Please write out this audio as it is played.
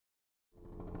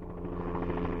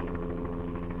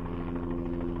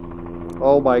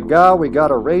Oh my god, we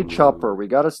got a raid chopper. We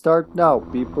gotta start now,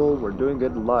 people. We're doing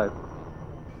it live.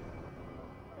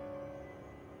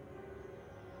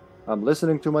 I'm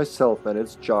listening to myself and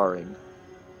it's jarring.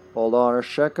 Hold on a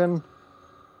second.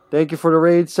 Thank you for the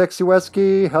raid, Sexy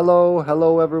Wesky. Hello,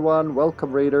 hello everyone.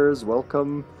 Welcome, raiders.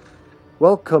 Welcome.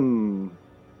 Welcome.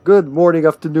 Good morning,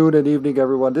 afternoon, and evening,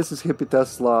 everyone. This is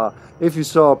HippyTesla. If you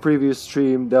saw a previous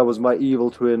stream, that was my evil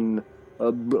twin,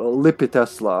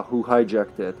 HippyTesla, who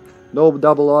hijacked it. No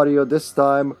double audio this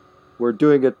time. We're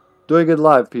doing it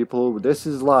live, people. This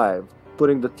is live.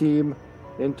 Putting the team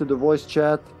into the voice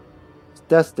chat.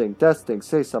 Testing, testing.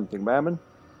 Say something, Mammon.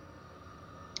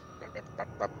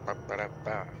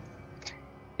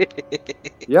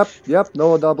 Yep,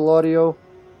 no double audio.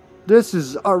 This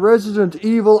is a Resident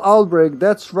Evil Outbreak.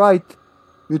 That's right,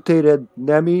 mutated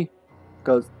Nemi.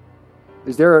 Cause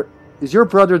is your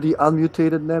brother the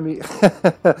unmutated Nemi?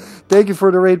 Thank you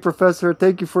for the raid, Professor.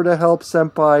 Thank you for the help,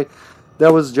 Senpai.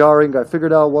 That was jarring. I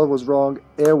figured out what was wrong.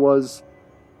 It was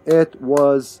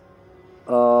Windows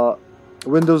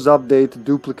Update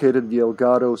duplicated the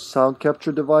Elgato sound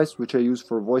capture device, which I use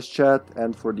for voice chat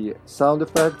and for the sound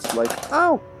effects. Like,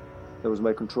 ow! That was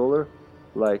my controller.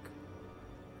 Like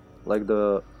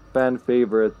the fan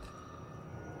favorite.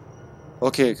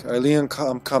 Okay, Eileen,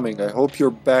 I'm coming. I hope your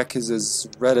back is as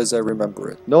red as I remember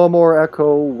it. No more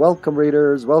echo. Welcome,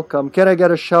 raiders. Welcome. Can I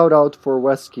get a shout out for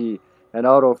Wesky? And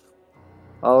out of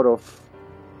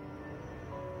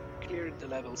cleared the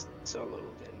levels solo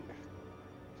then.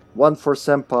 One for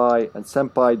Senpai, and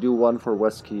Senpai do one for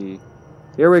Wesky.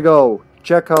 Here we go.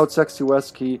 Check out Sexy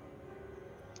Wesky.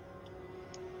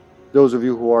 Those of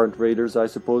you who aren't raiders, I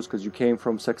suppose, because you came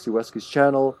from Sexy Wesky's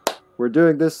channel. We're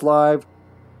doing this live.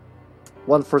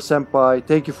 One for Senpai.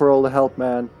 Thank you for all the help,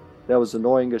 man. That was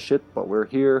annoying as shit, but we're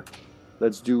here.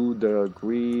 Let's do the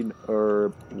green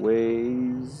herb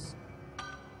ways.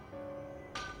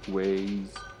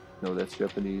 No, that's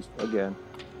Japanese. Again.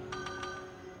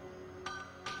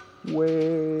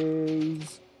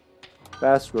 Ways.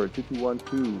 Password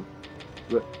 2212.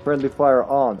 Friendly fire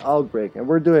on. Outbreak. And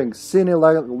we're doing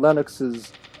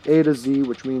Lennox's A2Z,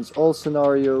 which means all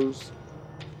scenarios.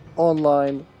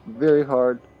 Online. Very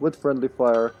hard. With friendly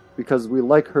fire. Because we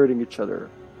like hurting each other.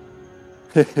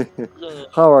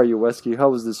 How are you, Wesky? How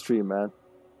was the stream, man?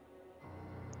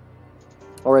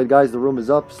 Alright, guys. The room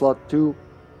is up. Slot 2.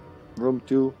 Room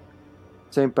 2.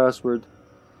 Same password.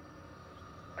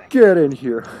 Get in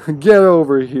here. Get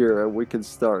over here and we can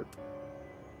start.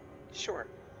 Sure.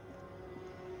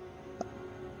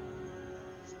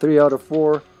 3 out of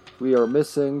 4. We are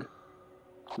missing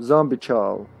Zombie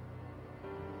Chow.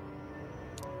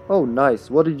 Oh,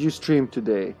 nice. What did you stream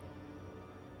today?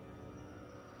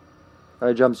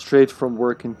 I jumped straight from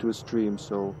work into a stream,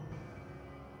 so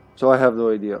I have no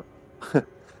idea.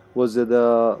 Was it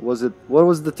what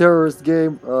was the terrorist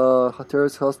game?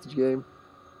 Terrorist hostage game?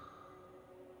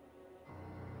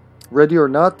 Ready or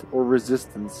Not or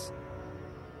Resistance?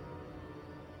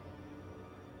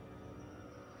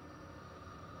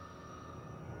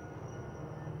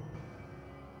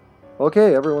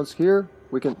 Okay, everyone's here.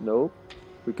 We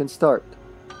can start.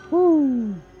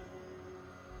 Woo!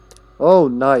 Oh,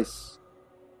 nice.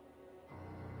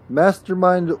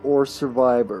 Mastermind or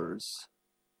Survivors?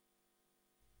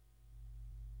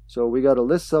 So we got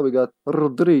Alyssa, we got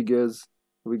Rodriguez,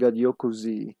 we got Yoko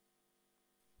Z.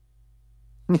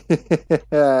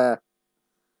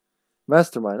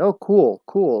 Mastermind. Oh, cool.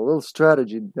 A little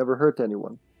strategy. Never hurt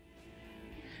anyone.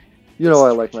 You know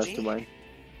I like Mastermind.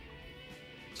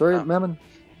 Sorry, Mammon?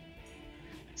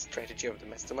 Strategy of the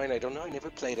Mastermind? I don't know. I never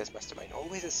played as Mastermind.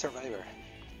 Always as Survivor.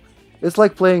 It's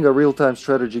like playing a real-time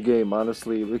strategy game,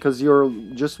 honestly, because you're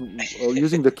just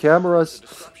using the cameras.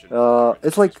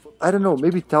 It's like, I don't know,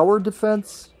 maybe tower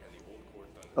defense?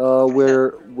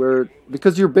 Where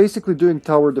because you're basically doing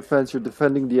tower defense, you're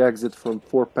defending the exit from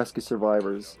 4 pesky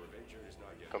survivors.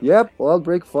 Yep,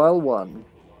 Outbreak File 1.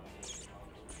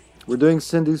 We're doing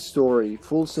Cindy's story,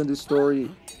 full Cindy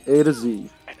story, A to Z.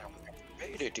 And I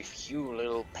made it if you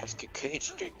little pesky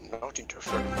kids did not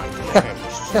interfere in my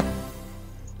plans.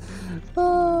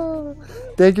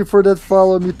 Thank you for that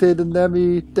follow, Mutated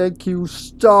Nemi. Thank you,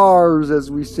 stars, as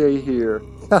we say here.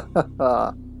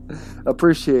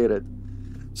 Appreciate it.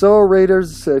 So,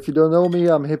 raiders, if you don't know me,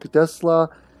 I'm HippyTesla.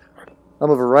 I'm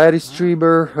a variety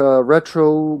streamer,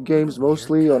 retro games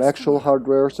mostly on actual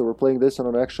hardware. So we're playing this on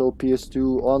an actual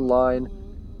PS2 online.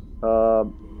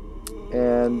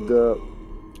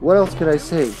 What else can I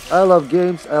say? I love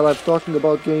games. I love talking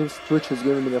about games. Twitch has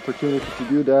given me the opportunity to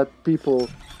do that. People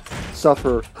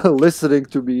suffer listening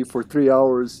to me for 3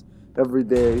 hours every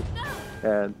day.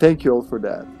 And thank you all for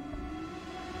that.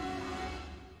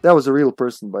 That was a real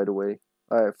person, by the way.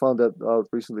 I found that out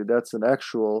recently. That's an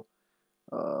actual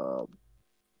uh,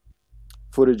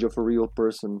 footage of a real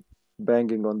person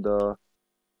banging on the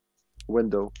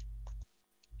window.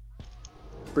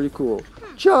 Pretty cool.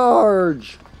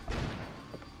 Charge!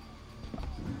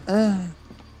 Come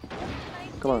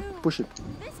on, push it.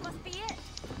 This must be it.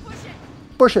 Push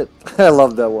it. Push it! I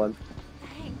love that one.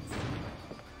 Thanks.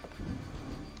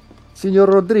 Signor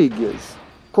Rodriguez,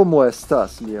 ¿cómo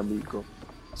estás, mi amigo?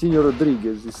 Signor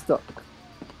Rodriguez is stuck.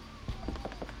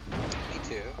 Me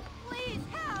too. Please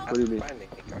help. What do you mean? Finally,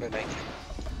 I got an idea.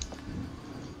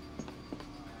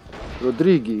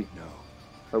 Rodriguez.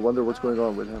 I wonder what's going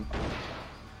on with him.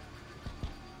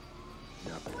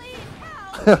 Please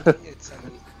help. It's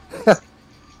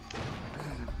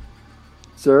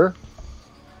Sir?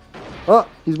 Oh,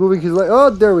 he's moving his leg. Oh,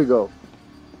 there we go.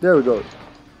 There we go.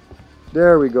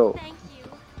 There we go. Thank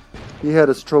you. He had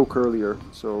a stroke earlier,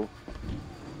 so...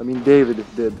 I mean, David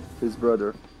did, his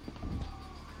brother.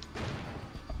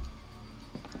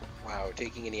 wow,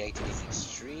 taking any item is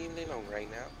extremely long right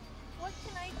now. What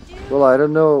can I do? Well, I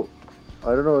don't know.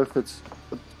 I don't know if it's...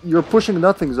 You're pushing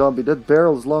nothing, zombie. That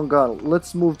barrel's long gone.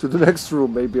 Let's move to the next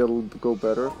room. Maybe it'll go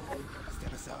better.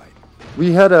 Step aside.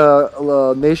 We had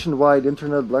a nationwide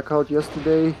internet blackout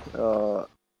yesterday,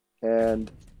 and...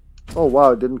 Oh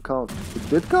wow, it didn't count. It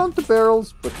did count the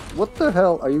barrels, but what the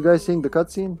hell? Are you guys seeing the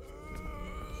cutscene?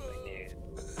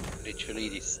 Literally,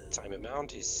 this time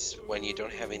amount is when you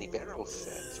don't have any barrels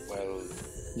set. Well,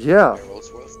 Yeah.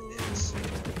 barrels worth it.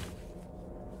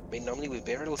 I mean, normally with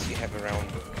barrels you have around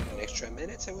an extra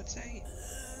minutes, I would say.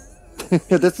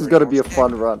 This is gonna be a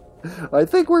fun run. I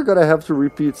think we're gonna have to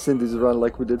repeat Cindy's run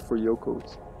like we did for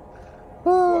Yoko's. Ah.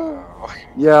 Wow.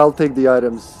 Yeah, I'll take the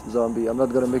items, zombie. I'm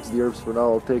not gonna mix the herbs for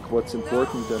now. I'll take what's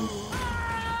important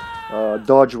and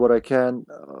dodge what I can.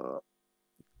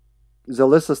 Is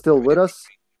Alyssa still with us?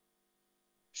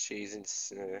 She's in,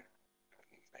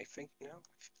 I think, no.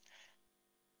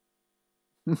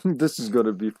 This is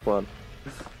gonna be fun.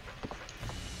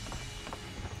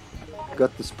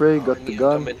 Got the spray, got the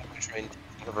gun.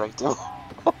 Right now.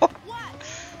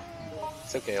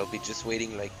 It's okay, I'll be just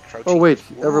waiting, like, crouching. Oh wait,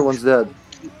 Whoa. everyone's dead.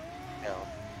 No.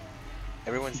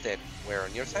 Everyone's dead. Where,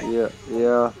 on your side?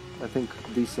 Yeah, I think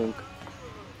desync.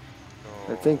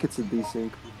 I think it's a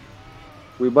desync.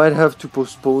 We might have to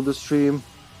postpone the stream.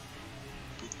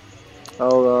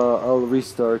 I'll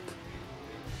restart.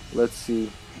 Let's see.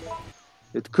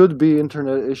 It could be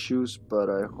internet issues, but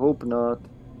I hope not.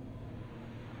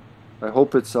 I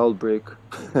hope it's Outbreak.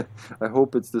 I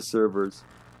hope it's the servers.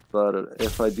 But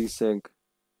if I desync,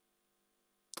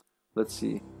 let's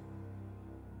see.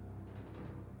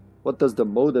 What does the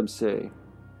modem say?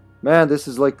 Man, this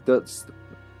is like the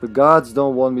gods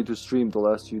don't want me to stream the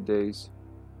last few days.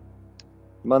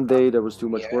 Monday there was too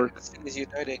much Yeah, work. as soon as you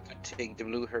died, I could take the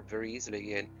blue herb very easily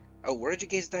again. Oh,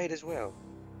 Guys died as well.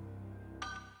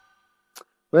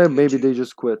 Well, maybe they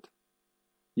just quit.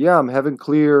 Yeah, I'm having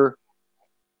clear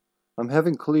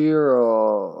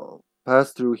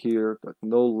pass through here, but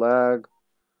no lag,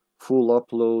 full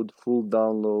upload, full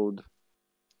download.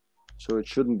 So it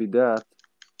shouldn't be that.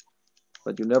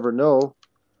 But you never know.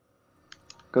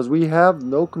 Because we have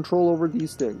no control over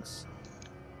these things.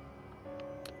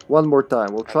 One more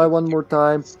time. We'll try one more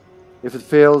time. If it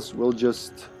fails, we'll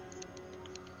just...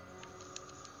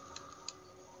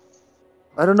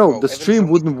 I don't know. Oh, The Evan's stream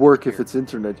only wouldn't work if here. it's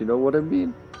internet. You know what I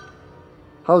mean?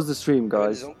 How's the stream,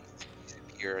 guys? Evan doesn't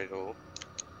disappear at all.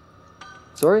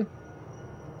 Sorry?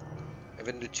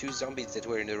 Even the two zombies that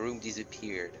were in the room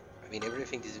disappeared. I mean,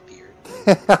 everything disappeared.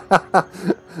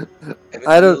 Evan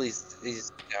I don't...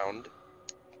 is downed.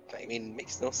 I mean,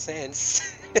 makes no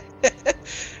sense.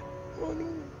 Oh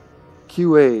no.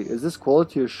 QA, is this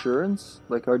quality assurance?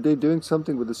 Like, are they doing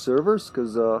something with the servers?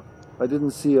 Because I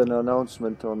didn't see an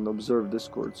announcement on Observe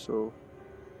Discord, so...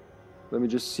 Let me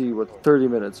just see what... 30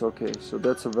 minutes, okay, so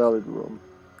that's a valid room.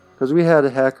 Because we had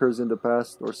hackers in the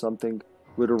past or something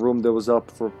with a room that was up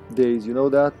for days, you know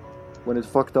that? When it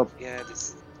fucked up Yeah,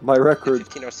 this my the record.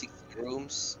 15 or 16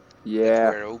 rooms that Yeah.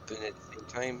 were open at the same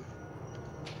time.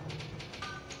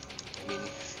 I mean,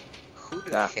 who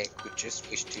the Ah. heck would just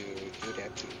wish to do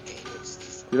that to a game? It's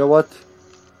just... You know what?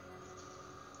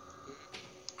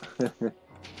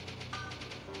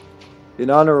 In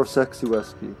honor of Sexy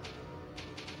Whiskey.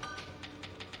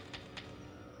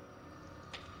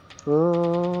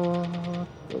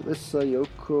 Alyssa,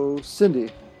 Yoko, Cindy.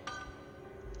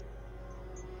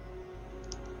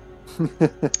 I'm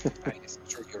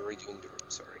sure you're redoing the room,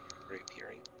 sorry. I'm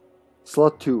reappearing.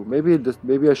 Slot 2.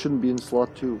 Maybe I shouldn't be in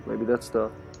slot 2. Maybe that's the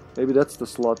Maybe that's the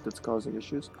slot that's causing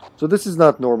issues. So this is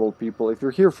not normal, people. If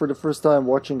you're here for the first time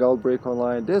watching Outbreak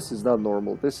Online, this is not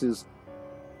normal. This is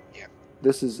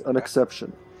an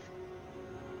exception.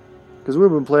 Because we've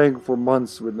been playing for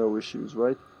months with no issues,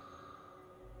 right?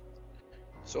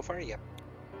 So far, yeah.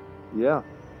 Yeah.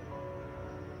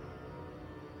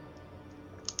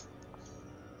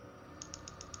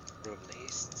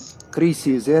 Released. Chris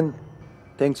is in.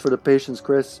 Thanks for the patience,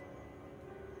 Chris.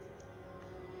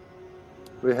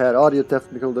 We had audio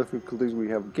technical difficulties, we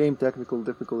have game technical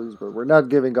difficulties, but we're not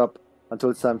giving up until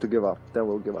it's time to give up. Then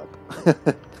we'll give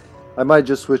up. I might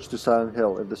just switch to Silent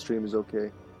Hill if the stream is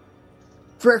okay.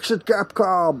 Fix it,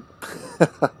 Capcom!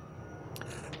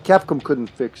 Capcom couldn't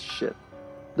fix shit.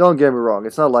 Don't get me wrong,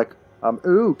 it's not like,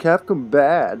 ooh, Capcom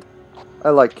bad.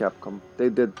 I like Capcom. They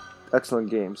did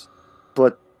excellent games.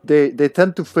 But they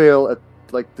tend to fail at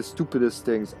like the stupidest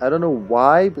things. I don't know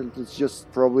why, but it's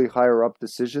just probably higher up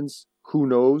decisions. Who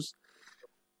knows?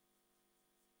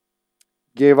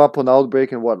 Gave up on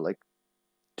Outbreak in what, like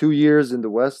 2 years in the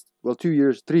West? Well, 2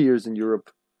 years, 3 years in Europe.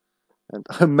 And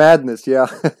madness, yeah.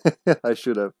 I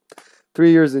should have. 3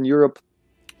 years in Europe,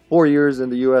 4 years in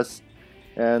the US,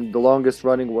 and the longest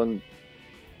running one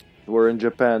were in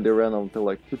Japan. They ran until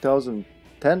like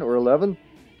 2010 or 11.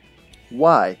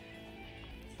 Why?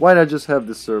 Why not just have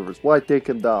the servers? Why take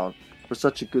them down for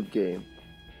such a good game?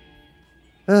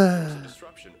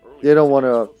 They don't want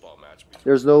to.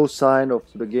 There's no sign of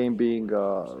the game being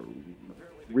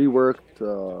reworked,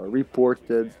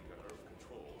 reported.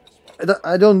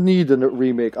 I don't need a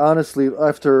remake, honestly.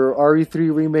 After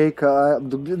RE3 remake,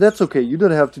 that's okay. You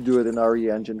don't have to do it in RE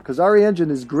Engine, because RE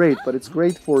Engine is great, but it's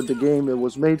great for the game it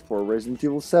was made for, Resident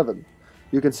Evil 7.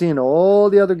 You can see in all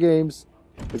the other games,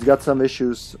 it's got some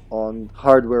issues on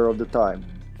hardware of the time.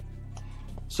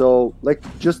 So, like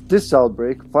just this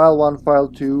Outbreak, File 1, File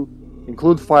 2,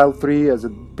 include File 3 as a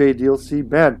paid DLC,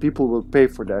 man, people will pay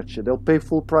for that shit. They'll pay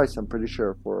full price, I'm pretty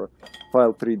sure, for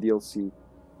File 3 DLC.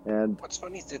 And what's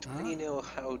funny is that when you know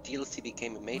how DLC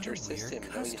became a major system,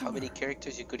 knowing how many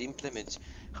characters you could implement,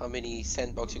 how many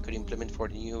sandbox you could implement for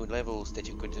the new levels that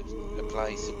you could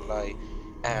apply, supply,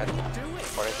 add,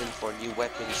 for example, for new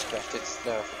weapons, crafted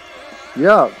stuff.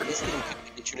 Yeah, This game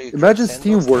could literally imagine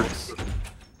sandbox Steamworks.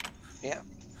 Yeah.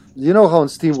 You know how in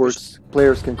Steamworks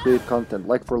players can create content,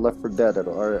 like for Left 4 Dead,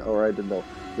 or I don't know.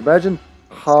 Imagine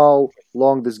how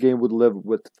long this game would live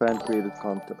with fan-created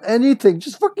content. Anything,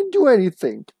 just fucking do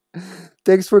anything.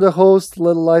 Thanks for the host,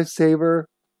 little lifesaver.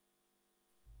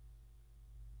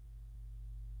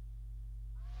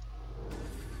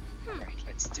 Alright,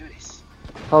 let's do this.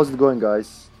 How's it going,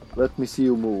 guys? Let me see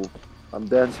you move. I'm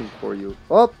dancing for you.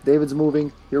 Oh, David's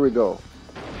moving. Here we go.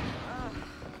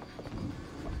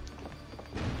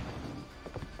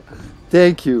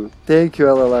 Thank you,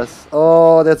 LLS.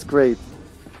 Oh, that's great.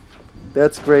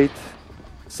 That's great.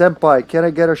 Senpai, can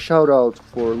I get a shout out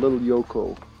for little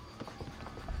Yoko?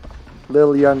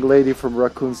 Little young lady from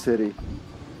Raccoon City.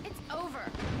 It's over.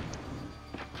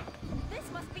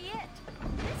 This must be it.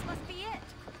 This must be it.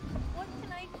 What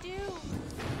can I do?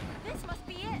 This must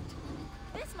be it.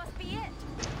 This must be it.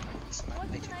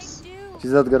 What can I do?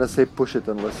 She's not gonna say push it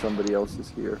unless somebody else is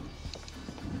here.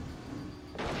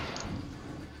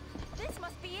 This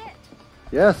must be it.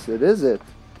 Yes, it is it,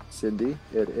 Cindy.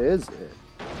 It is it.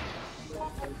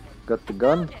 Got the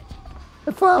gun?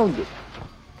 I found it.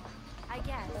 I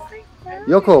guess.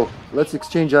 Yoko, let's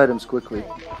exchange items quickly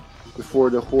before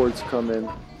the hordes come in.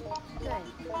 Good.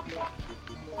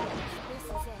 This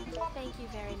is it. Thank you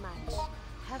very much.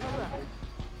 Have a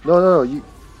look. No, you.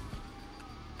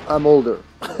 I'm older.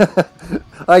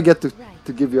 I get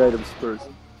to give you items first.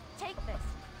 Take this.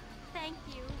 Thank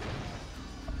you.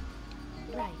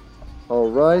 Right. All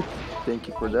right. Thank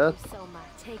you for that. Thank you so much.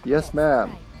 Take Yes, this. ma'am.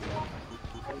 Right.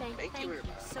 Thank you very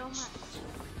much. So much.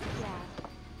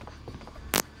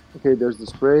 Yeah. Okay, there's the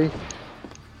spray.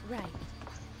 Right.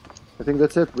 I think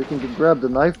that's it. We can grab the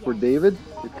knife for David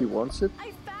if he wants it.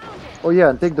 I found it. Oh yeah,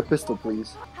 and take the pistol,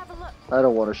 please. Have a look. I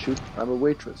don't want to shoot. I'm a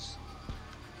waitress.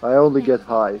 I only get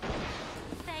high.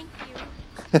 Thank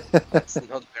you. It's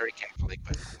not very Catholic,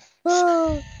 but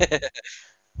Ah.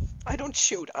 I don't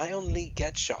shoot. I only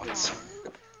get shots.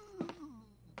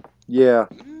 Yeah,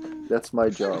 that's my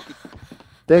job.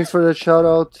 Thanks for the shout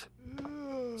out,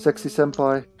 sexy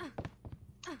senpai.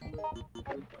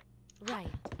 Right.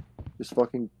 Just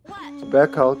fucking What?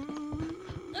 back out.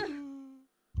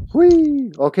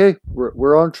 Whee! Okay,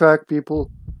 we're on track,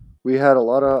 people. We had a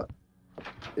lot of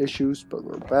issues, but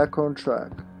we're back on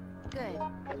track. Good.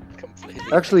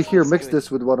 Completely. Actually, here, mix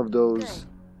this with one of those.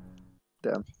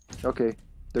 Damn. Okay,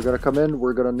 they're gonna come in.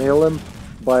 We're gonna nail them.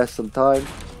 Buy us some time.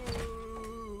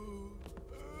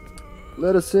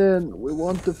 Let us in. We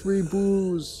want the free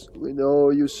booze. We know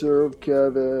you serve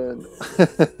Kevin.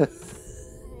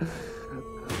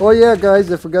 Oh yeah,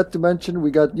 guys, I forgot to mention we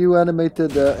got new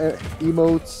animated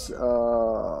emotes.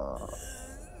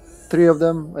 3 of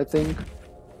them, I think.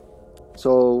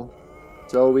 So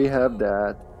we have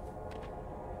that.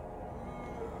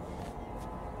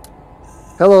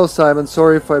 Hello, Simon.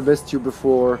 Sorry if I missed you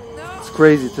before. It's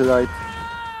crazy tonight.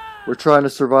 We're trying to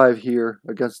survive here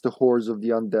against the hordes of the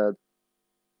undead.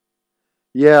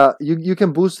 Yeah, you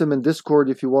can boost them in Discord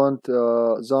if you want,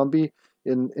 Zombie.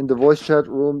 In the voice chat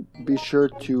room, be sure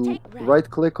to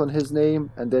right-click on his name,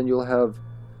 and then you'll have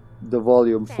the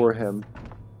volume for him.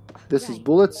 This is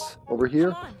Bullets over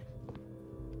here.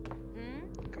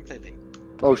 Completely.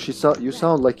 Oh, you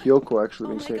sound like Yoko actually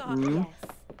when you say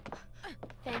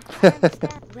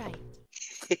Right.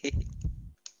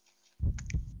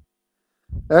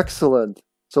 Excellent.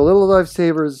 So Little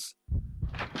Lifesavers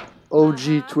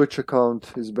OG Twitch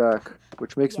account is back,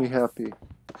 which makes me happy.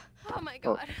 Oh my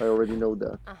god. I already know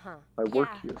that. I work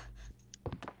Yeah. here.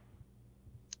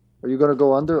 Are you gonna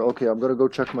go under? Okay, I'm gonna go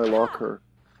check my locker.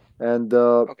 And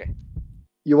Okay.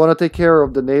 you wanna take care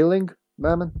of the nailing,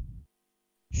 Mammon?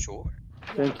 Sure.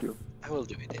 Thank you. I will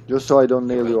do it then. Just so I don't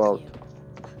nail you out.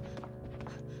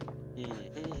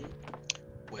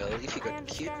 Well, if you got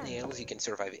cute nails, you can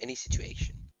survive any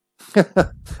situation.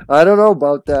 I don't know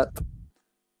about that.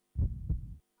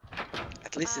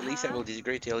 At least I will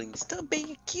disagree, telling, "Stop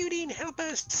being a cutie and help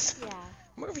us! Yeah.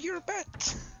 Move your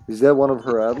butt!" Is that one of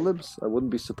her ad-libs? I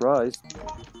wouldn't be surprised.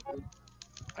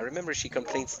 I remember she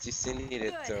complains to Cindy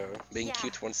that being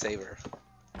cute won't save her.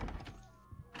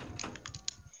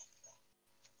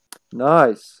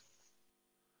 Nice.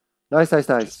 Nice.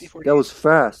 That was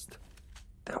fast.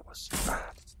 That was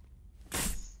fast.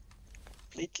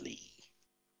 Completely.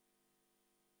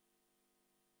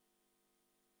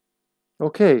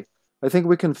 Okay. I think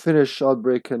we can finish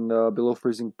Outbreak and Below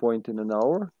Freezing Point in an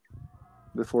hour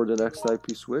before the next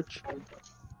IP switch.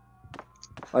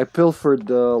 I pilfered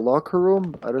the locker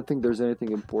room. I don't think there's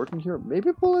anything important here.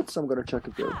 Maybe bullets? I'm gonna check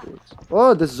if there are bullets.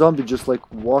 Oh, this zombie just like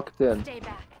walked in. Stay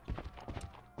back.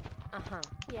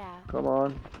 Yeah. Come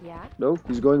on. Yeah. Nope,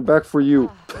 he's going back for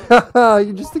you.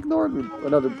 You just ignored me.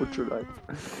 Another butcher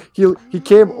knife. He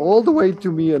came all the way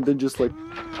to me and then just like...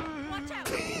 Watch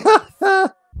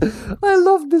out. I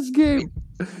love this game.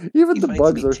 Even the finds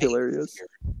bugs me are hilarious.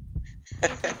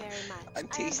 Thank you very much. I'm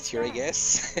tastier, I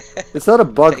guess. It's not a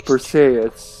bug per se.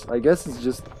 I guess it's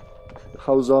just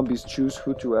how zombies choose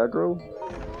who to aggro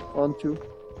onto.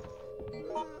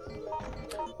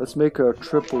 Let's make a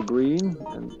triple green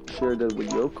and share that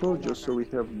with Yoko just so we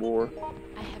have more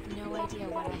I have no idea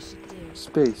what I should do.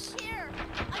 space. Here.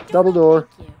 Double door.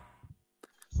 Thank you.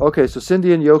 Okay, so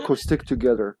Cindy and Yoko stick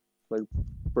together like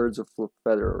birds of a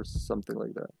feather or something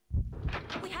like that.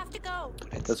 We have to go.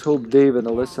 Let's hope Dave and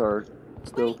Alyssa are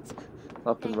still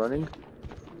up and running.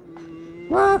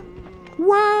 Wah!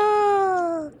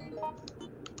 Wah!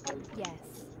 Yes.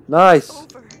 Nice!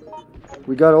 Over.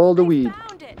 We got all the weed.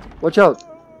 Found it. Watch out!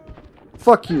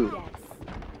 Fuck you! Yes.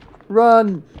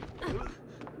 Run!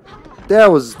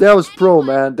 That was pro,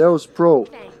 man. That was pro.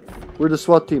 Thanks. We're the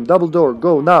SWAT team. Double door.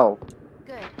 Go now.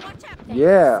 Good. Watch out. Thank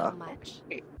Yeah. You so much.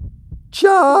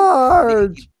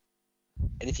 Charge!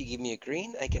 And if you give me a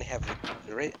green, I can have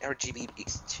the red RGB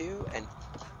X2 and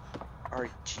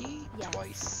RG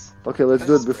twice. Okay, let's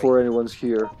do it before anyone's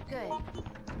here. Good.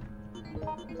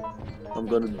 I'm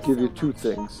gonna give you 2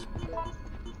 things.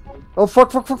 Oh,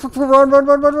 fuck, run!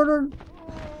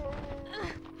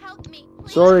 Help me.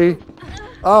 Please. Sorry.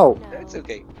 Ow. That's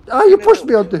okay. Ah, you pushed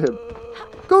me onto him.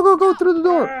 Go through the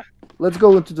door. Let's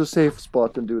go into the safe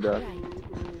spot and do that.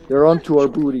 Right. They're onto our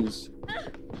booties.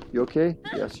 You okay?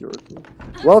 Yes, you're okay.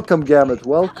 Welcome, Gamut.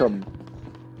 Welcome.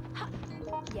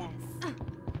 Yes.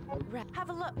 Right. Have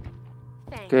a look.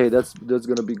 Thanks. Okay, that's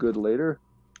gonna be good later.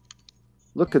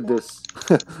 Look at this.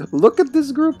 Look at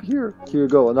this group here. Here you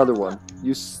go, another one.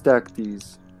 You stack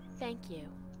these. Thank you.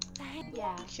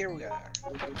 Yeah. Here we are.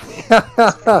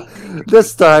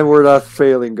 This time we're not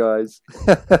failing, guys.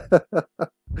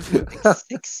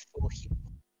 X6 full heal.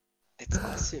 It's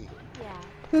awesome. Yeah.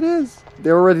 It is.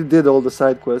 They already did all the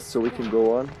side quests, so we can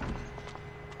go on.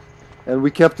 And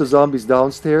we kept the zombies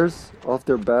downstairs, off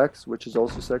their backs, which is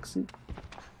also sexy.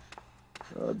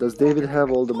 Does David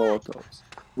have all the Molotovs?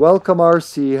 Welcome,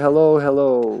 RC. Hello,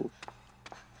 hello.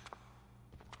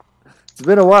 It's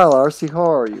been a while, RC. How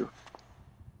are you?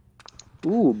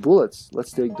 Ooh, bullets.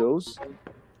 Let's take those.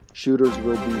 Shooters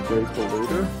will be grateful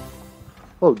later.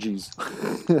 Oh, jeez.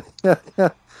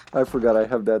 I forgot I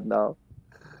have that now.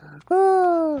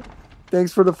 Ah,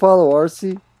 thanks for the follow,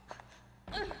 RC.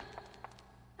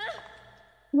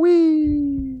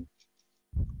 Whee!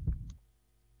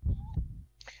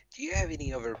 Do you have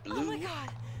any other Oh my blue? god.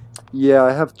 Yeah,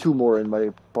 I have 2 more in my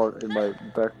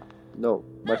back. No,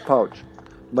 my pouch.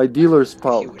 My dealer's If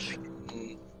you wish, pouch.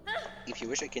 if you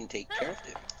wish, I can take care of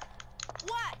them.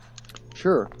 What?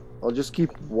 Sure. I'll just keep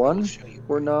I will 1 show you.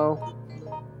 for now.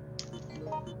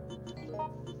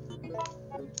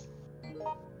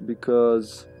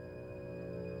 Because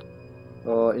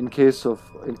in case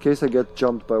I get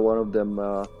jumped by one of them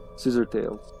scissor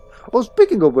tails. Oh,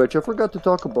 speaking of which, I forgot to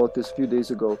talk about this a few days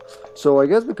ago. So I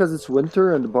guess because it's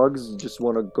winter and the bugs just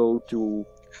want to go to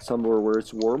somewhere where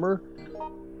it's warmer,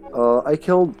 I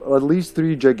killed at least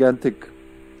 3 gigantic,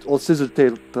 well, scissor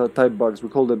tail type bugs. We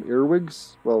call them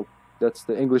earwigs. Well, that's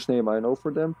the English name I know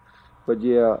for them. But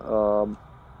yeah,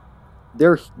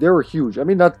 they were huge. I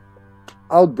mean, not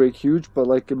Outbreak huge, but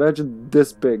like imagine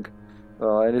this big,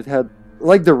 and it had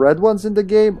like the red ones in the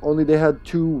game. Only they had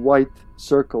 2 white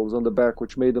circles on the back,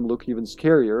 which made them look even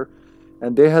scarier.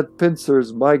 And they had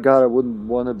pincers. My God, I wouldn't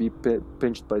want to be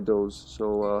pinched by those.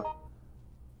 So,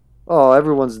 oh,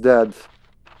 everyone's dead.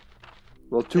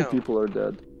 Well, 2 No. people are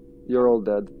dead. You're all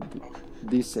dead.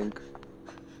 Desync.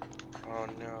 Oh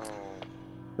no.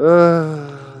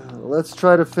 Let's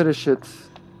try to finish it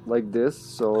like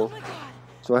this. Oh my god.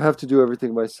 So I have to do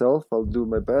everything myself. I'll do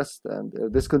my best, and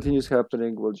if this continues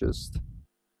happening, we'll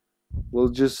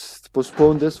just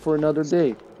postpone this for another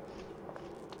day.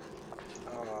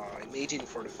 Imagine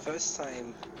for the first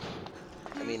time.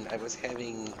 I mean, I was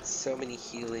having so many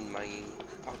heal in my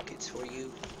pockets for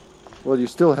you. Well, you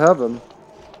still have them.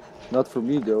 Not for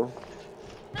me, though.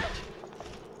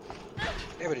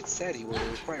 Yeah, but it said you will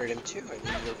require them too. I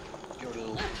mean, your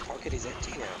little pocket is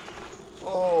empty now.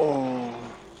 Oh.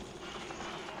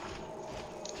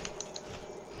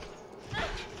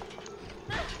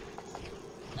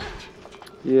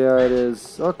 Yeah, it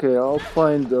is. Okay, I'll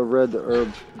find the red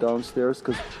herb downstairs,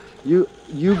 because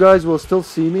you guys will still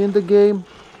see me in the game,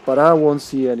 but I won't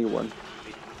see anyone.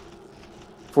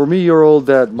 For me, you're all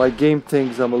dead. My game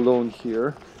thinks I'm alone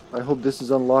here. I hope this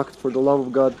is unlocked. For the love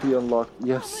of God, be unlocked.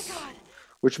 Yes. Oh my god.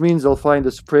 Which means I'll find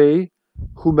a spray.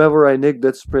 Whomever I nicked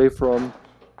that spray from,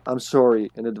 I'm sorry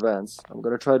in advance. I'm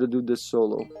gonna try to do this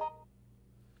solo.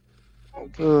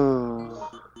 Okay.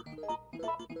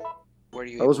 Where are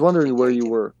you I was able to wondering take where the you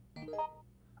item? were.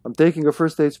 I'm taking a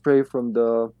first aid spray from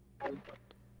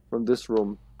this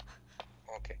room.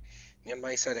 Okay. On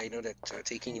my side, I know that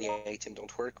taking the item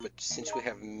don't work, but since we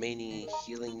have many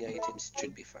healing items, it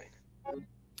should be fine.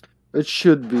 It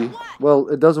should be. Well,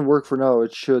 it doesn't work for now.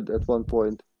 It should at one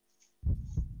point.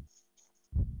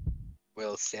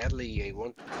 Well, sadly,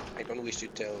 I don't wish to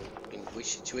tell in which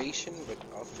situation, but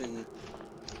often,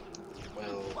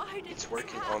 well, Why did it's this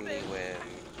working happen? only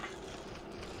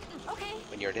Okay.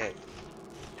 when you're dead.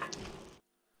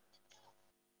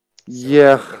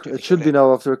 Yeah, welcome to it the should be event.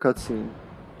 now after a cutscene.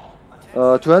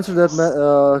 To answer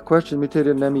that question,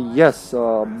 Mutated Nemi, yes,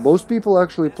 most people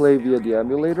actually play via the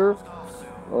emulator,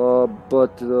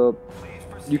 but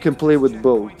you can play with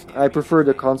both. I prefer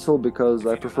the console because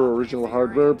I prefer original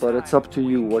hardware, but it's up to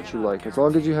you what you like. As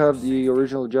long as you have the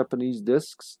original Japanese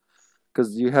discs,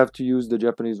 because you have to use the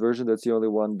Japanese version, that's the only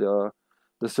one the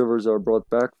servers are brought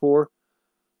back for.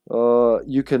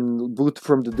 You can boot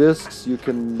from the discs. You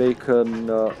can make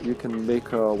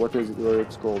what is it? What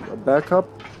it's called? A backup.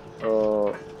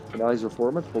 An ISO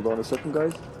format. Hold on a second,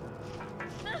 guys.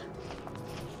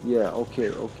 Yeah. Okay.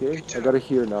 Okay. Good I job. gotta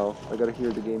hear now. I gotta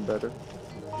hear the game better.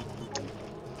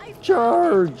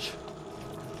 Charge!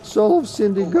 Soul of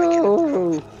Cindy, Oh, I cannot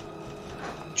go!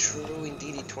 True,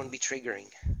 indeed, it won't be triggering.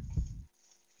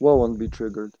 What won't be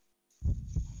triggered?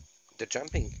 The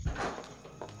jumping.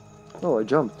 Oh, I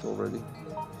jumped already.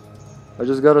 I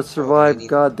just gotta survive mean-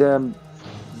 goddamn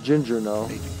Ginger now.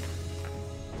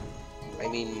 I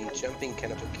mean, jumping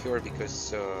cannot occur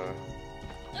because of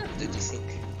the desync.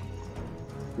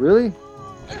 Really?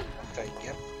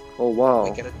 Yep. Oh wow.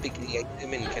 We cannot pick the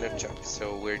item and cannot jump,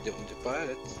 so we're doomed.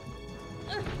 But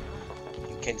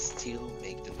you can still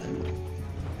make the level,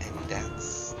 and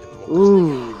that's the most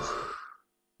Ooh.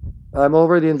 I'm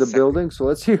already in the Second. building, so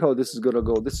let's see how this is gonna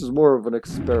go. This is more of an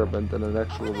experiment than an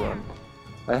actual run.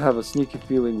 I have a sneaky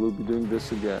feeling we'll be doing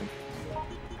this again.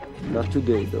 Not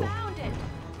today, though. Found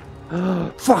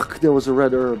it. Fuck! There was a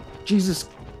red herb. Jesus.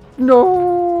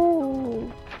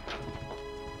 No!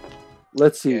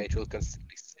 Let's see. Yeah, it will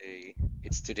constantly say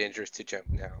it's too dangerous to jump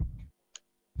now.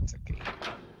 It's okay.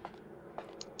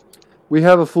 We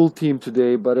have a full team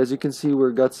today, but as you can see,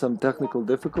 we've got some technical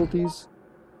difficulties.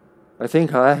 I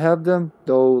think I have them,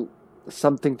 though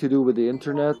something to do with the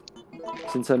internet,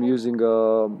 since I'm using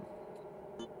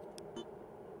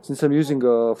since I'm using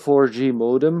a 4G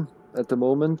modem at the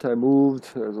moment, I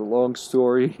moved. There's a long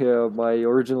story. My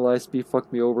original ISP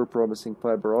fucked me over promising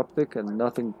fiber optic, and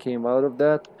nothing came out of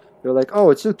that. They're like, oh,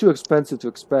 it's too expensive to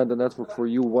expand the network for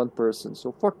you, one person,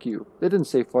 so fuck you. They didn't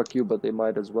say fuck you, but they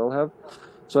might as well have.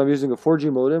 So I'm using a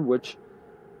 4G modem, which,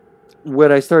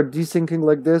 when I start desyncing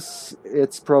like this,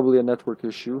 it's probably a network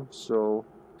issue, so...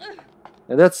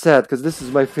 And that's sad, because this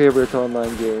is my favorite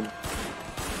online game.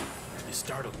 You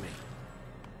startled me.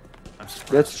 I'm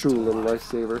surprised That's you're true, still little alive.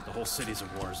 lifesaver. The whole city's a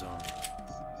war zone.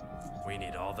 We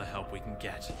need all the help we can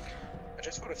get. I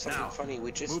just thought of something Now, funny.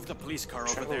 We just move the police car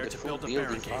over travel there the to full build a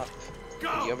building barricade. up,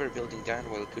 Go! and the other building down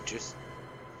well could just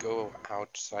go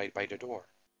outside by the door,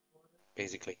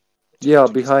 basically. Yeah,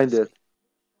 To this behind side. it.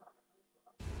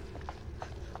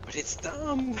 But it's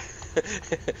dumb.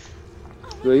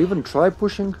 Do I even try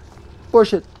pushing?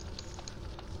 Push it!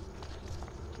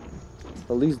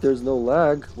 At least there's no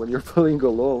lag when you're playing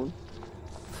alone.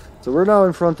 So we're now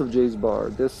in front of Jay's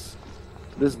bar. This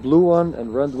blue one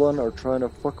and red one are trying to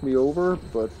fuck me over,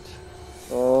 but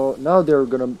now they're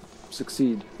gonna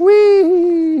succeed.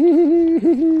 Whee!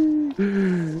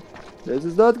 This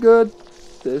is not good.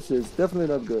 This is definitely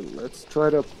not good. Let's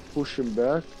try to push him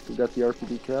back to get the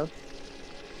RPD cap.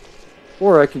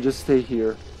 Or I can just stay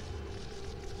here.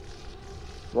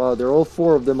 Wow, they're all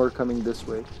four of them are coming this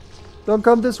way. Don't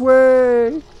come this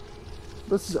way!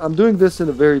 I'm doing this in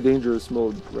a very dangerous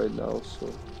mode right now, so...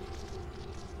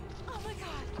 Oh my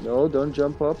god. No, don't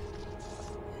jump up.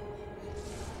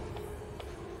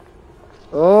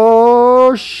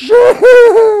 Oh, shit!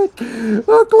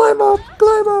 Oh, climb up!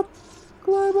 Climb up!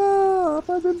 Climb up!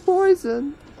 I've been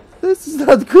poisoned! This is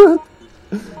not good!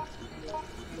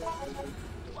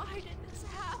 Why did this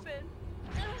happen?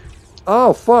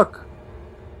 Oh, fuck!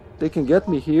 They can get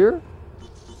me here?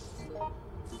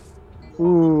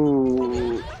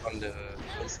 Ooh. On the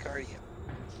police car, yeah.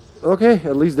 Okay,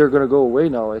 at least they're gonna go away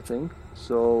now, I think.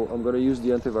 So I'm gonna use the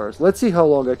antivirus. Let's see how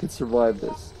long I can survive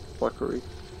this fuckery.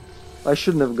 I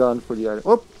shouldn't have gone for the item.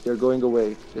 Oh, they're going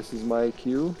away. This is my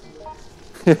cue.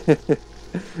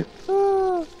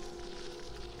 Ah.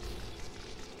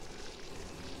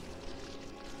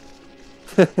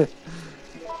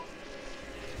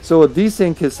 So a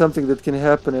desync is something that can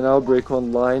happen in Outbreak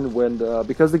Online when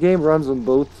because the game runs on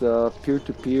both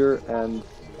peer-to-peer and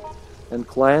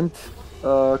client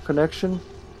connection.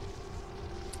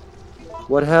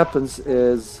 What happens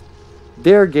is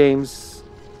their games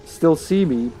still see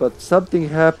me, but something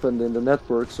happened in the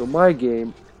network, so my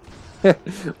game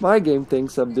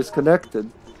thinks I'm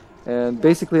disconnected, and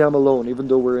basically I'm alone, even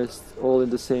though we're all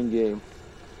in the same game.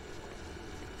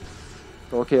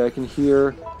 Okay, I can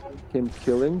hear him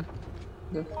killing.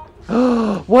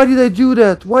 Why did I do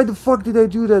that? Why the fuck did I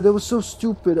do that? That was so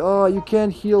stupid. Oh, you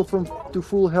can't heal to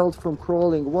full health from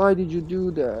crawling. Why did you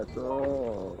do that?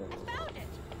 Oh. Found it.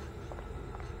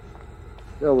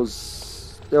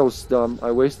 That was dumb.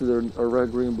 I wasted a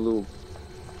red, green, blue.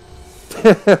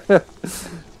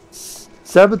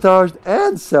 Sabotaged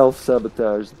and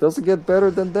self-sabotaged. Doesn't get better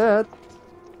than that.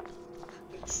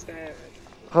 It's sad.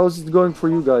 How's it going for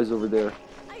you guys over there?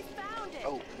 I found it.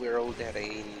 Oh, we're all dead.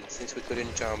 Since we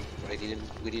couldn't jump, we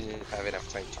didn't have enough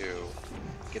time to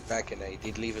get back, and I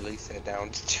did leave Elisa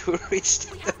down to reach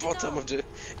the bottom of the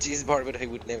cheese bar, but I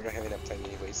would never have enough time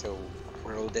anyway, so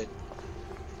we're all dead.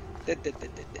 Dead.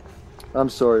 I'm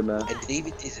sorry, man. And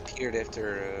David disappeared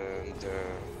after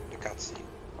the cutscene.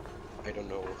 I don't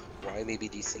know why, maybe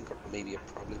desync or maybe a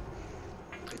problem.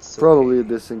 It's Probably a okay.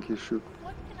 desync issue.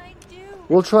 What can I do?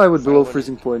 We'll try with below Finally.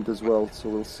 freezing point as well, so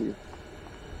we'll see.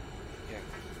 Yeah.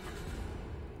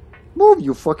 Move,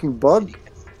 you fucking bug!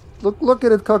 Look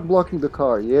at it cock blocking the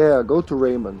car. Yeah, go to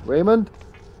Raymond. Raymond,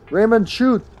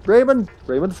 shoot! Raymond,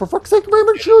 for fuck's sake,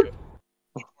 Raymond, shoot!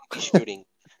 He's shooting.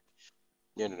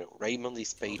 No. Raymond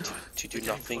is paid to do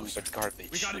nothing but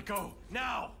garbage. We gotta go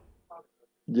now.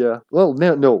 Yeah, well,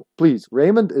 no, please.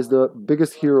 Raymond is the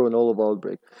biggest hero in all of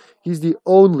Outbreak. He's the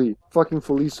only fucking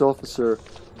police officer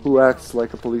who acts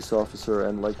like a police officer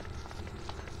and, like,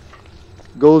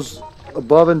 goes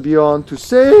above and beyond to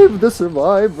save the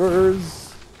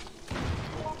survivors.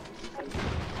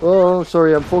 Oh,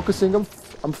 sorry, I'm focusing.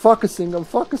 I'm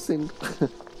focusing.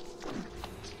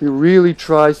 He really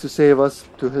tries to save us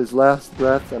to his last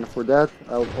breath, and for that,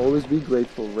 I'll always be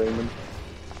grateful, Raymond.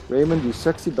 Raymond, you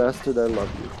sexy bastard, I love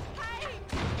you.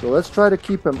 So let's try to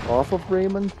keep him off of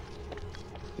Raymond.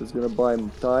 It's gonna buy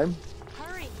him time.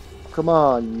 Hurry. Come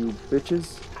on, you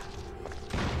bitches.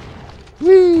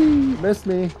 Whee! Missed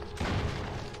me.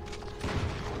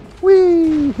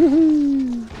 Whee!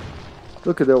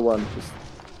 Look at that one. Just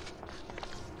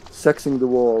sexing the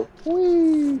wall.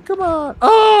 Whee! Come on!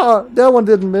 Ah! That one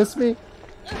didn't miss me.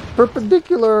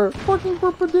 Perpendicular! Fucking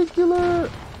perpendicular!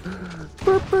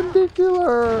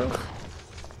 Perpendicular!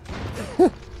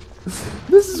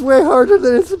 This is way harder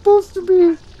than it's supposed to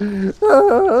be.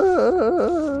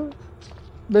 Ah!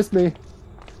 Miss me.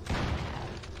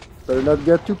 Better not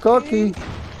get too cocky.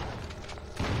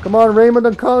 Come on, Raymond,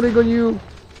 I'm counting on you.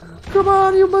 Come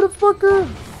on, you motherfucker.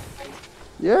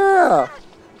 Yeah.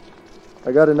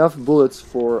 I got enough bullets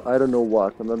for I don't know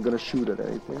what. I'm not gonna shoot at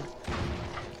anything.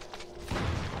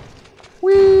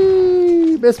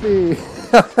 Whee! Miss me.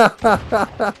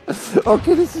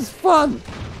 Okay, this is fun.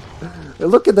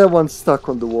 Look at that one stuck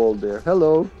on the wall there.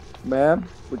 Hello, ma'am.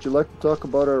 Would you like to talk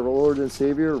about our Lord and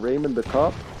Savior, Raymond the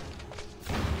Cop?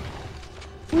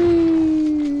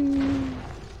 Whee!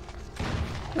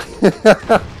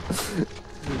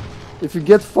 If you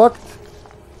get fucked.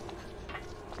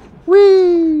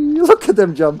 Whee! Look at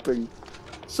them jumping.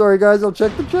 Sorry guys, I'll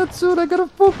check the chat soon. I gotta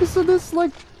focus on this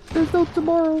like there's no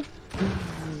tomorrow.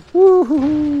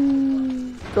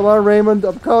 Woohoo! Come on, Raymond.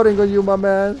 I'm counting on you, my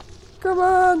man. Come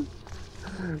on.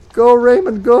 Go,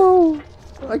 Raymond, go.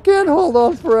 I can't hold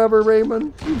on forever,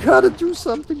 Raymond. You gotta do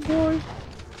something, boy.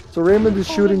 So Raymond is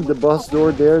shooting the boss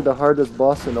door there, the hardest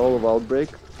boss in all of Outbreak,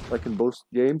 like in both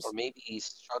games. Or maybe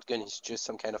his shotgun is just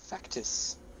some kind of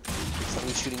factus. It's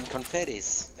only shooting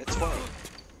confettis. That's why.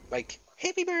 Like,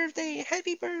 happy birthday,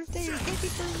 happy birthday, happy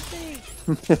birthday.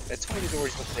 That's why the door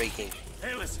is not breaking.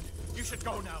 Hey, listen, you should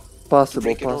go now. Possible,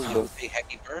 Break it all, you possible. don't say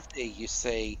happy birthday, you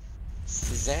say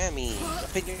Sesame,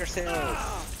 open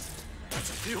yourself. That's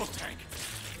a fuel tank.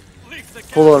 Leave the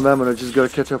Hold on, man, I just gotta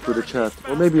catch up with the chat.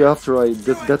 Or maybe after I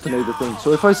detonate the thing.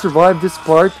 So if I survive this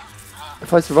part, I'm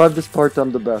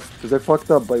the best. Because I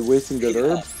fucked up by wasting that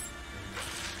herb.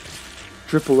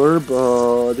 Triple herb,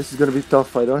 this is gonna be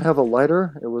tough. I don't have a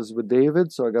lighter. It was with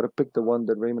David, so I gotta pick the one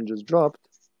that Raymond just dropped.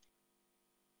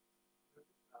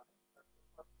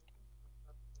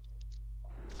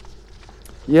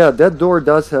 Yeah, that door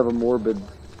does have a morbid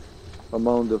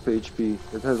amount of HP.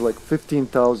 It has like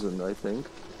 15,000, I think.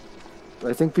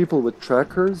 I think people with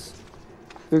trackers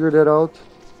figure that out.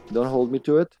 Don't hold me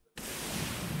to it.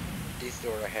 This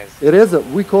door has... It is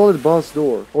we call it boss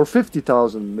door. Or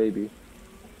 50,000 maybe.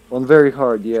 On very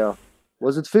hard, yeah.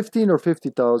 Was it 15 or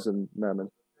 50,000, Mammon?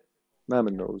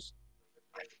 Mammon knows.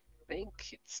 I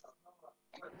think it's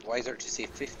wiser to say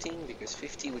 15, because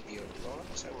 50 would be a lot.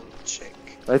 I will check.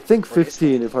 I think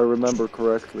 15 if I remember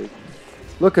correctly.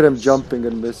 Look at him jumping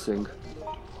and missing.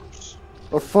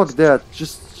 Oh, fuck that.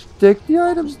 Just take the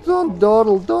items. Don't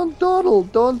dawdle. Don't dawdle.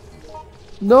 Don't.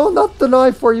 No, not the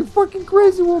knife. Are you fucking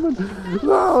crazy, woman?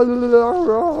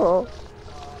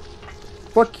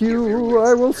 Fuck you.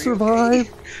 I will survive.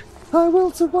 I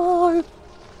will survive.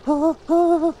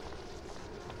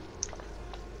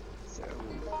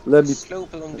 Let me.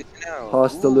 Slope along the canal.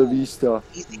 Hasta la vista,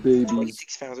 Easy, babies.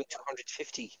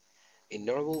 26,250. In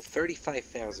normal,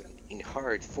 35,000. In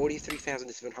hard,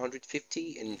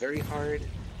 43,750. In very hard,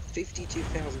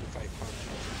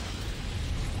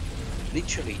 52,500.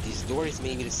 Literally, this door is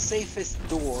maybe the safest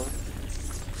door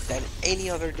than any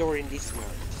other door in this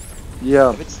world.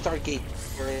 Yeah. But Stargate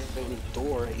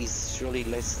door is surely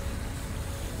less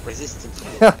resistant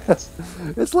to that.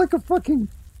 It's like a fucking.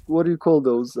 What do you call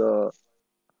those?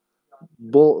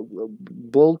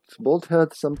 Bolt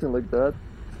head, something like that.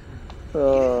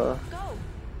 Go.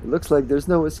 It looks like there's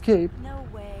no escape. No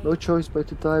way. No choice but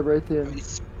to dive right in.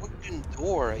 It's a wooden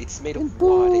door. It's made of And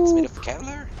what? It's made boop. of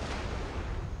Kevlar?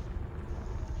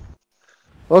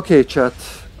 Okay, chat.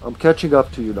 I'm catching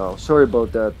up to you now. Sorry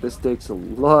about that. This takes a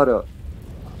lot of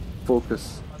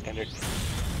focus. Energy.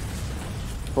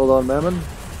 Hold on, Mammon.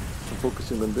 I'm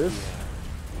focusing on this.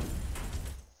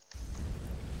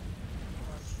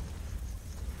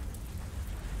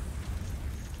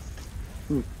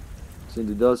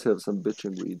 Cindy does have some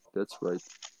bitching weed. That's right.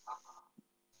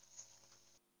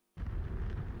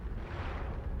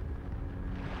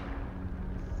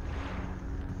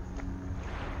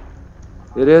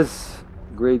 It is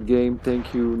a great game.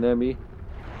 Thank you, Nemi.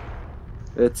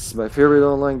 It's my favorite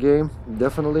online game,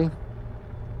 definitely.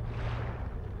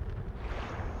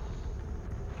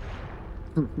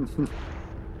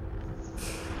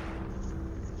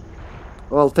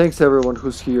 Well, thanks everyone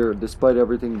who's here, despite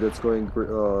everything that's going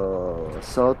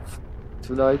south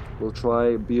tonight. We'll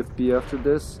try BFB after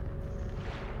this.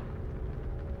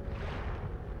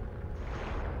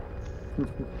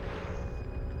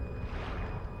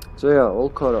 So yeah, all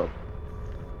caught up.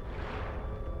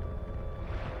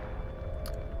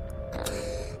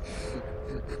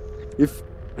 If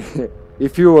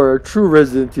if you are a true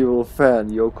Resident Evil fan,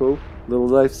 Yoko, little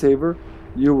lifesaver,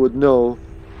 you would know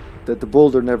that the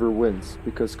boulder never wins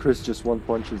because Chris just one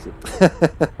punches it.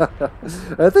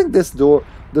 I think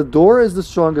the door is the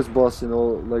strongest boss in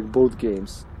all, like both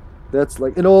games. That's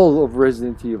like in all of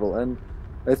Resident Evil, and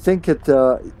I think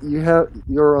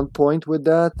you're on point with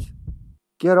that.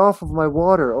 Get off of my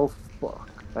water! Oh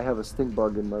fuck! I have a stink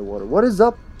bug in my water. What is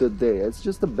up today? It's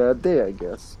just a bad day, I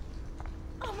guess.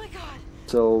 Oh my god.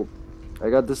 So, I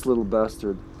got this little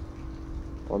bastard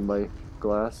on my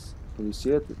glass. Can you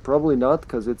see it? Probably not,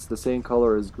 because it's the same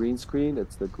color as green screen.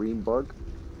 It's the green bug.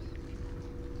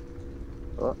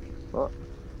 Oh,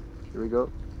 here we go.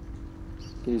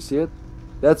 Can you see it?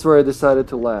 That's where I decided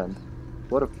to land.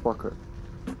 What a fucker.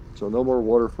 So no more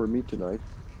water for me tonight.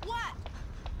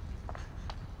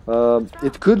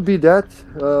 It could be that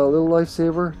little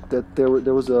lifesaver, that there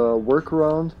was a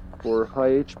workaround for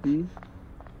high HP.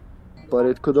 But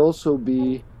it could also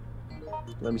be...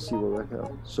 Let me see what I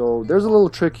have. So there's a little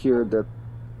trick here that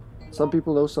some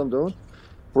people know, some don't.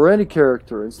 For any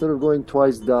character, instead of going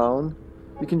twice down,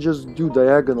 you can just do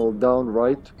diagonal down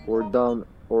right or down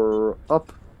or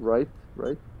up right,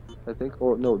 I think.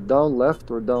 Or no, down left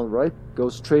or down right. Go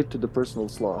straight to the personal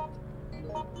slot.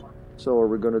 So what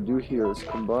we're gonna do here is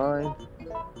combine,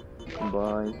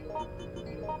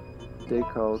 take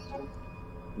out,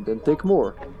 and then take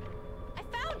more.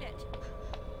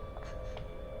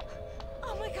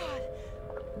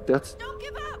 Don't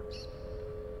give up.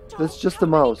 That's just a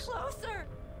mouse.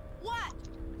 What?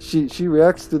 She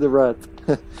reacts to the rat.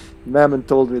 Mammon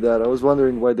told me that. I was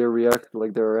wondering why they react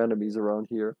like there are enemies around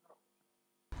here.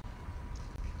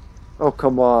 Oh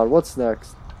come on, what's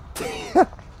next?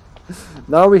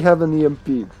 Now we have an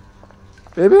EMP.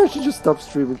 Maybe I should just stop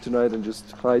streaming tonight and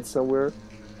just hide somewhere.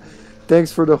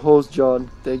 Thanks for the host, John.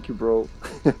 Thank you, bro.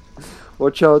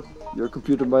 Watch out, your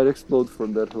computer might explode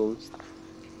from that host.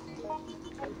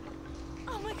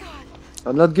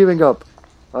 I'm not giving up.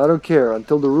 I don't care.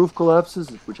 Until the roof collapses,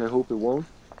 which I hope it won't,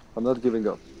 I'm not giving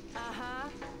up.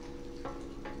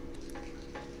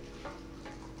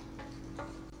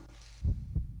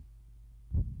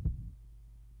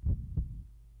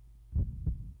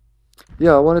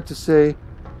 Yeah, I wanted to say...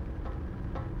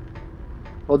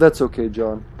 Oh, that's okay,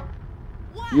 John.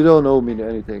 You don't owe me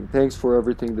anything. Thanks for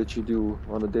everything that you do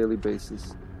on a daily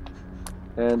basis.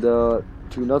 And,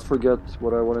 to not forget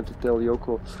what I wanted to tell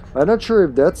Yoko. I'm not sure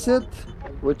if that's it,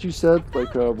 what you said,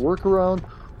 like a workaround,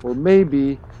 or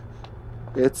maybe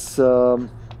it's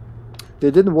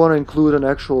they didn't want to include an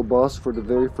actual boss for the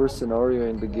very first scenario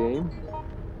in the game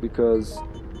because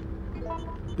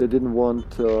they didn't want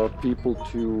people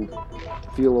to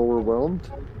feel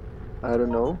overwhelmed. I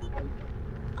don't know.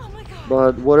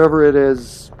 But whatever it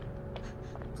is,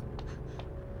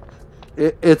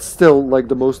 it's still like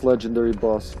the most legendary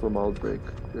boss from Outbreak.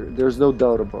 There's no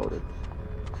doubt about it.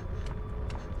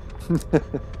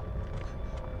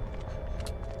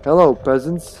 Hello,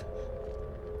 peasants.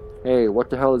 Hey, what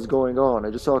the hell is going on?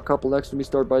 I just saw a couple next to me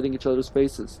start biting each other's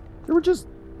faces. They were just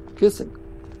kissing.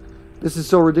 This is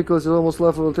so ridiculous, it almost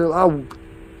left a little tail. Ow!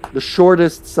 The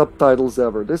shortest subtitles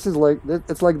ever. This is like,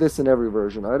 it's like this in every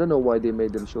version. I don't know why they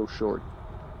made them so short.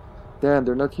 Damn,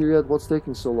 they're not here yet? What's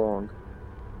taking so long?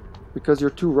 Because you're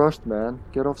too rushed, man.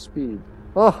 Get off speed.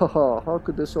 Oh, how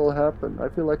could this all happen? I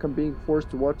feel like I'm being forced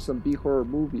to watch some B-horror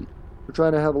movie. You're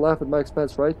trying to have a laugh at my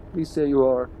expense, right? Please say you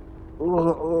are.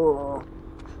 Hello,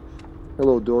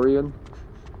 Dorian.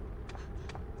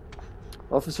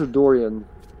 Officer Dorian.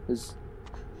 His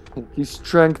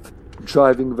strength,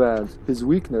 driving vans. His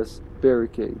weakness,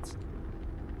 barricades.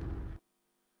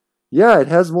 Yeah, it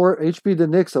has more HP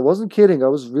than Nyx. I wasn't kidding. I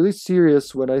was really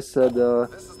serious when I said,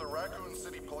 This is the Raccoon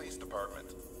City Police Department.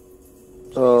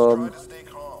 Please try to stay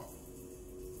calm.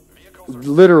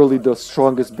 Literally the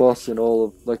strongest boss in all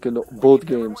of, like in both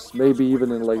games. Maybe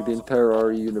even in like the entire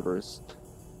RE universe.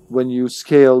 When you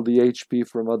scale the HP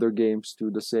from other games to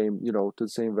the same, you know, to the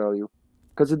same value.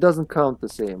 Because it doesn't count the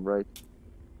same, right?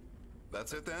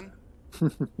 That's it then?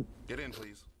 Get in,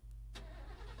 please.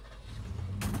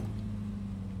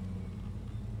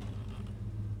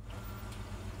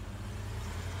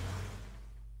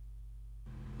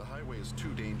 The highway is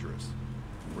too dangerous.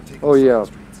 We're taking Oh yeah.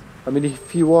 streets. I mean,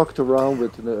 if he walked around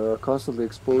with a constantly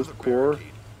exposed core,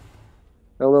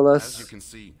 LLS, As you can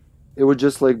see, it would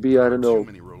just like be, I don't know, too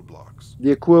many roadblocks.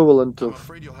 the equivalent I'm of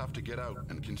afraid you'll have to get out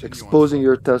and continue exposing on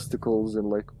your foot. testicles and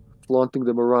like flaunting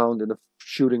them around in a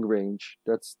shooting range.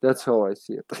 That's how I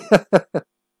see it.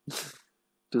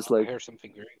 Just I like, heard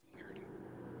something very weird.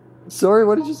 sorry,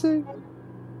 what did you say?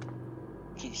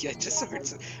 Yeah, I just heard.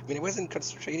 I mean, I wasn't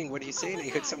concentrating. What are you saying? I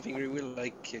heard something really weird,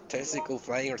 like a testicle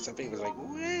flying or something. I was like,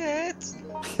 what?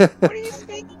 What are you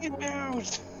speaking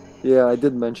about? Yeah, I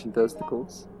did mention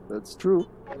testicles. That's true.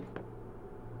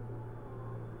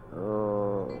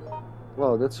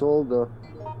 Wow, that's all the...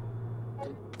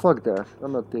 Fuck that.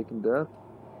 I'm not taking that.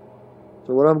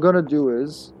 So what I'm gonna do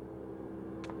is...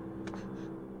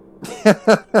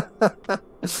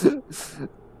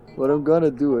 What I'm gonna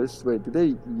do is... Wait, did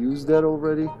they use that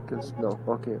already? Because, no.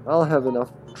 Okay, I'll have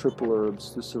enough triple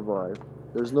herbs to survive.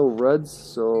 There's no reds,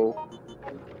 so...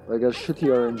 I got shitty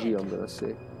RNG, I'm gonna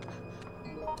say.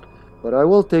 But I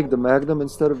will take the Magnum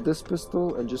instead of this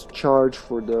pistol and just charge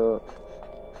for the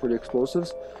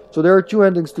explosives. So there are two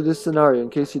endings to this scenario, in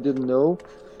case you didn't know.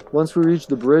 Once we reach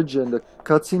the bridge and the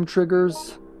cutscene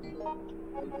triggers,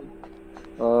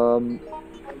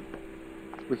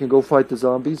 we can go fight the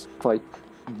zombies,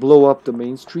 blow up the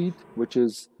main street, which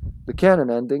is the canon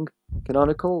ending,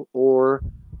 canonical, or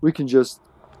we can just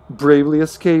bravely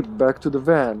escape back to the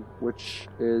van, which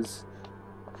is,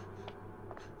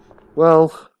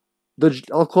 well,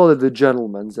 I'll call it the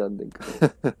gentleman's ending.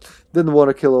 Didn't want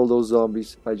to kill all those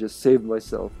zombies, I just saved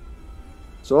myself.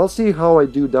 So I'll see how I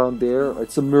do down there.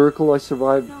 It's a miracle I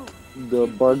survived the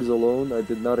bugs alone. I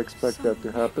did not expect that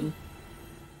to happen.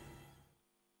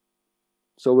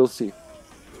 So we'll see.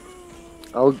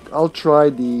 I'll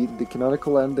try the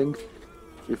canonical ending.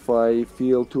 If I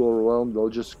feel too overwhelmed, I'll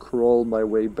just crawl my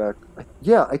way back.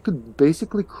 Yeah, I could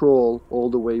basically crawl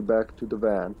all the way back to the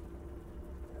van.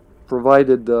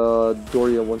 Provided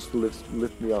Dorian wants to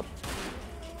lift me up.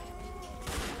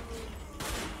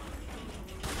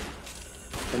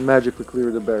 And magically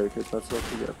clear the barricades, that's what I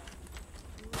forget.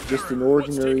 Just an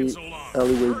ordinary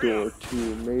alleyway door,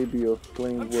 too, maybe of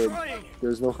plain wood.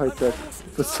 There's no high-tech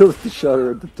facility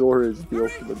shutter, and the door is the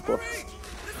ultimate box.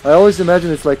 I always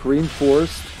imagine it's like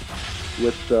reinforced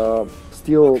with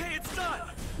steel,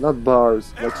 not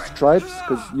bars, like stripes,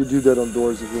 because you do that on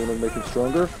doors if you want to make it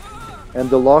stronger. And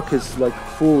the lock is like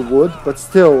full wood, but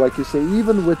still, like you say,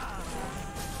 even with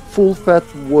full fat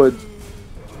wood,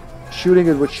 shooting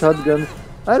it with shotgun,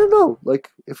 I don't know, like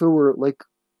if it were like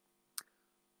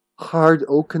hard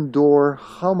oaken door,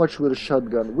 how much would a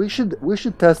shotgun? We should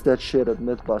test that shit at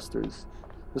Mythbusters.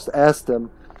 Just ask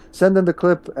them, send them the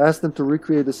clip, ask them to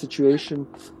recreate the situation.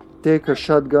 Take a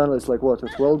shotgun. It's like what, a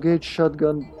 12-gauge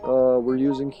shotgun we're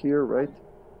using here, right?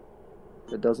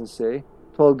 It doesn't say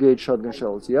 12-gauge shotgun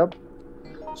shells. Yep.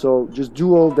 So just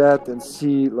do all that and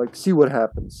see what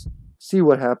happens. See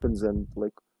what happens and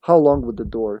like how long would the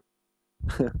door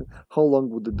how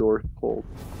long would the door hold?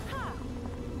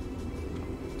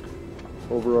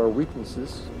 Over our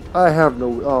weaknesses. I have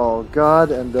no... Oh god,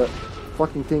 and the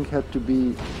fucking thing had to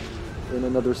be in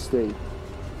another state.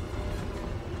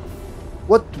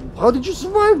 What? How did you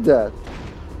survive that?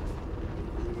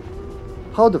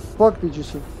 How the fuck did you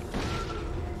survive?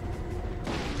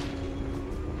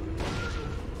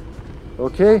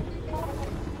 Okay.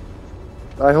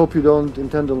 I hope you don't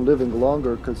intend on living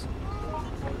longer, because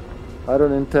I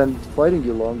don't intend fighting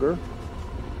you longer.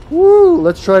 Woo!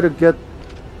 Let's try to get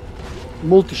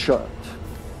multi-shot.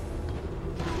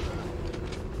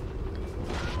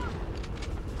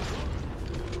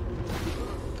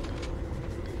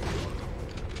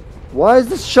 Why is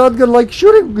this shotgun like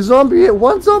shooting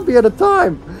one zombie at a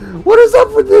time? What is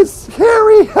up with this?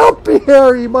 Harry, help me,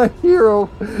 Harry, my hero.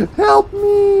 Help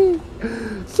me.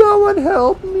 Someone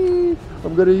help me.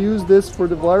 I'm gonna use this for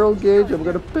the viral gauge. I'm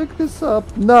gonna pick this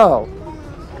up now.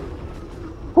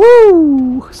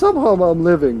 Woo! Somehow I'm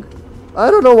living. I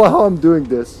don't know how I'm doing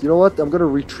this. You know what? I'm gonna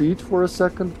retreat for a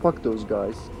second. Fuck those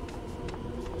guys.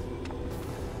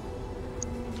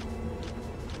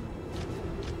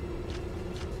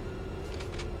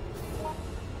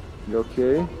 You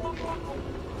okay?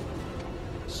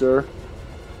 Sir?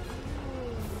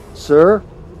 Sir?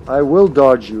 I will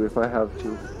dodge you if I have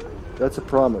to. That's a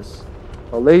promise.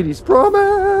 A lady's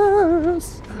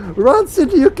promise! Run,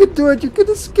 Cindy, you can do it! You can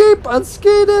escape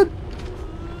unscathed!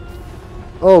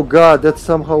 Oh god, that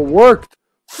somehow worked!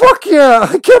 Fuck yeah!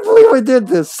 I can't believe I did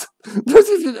this!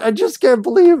 I just can't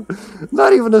believe!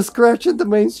 Not even a scratch in the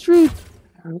main street!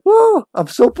 Oh, I'm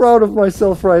so proud of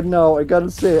myself right now, I gotta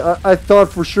say. I thought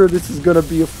for sure this is gonna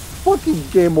be a fucking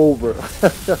game over.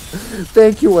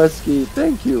 Thank you, Esky.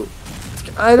 Thank you.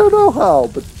 I don't know how,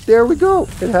 but there we go.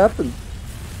 It happened.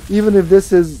 Even if this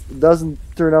doesn't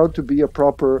turn out to be a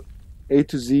proper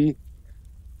A2Z,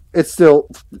 it's still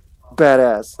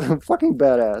badass. Fucking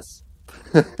badass.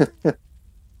 The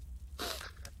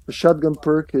shotgun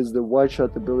perk is the wide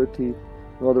shot ability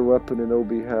no other weapon in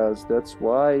OB has. That's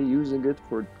why using it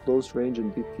for close range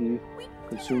and DT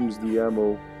consumes the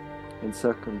ammo in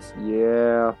seconds.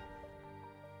 Yeah.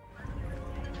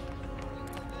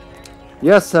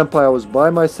 Yes, Senpai, I was by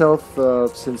myself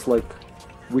since like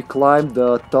we climbed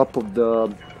the top of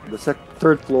the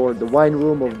third floor, the wine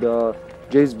room of the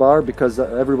Jay's bar, because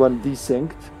everyone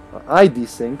desynced. I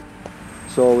desynced,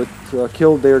 so it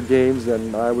killed their games,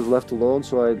 and I was left alone.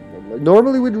 So I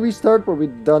normally we'd restart, but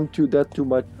we'd done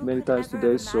many times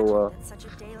today. So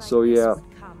yeah.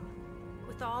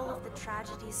 With all of the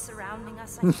tragedies surrounding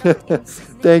us, I felt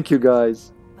insignificant. Thank you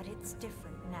guys. But it's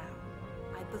different now.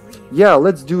 I believe. Yeah,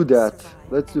 let's do that.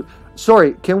 Let's do.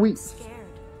 Sorry, can we?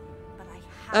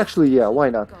 Actually, yeah, why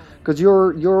not? Because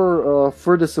you're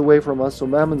furthest away from us, so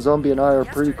Mammon Zombie and I are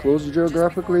pretty close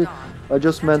geographically. I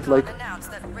just meant like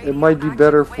it might be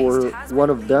better for one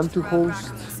of them to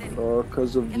host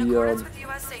because of the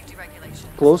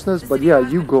closeness. But yeah,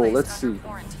 you go. Let's see.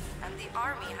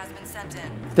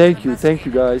 Thank you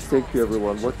guys, thank you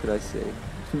everyone. What can I say?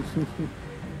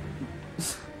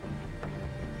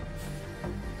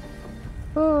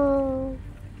 Ah.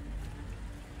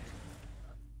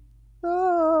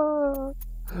 Ah.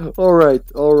 All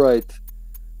right.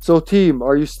 So team,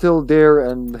 are you still there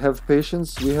and have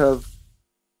patience? We have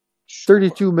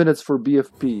 32 minutes for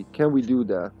BFP. Can we do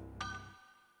that?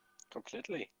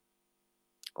 Completely.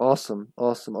 Awesome.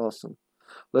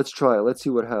 Let's try. Let's see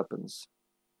what happens.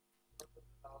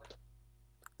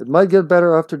 It might get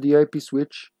better after the IP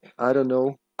switch. I don't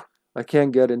know. I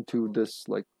can't get into this,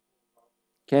 like,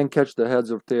 can't catch the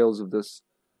heads or tails of this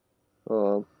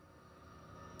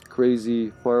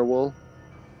crazy firewall.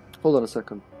 Hold on a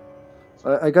second.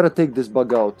 I gotta take this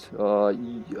bug out.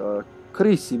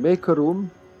 Chrissy, make a room.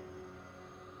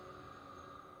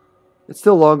 It's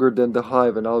still longer than the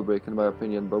Hive and Outbreak in my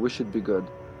opinion, but we should be good.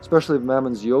 Especially if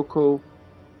Mammon's Yoko,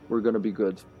 we're gonna be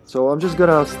good. So I'm just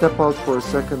gonna step out for a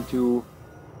second to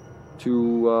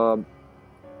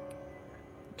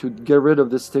get rid of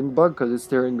this stink bug because it's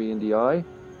staring me in the eye,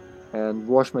 and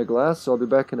wash my glass. So I'll be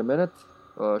back in a minute.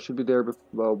 Should be there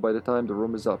by the time the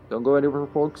room is up. Don't go anywhere,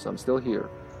 folks. I'm still here.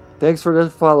 Thanks for the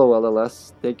follow,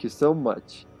 LLS. Thank you so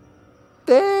much.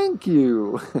 Thank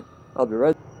you. I'll be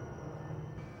right.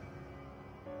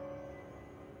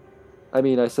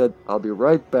 I said I'll be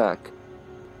right back.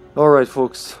 All right,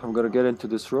 folks. I'm gonna get into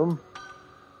this room.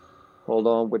 Hold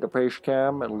on with the page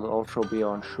cam. It'll also be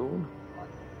on soon.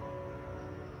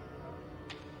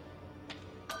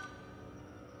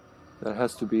 That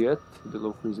has to be it. The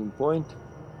low freezing point.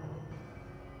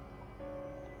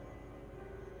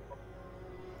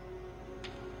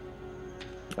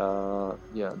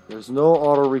 Yeah, there's no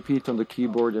auto repeat on the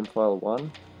keyboard in file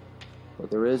 1,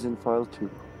 but there is in file 2.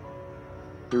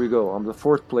 Here we go. I'm the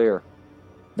 4th player.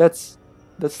 That's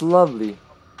lovely.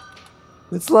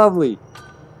 It's lovely.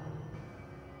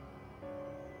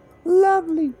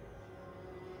 Lovely.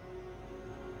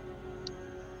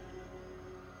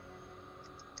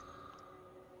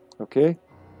 Okay.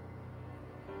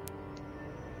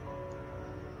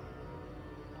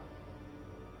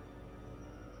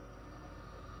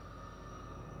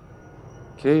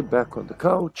 Okay, back on the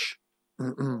couch.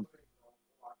 And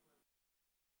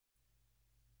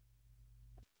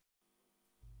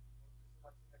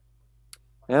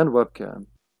webcam.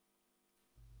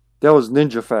 That was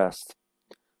ninja fast.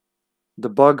 The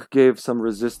bug gave some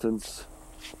resistance,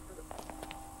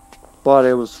 but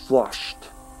it was flushed.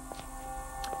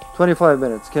 25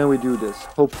 minutes. Can we do this?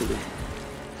 Hopefully.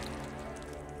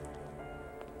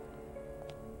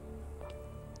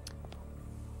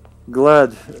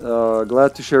 Glad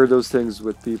to share those things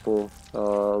with people.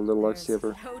 Little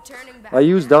lifesaver. I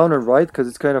use down and right because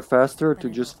it's kind of faster to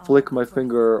just flick my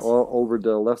finger over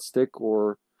the left stick,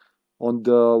 or on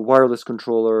the wireless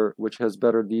controller, which has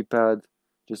better D-pad.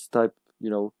 Just type,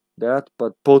 that.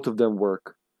 But both of them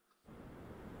work.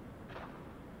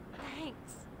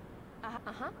 Thanks.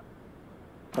 Uh-huh.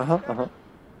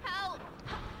 Help!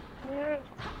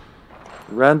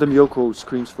 Random Yoko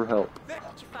screams for help. Did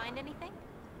you find anything?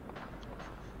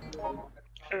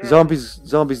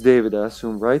 Zombies David, I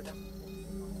assume, right?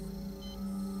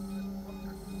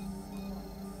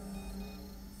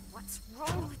 What's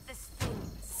wrong with this thing?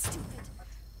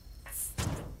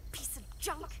 Stupid piece of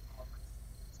junk.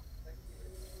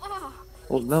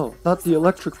 Oh no, not the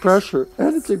electric pressure.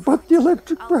 Anything but the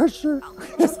electric pressure.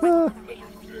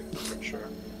 Sure.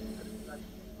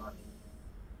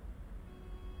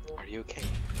 Are you okay?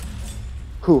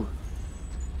 Who?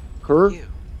 Her? You.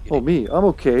 Oh, me. I'm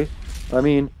okay.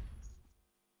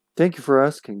 Thank you for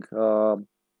asking.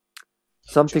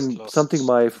 Something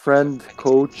my friend,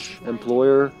 coach,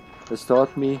 employer has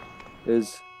taught me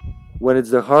is when it's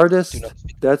the hardest,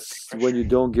 that's when you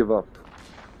don't give up.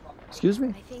 Excuse me?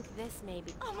 I think this may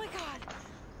be. Oh my god!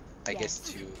 I guess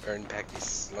to earn back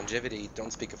this longevity,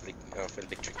 don't speak of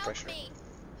electric pressure. Help me!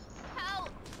 Help!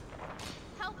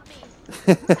 Help me!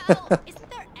 Help! Isn't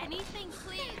there anything?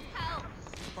 Please help!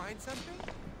 Find something?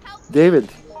 Help! me. David.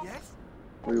 Yes?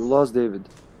 We lost David.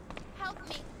 Help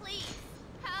me, please!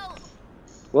 Help!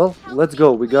 Well, let's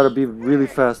go. We gotta be really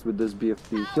fast with this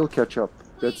BFD. He'll catch up.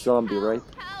 That's Please, zombie, help, right?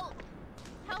 Help!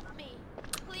 Help me!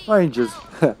 Please, I ain't just...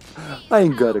 help. Please, I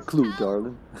ain't got a help, clue, help.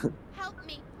 darling. Help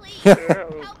me, please!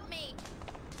 Help me!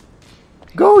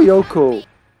 Go, Yoko!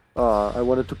 I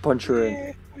wanted to punch her in.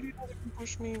 Why do you not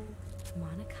push me?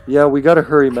 Monica, Yeah, we gotta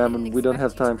hurry, I ma'am, didn't and we don't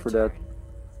have expect you time to for that. return.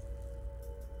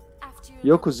 After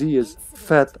your Yoko Z is incident,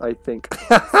 fat, I think.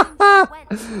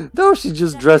 went. No, she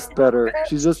just dressed better.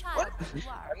 She's just... Child you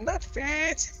are. I'm not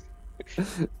fat.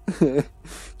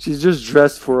 She's just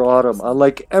dressed for autumn.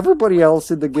 Unlike everybody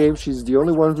else in the game, she's the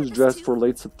only one who's dressed for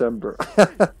late September.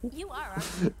 You are,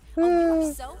 aren't you? Oh, you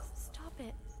are so... Stop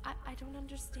it. I don't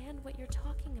understand what you're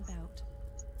talking about.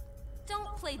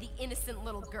 Don't play the innocent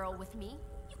little girl with me.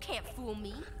 You can't fool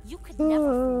me. You could never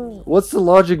fool me. What's the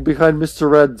logic behind Mr.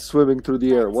 Red swimming through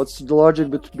the air? What's the logic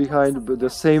behind the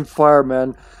same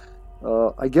fireman?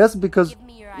 I guess because Give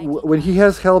me your ID when he card.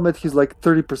 has helmet, he's like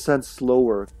 30%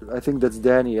 slower. I think that's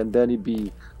Danny and Danny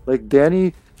B. Like,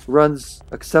 Danny runs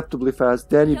acceptably fast.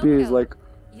 Danny B is like,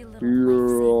 You little here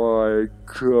I I'm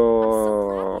so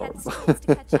glad we had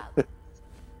to catch up.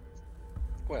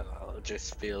 Well, I'll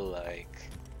just feel like...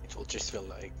 It will just feel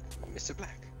like Mr.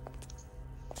 Black.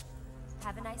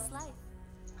 Have a nice life.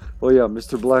 Oh yeah,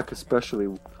 Mr. Black especially.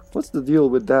 What's the deal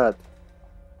with that?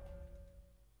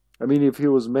 I mean, if he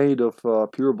was made of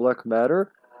pure black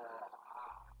matter,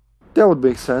 that would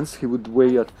make sense. He would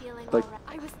weigh at Feeling like all right.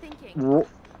 I was thinking.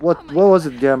 what was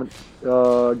it, Gamut?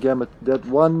 Gamut. That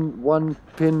one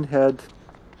pinhead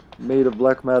made of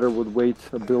black matter would weight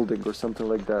a building or something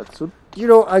like that. So you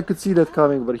know, I could see that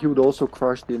coming, but he would also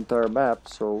crush the entire map.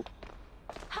 So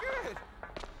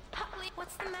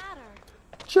What's the matter?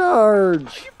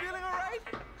 charge! You feeling alright?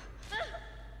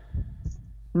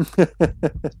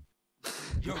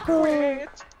 You're great!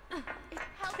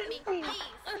 Help me, please.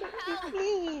 Help.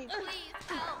 Please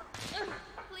help.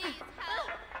 Please help.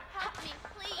 Help me,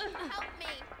 please. Help me.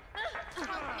 Help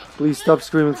me. Please stop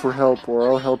screaming for help, or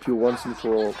I'll help you once and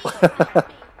for all.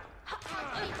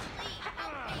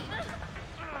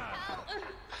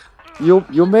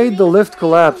 You made the lift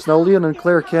collapse. Now Leon and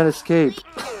Claire can't escape.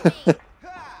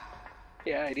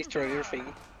 Yeah, I destroyed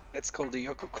everything. That's called the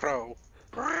Yoko Crow.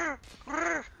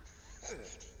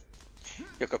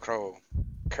 Yoko Crow.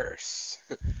 Curse.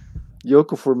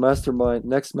 Yoko for mastermind.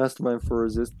 Next mastermind for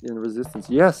resistance.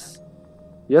 Yes.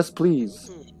 Yes, please.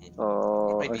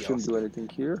 Might I be shouldn't do awesome. anything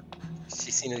here.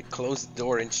 She's seen a closed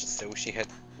door and so she had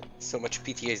so much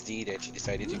PTSD that she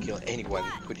decided to kill anyone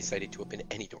who decided to open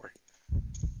any door.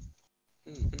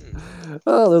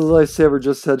 Oh, little lightsaber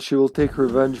just said she will take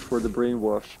revenge for the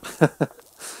brainwash.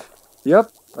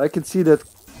 Yep, I can see that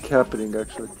happening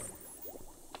actually.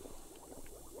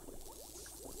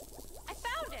 I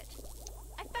found it.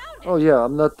 I found it. Oh yeah,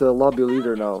 I'm not the lobby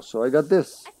leader now, so I got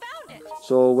this. I found it.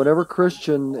 So whenever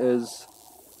Christian is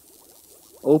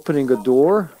opening a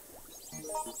door,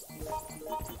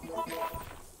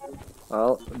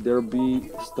 there'll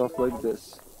be stuff like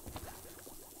this.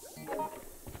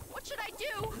 What should I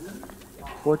do?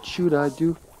 What should I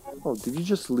do? Oh, did you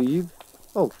just leave?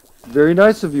 Oh, very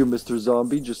nice of you, Mr.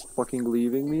 Zombie, just fucking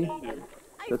leaving me.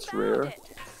 That's found rare. it.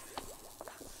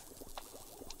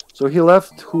 So he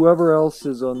left. Whoever else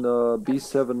is on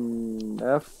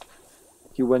B7F,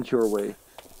 he went your way.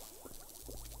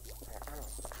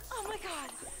 Oh my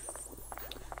god.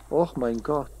 Oh my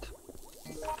god.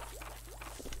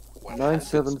 What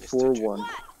 9741.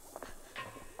 happens, Mr.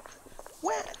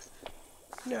 What?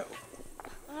 No.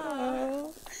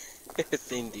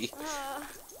 Cindy.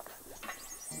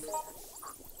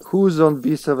 Who's on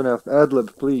B7F?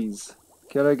 Adlib, please.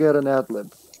 Can I get an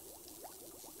adlib?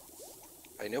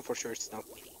 I know for sure it's not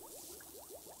me.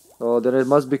 Oh, then it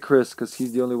must be Chris, because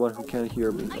he's the only one who can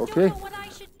hear me. I Okay? don't know what I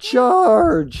should do.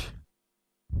 Charge!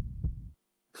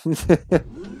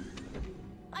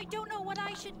 I don't know what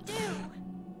I should do.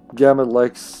 Gamut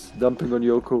likes dumping on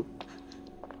Yoko.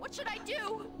 What should I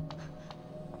do?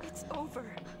 It's over.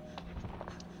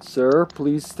 Sir,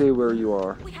 please stay where you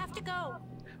are. We have to go.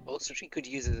 Also, she could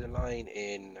use as a line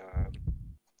in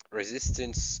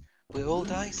Resistance. We all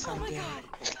die Oh my someday. god.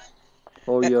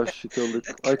 Oh yeah, she killed it.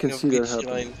 That I can kind of see that bitch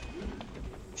happening. line.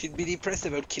 She'd be depressed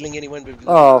about killing anyone but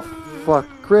Oh, fuck.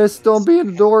 Chris, don't be in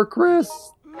the door, Chris!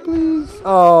 Please.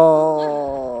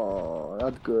 Oh,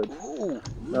 not good. Ooh,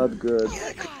 Not good. yeah,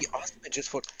 it could be awesome just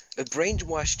for a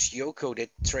brainwashed Yoko that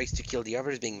tries to kill the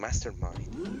others being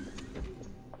mastermind.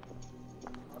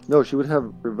 No, she would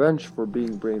have revenge for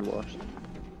being brainwashed.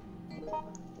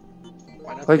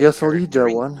 I guess I'll eat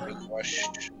that one.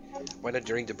 Why not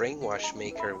during the brainwash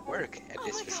make her work at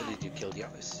this facility to kill the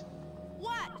others?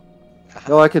 What?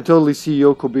 No, I can totally see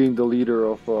Yoko being the leader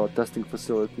of a testing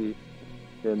facility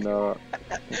in The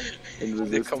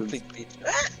Resistance. complete beat.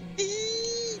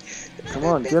 Come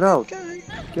on, get out.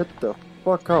 Get the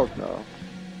fuck out now.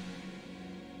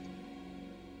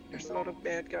 There's a lot of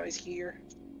bad guys here.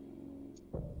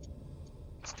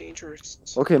 It's dangerous.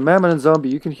 Okay, Mammon and Zombie,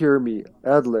 you can hear me.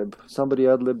 Adlib. Somebody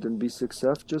adlibbed in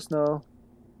B6F just now.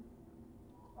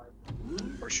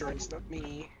 For sure it's not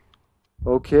me.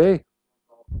 Okay.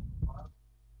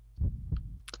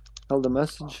 Held a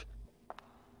message.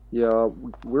 Yeah,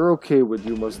 we're okay with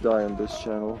You Must Die on this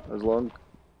channel, as long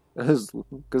as,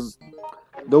 because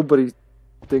nobody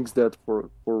thinks that for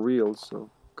real, so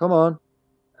come on.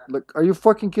 Like, are you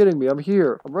fucking kidding me? I'm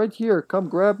here. I'm right here. Come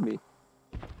grab me.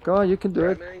 Come on, you can do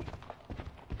it.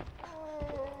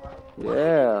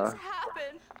 Yeah.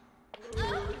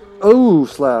 Oh,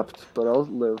 slapped, but I'll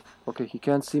live. Okay, he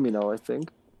can't see me now, I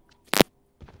think.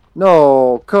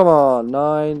 No, come on,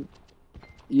 9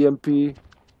 EMP.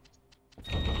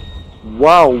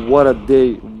 Wow, what a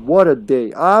day. What a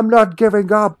day. I'm not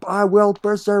giving up. I will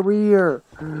persevere.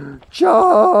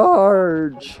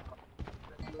 Charge.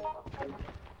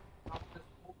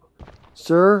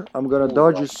 Sir, I'm gonna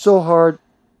dodge you so hard.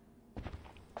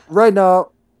 Right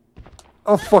now.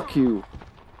 Oh, fuck you.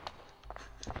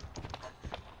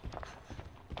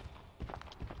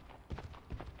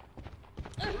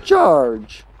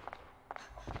 Charge.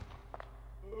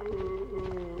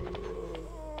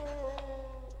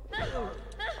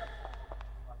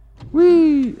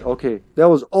 Whee! Okay, that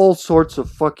was all sorts of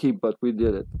fucky, but we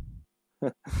did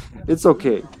it. It's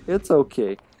okay. It's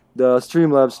okay. The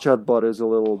Streamlabs chatbot is a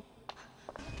little...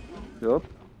 Yup.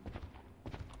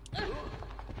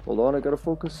 Hold on, I gotta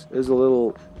focus. Is a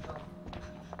little...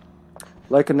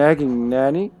 like a nagging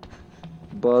nanny,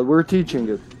 but we're teaching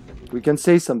it. We can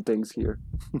say some things here.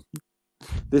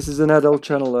 This is an adult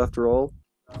channel after all,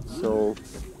 so...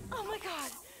 Oh my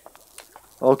god!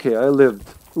 Okay, I lived.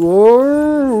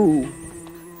 Whoa!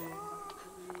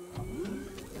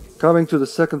 Coming to the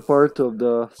second part of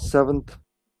the 7th.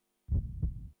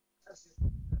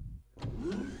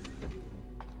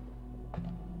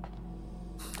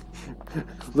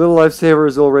 Little Lifesaver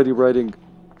is already writing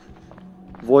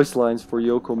voice lines for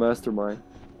Yoko Mastermind.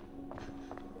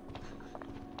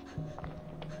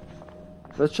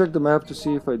 Let's check the map to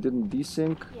see if I didn't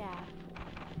desync. Yeah.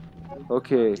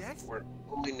 Okay. We're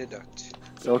in the duct.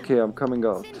 Okay, I'm coming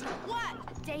out. Cindy,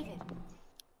 what? David.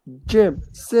 Jim,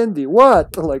 Cindy,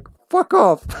 what? Like, fuck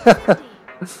off. Cindy.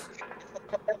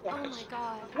 Oh my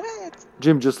god. What?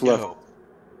 Jim just left.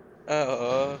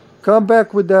 No. Come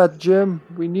back with that, Jim.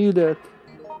 We need it.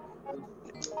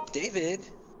 David.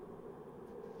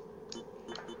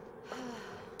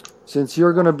 Since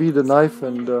you're gonna be the knife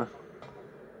and the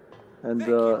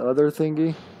other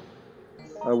thingy,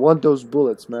 I want those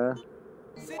bullets, man.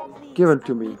 Give them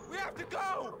to me.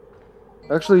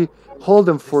 Actually, hold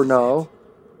them for now.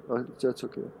 That's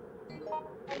okay.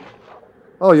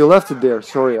 Oh, you left it there.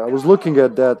 Sorry, I was looking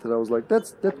at that and I was like,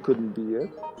 that couldn't be it.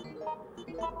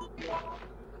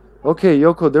 Okay,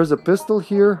 Yoko, there's a pistol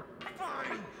here,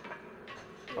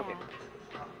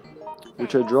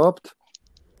 which I dropped.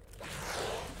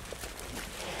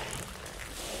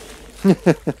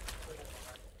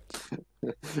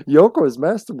 Yoko is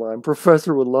mastermind.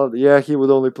 Professor would love it. Yeah, he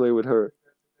would only play with her.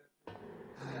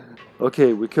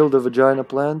 Okay, we killed the vagina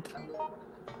plant.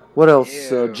 What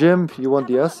else? Jim, you want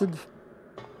the acid?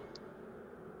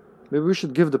 Maybe we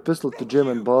should give the pistol to Jim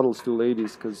and bottles to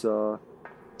ladies, because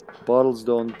bottles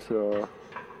don't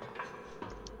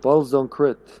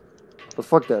crit. But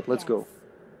fuck that, let's go.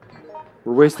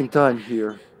 We're wasting time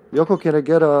here. Yoko, can I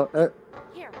get a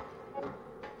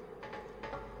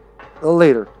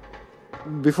later.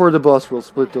 Before the boss, we'll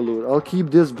split the loot. I'll keep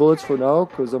these bullets for now,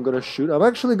 because I'm gonna shoot. I'm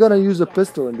actually gonna use a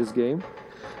pistol in this game.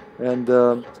 And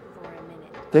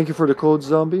thank you for the code,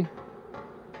 Zombie.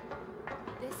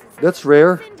 That's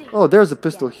rare. Oh, there's a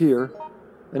pistol here.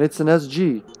 And it's an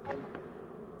SG.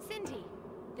 Cindy,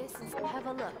 this is. Have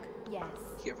a look. Yes.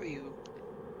 Here for you.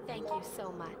 Thank you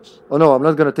so much. Oh no, I'm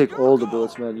not gonna take all the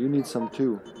bullets, man. You need some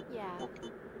too. Yeah.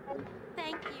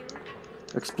 Thank you.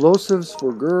 Explosives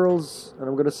for girls. And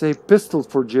I'm gonna say pistol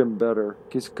for Jim better.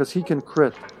 Because he can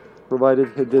crit.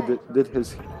 Provided he did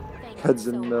his heads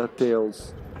and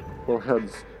tails. Well,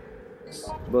 heads.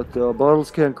 But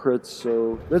bottles can crit,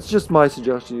 so that's just my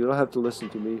suggestion. You don't have to listen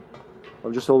to me.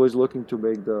 I'm just always looking to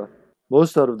make the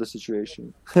most out of the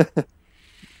situation.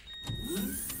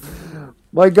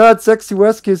 My god, Sexy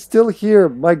Wesky is still here.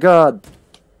 My god.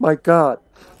 My god.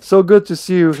 So good to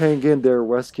see you hang in there,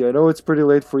 Wesky. I know it's pretty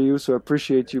late for you, so I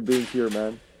appreciate you being here,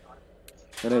 man.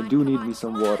 And I do need me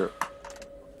some water.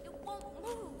 It won't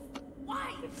move.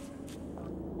 Why?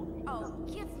 Oh,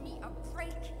 give me a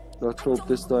break. Let's hope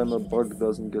this time a bug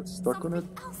doesn't get stuck on it.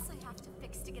 Something else I have to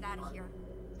fix to get out of here.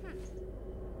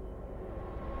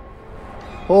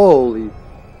 Holy,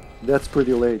 that's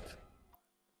pretty late.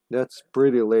 That's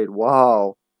pretty late.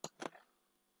 Wow.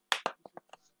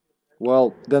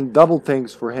 Well, then double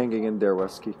thanks for hanging in there,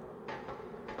 Wesky.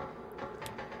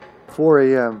 4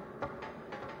 a.m.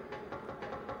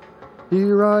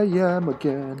 Here I am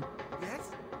again.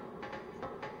 Yes?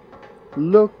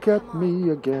 Look at me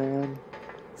again.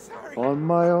 Sorry. On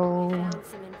my own. Found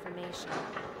some information.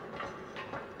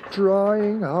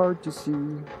 Trying hard to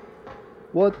see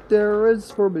what there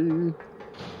is for me.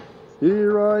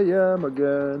 Here I am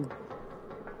again.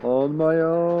 On my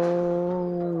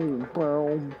own.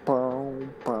 Pow, pow,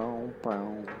 pow,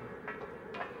 pow.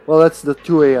 Well, that's the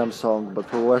 2 a.m. song, but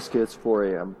for Wesky it's 4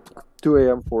 a.m. 2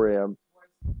 a.m., 4 a.m.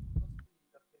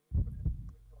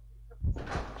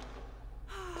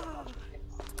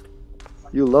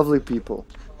 You lovely people.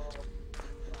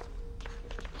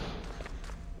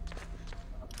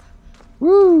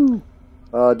 Woo!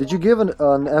 Did you give an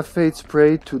F8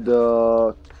 spray to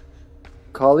the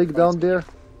colleague down there?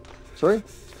 Sorry?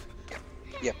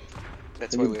 Yep.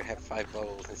 That's why we have 5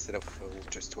 bottles instead of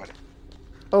just 1.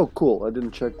 Oh, cool. I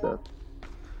didn't check that.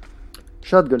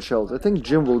 Shotgun shells. I think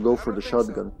Jim will go for the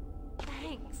shotgun.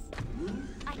 Thanks.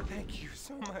 Thank you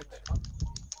so much.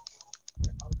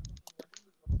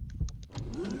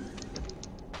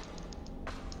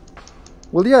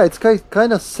 Well, yeah, it's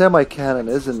kind of semi-canon,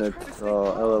 isn't it,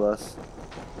 LLS?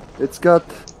 It's got...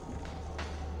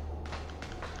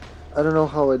 I don't know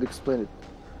how I'd explain it.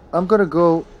 I'm gonna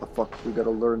go... Oh, fuck, we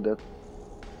gotta learn that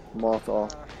moth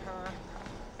off.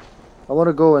 I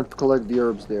wanna go and collect the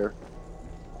herbs there.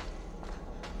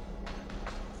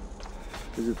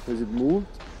 Has it moved?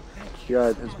 Yeah,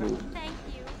 it has moved. Thank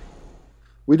you.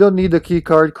 We don't need a key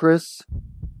card, Chris.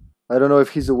 I don't know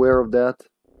if he's aware of that.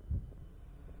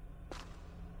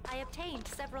 I obtained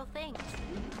several things.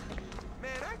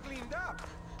 Man, I cleaned up.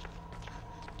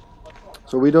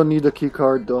 So we don't need a key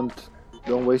card. Don't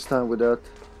waste time with that.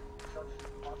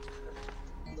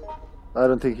 I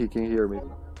don't think he can hear me.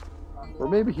 Or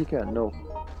maybe he can. No.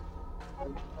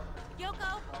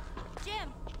 Yoko,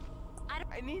 Jim.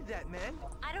 I need that, man.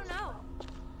 I don't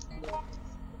know.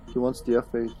 He wants the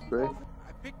F8 spray.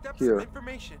 I picked up Here. some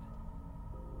information.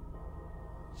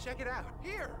 Check it out.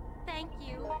 Here. Thank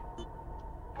you.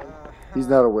 He's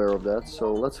not aware of that,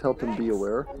 so let's help him be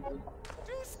aware.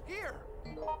 Here.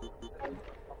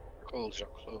 Call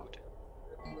Jean-Claude.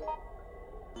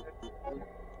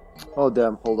 Oh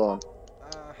damn, hold on.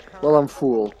 Well, I'm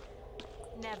full.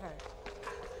 Never.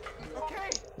 Okay.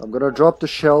 I'm gonna drop the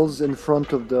shells in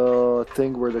front of the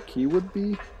thing where the key would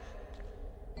be.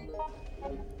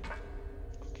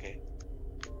 Okay.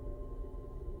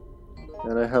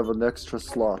 And I have an extra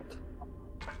slot.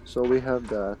 So we have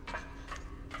that.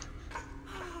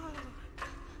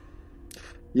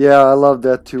 Yeah, I love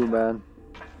that too, man.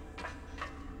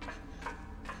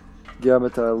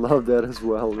 Gamut, I love that as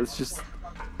well. It's just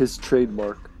his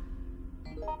trademark.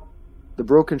 The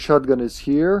broken shotgun is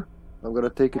here. I'm gonna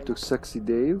take it to Sexy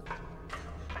Dave.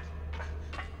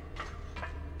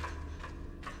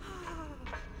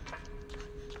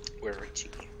 We're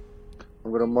reaching you.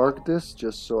 I'm gonna mark this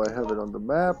just so I have it on the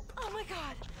map. Oh my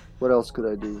god. What else could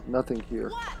I do? Nothing here.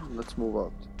 Let's move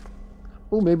out.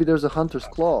 Oh, maybe there's a hunter's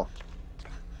claw.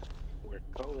 We're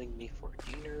calling me for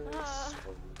dinner. So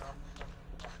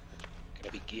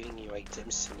gonna be giving you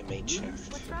items in the main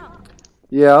shaft. What's wrong?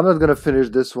 Yeah, I'm not gonna finish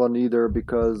this one either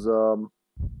because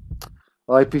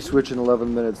IP switch in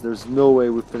 11 minutes. There's no way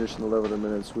we finish in 11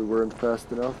 minutes. We weren't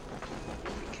fast enough.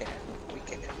 We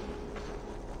can.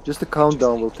 Just the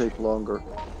countdown will take longer.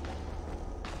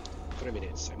 3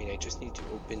 minutes. I mean, I just need to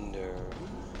open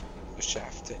the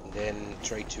shaft and then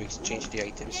try to exchange the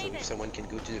items. So if someone can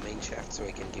go to the main shaft, so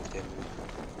I can give them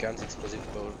guns, explosive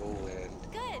bowl,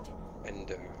 Good.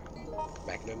 and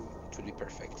magnum, it would be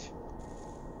perfect.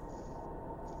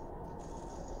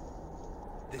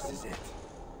 This is it.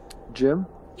 Jim?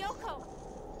 Yoko.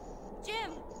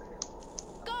 Jim.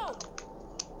 Go.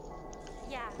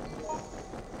 Yeah.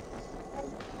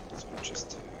 So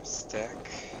just stack.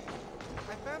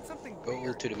 I found something Go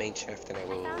bigger. to the main shaft and I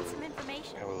Found some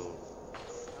information. will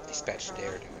dispatch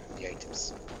there the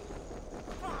items.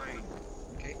 Fine.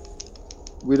 Okay.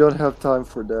 We don't have time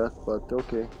for that, but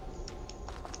okay.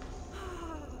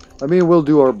 I mean, we'll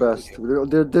do our best.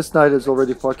 This night is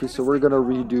already fucky, so we're gonna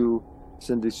redo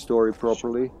Cindy's story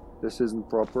properly. This isn't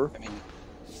proper. I mean,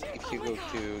 if you go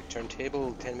to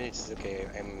turntable, 10 minutes is okay.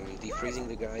 I'm defreezing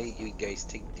the guy. You guys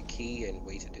take the key and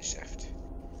wait at the shaft.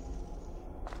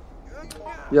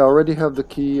 Yeah, I already have the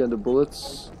key and the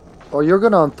bullets. Oh, you're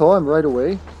gonna unthaw him right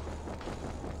away?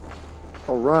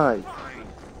 Alright.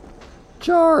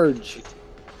 Charge!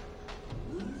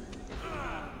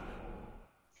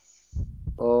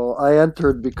 Oh, I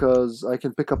entered because I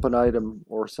can pick up an item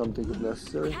or something if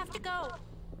necessary. We have to go.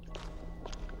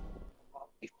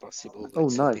 If possible, Oh,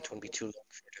 but nice. it won't be too long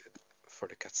for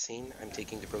the cutscene. I'm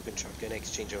taking the broken shotgun, I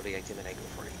exchange all the item, and I go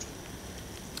for it.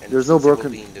 And There's no since I will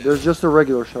broken... be in the- There's just a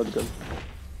regular shotgun.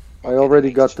 I Okay, already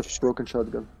then I got the exchange broken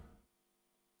shotgun.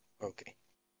 Okay.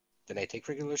 Then I take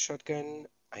regular shotgun,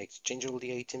 I exchange all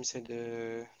the items at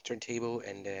the turntable,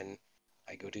 and then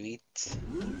I go to eat.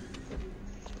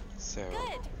 So,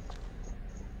 Good.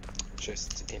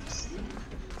 just imps.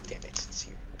 Damn it, it's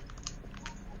you.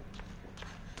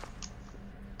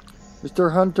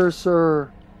 Mr. Hunter,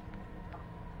 sir.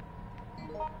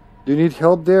 Do you need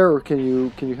help there, or can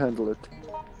you handle it?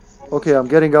 Okay, I'm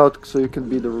getting out so you can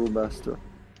be the room master.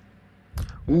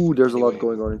 Ooh, there's a lot Anyway.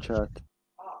 going on in chat.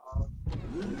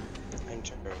 I'm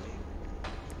Jeremy.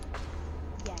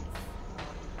 Yes.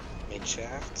 Main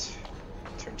shaft,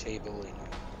 turntable in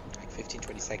like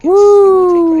 15-20 seconds. You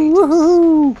will take my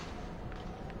Woo! items. Woohoo!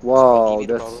 So Wow, I'll give you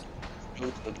the that's... bottle.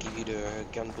 I'll give you the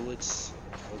gun bullets.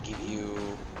 I'll give you,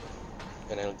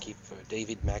 and I'll give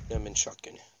David Magnum and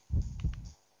shotgun.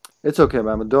 It's okay,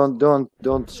 man.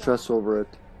 Don't stress over it.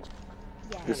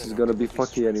 Yes. This is gonna be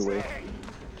fucky anyway.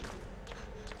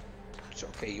 So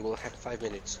okay, you will have 5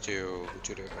 minutes to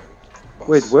the boss.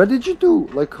 Wait, what did you do?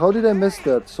 Like, how did I miss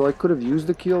that? So I could have used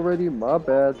the key already? My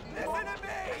bad.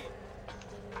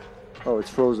 Oh, it's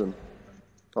frozen.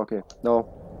 Okay, no.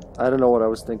 I don't know what I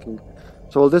was thinking.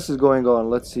 So while this is going on,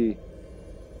 let's see.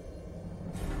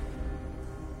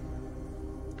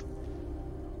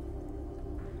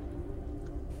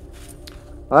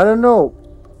 I don't know.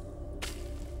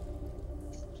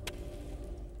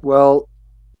 Well,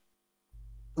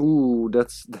 ooh,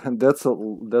 that's that's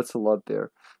a lot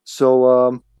there.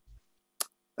 So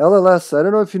LLS, I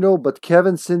don't know if you know, but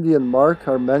Kevin, Cindy, and Mark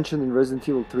are mentioned in Resident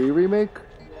Evil 3 remake.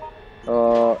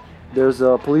 There's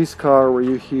a police car where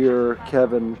you hear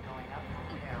Kevin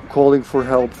calling for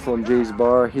help from Jay's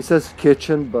bar. He says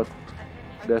kitchen, but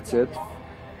that's it.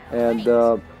 And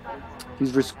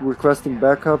he's requesting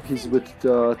backup. He's with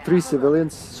 3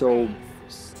 civilians, so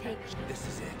Take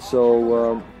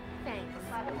so thanks.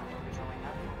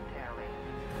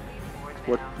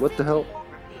 what the hell?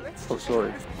 Oh,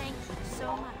 sorry. Thank you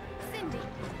so much. Cindy,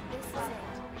 this is it.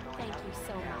 Thank you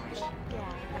so much.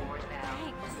 Yeah.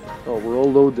 Thanks. Oh, we're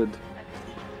all loaded.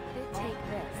 Take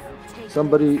this. Take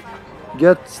Somebody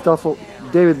get stuff.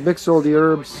 David, mix all the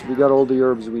herbs. We got all the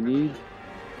herbs we need.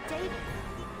 David.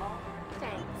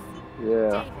 Thanks.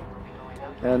 Yeah.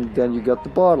 David. And then you got the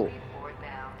bottle.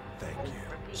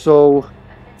 So,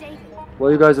 David.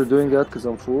 while you guys are doing that, because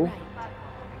I'm full, Right.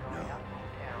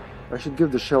 I should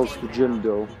give the shells to Jim,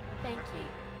 though. Thank you.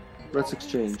 Let's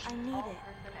exchange. I need it.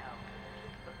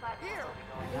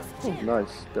 Yes, Oh, Jim.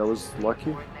 nice. That was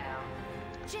lucky.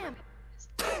 Jim.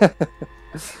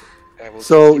 I will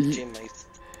So give you- Jim my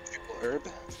triple herb,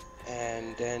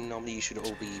 and then normally you should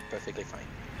all be perfectly fine.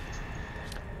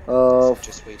 So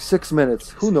just wait. 6 minutes.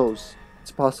 Who knows?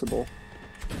 It's possible.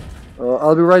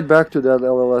 I'll be right back to that,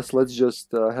 LLS. Let's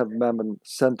just have Mammon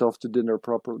sent off to dinner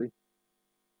properly.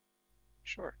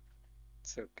 Sure,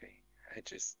 it's okay. I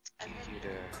just give you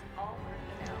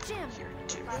the Jim. here,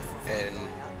 Jim, and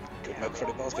good luck for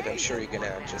the boss. But I'm sure you're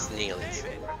gonna just nail it.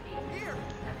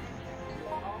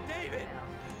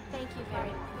 Thank you very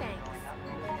much. Thanks.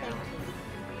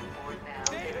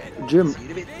 Thank you. Jim, See you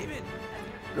in a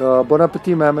bit. bon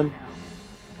appetit, Mammon.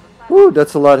 Woo,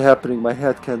 that's a lot happening. My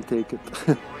head can't take it.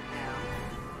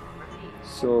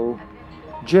 So,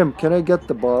 Jim, can I get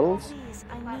the bottles? Please,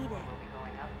 I need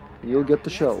it. You'll get the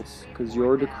shells, because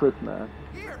you're the crit man.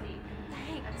 Thanks.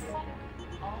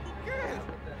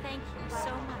 Thank you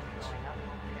so much.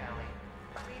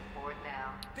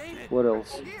 What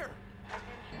else?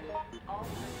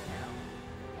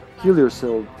 Heal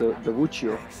yourself, the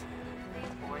Wuchio.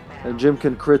 And Jim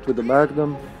can crit with the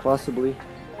Magnum, possibly.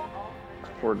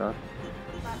 Or not.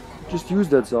 Just use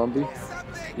that zombie.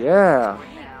 Yeah!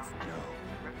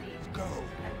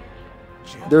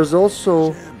 There's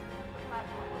also...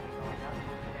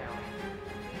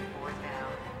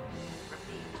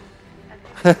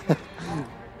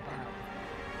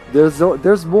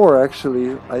 There's more,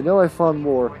 actually. I know I found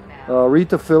more.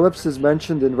 Rita Phillips is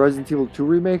mentioned in Resident Evil 2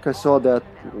 Remake. I saw that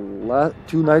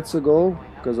 2 nights ago.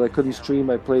 because I couldn't stream.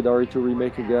 I played RE2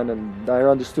 Remake again, and I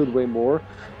understood way more.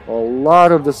 A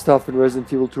lot of the stuff in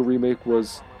Resident Evil 2 Remake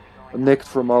was nicked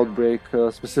from Outbreak,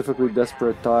 specifically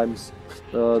Desperate Times.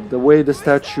 The way the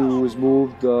statue is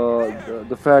moved,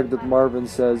 the fact that Marvin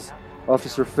says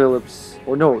Officer Phillips,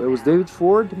 or no, it was David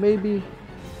Ford, maybe?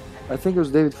 I think it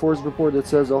was David Ford's report that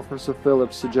says Officer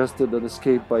Phillips suggested an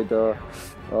escape by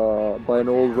an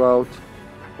old route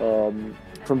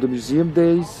from the museum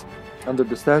days under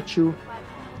the statue.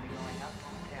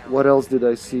 What else did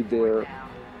I see there?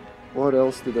 What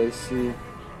else did I see?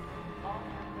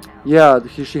 Yeah,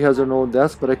 she has her own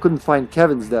desk, but I couldn't find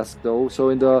Kevin's desk though. So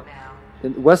in the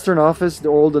Western office,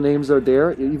 all the names are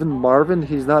there. Even Marvin,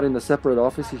 he's not in a separate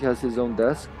office. He has his own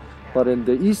desk. But in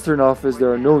the Eastern office,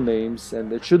 there are no names,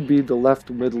 and it should be the left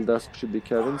middle desk should be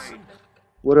Kevin's.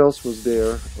 What else was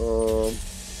there?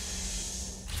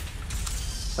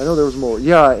 I know there was more.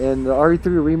 Yeah, in the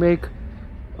RE3 Remake,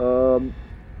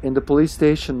 in the police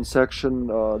station section,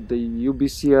 the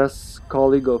UBCS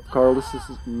colleague of Carlos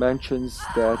mentions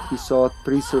that he saw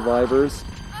 3 survivors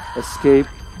escape.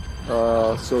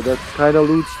 So that kind of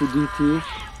alludes to DT.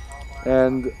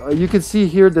 And you can see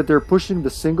here that they're pushing the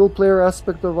single player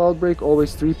aspect of Outbreak,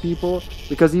 always 3 people,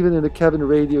 because even in the Kevin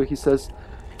radio he says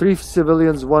 3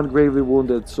 civilians, 1 gravely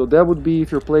wounded. So that would be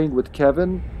if you're playing with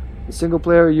Kevin. The single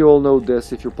player, you all know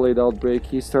this if you played Outbreak.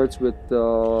 He starts with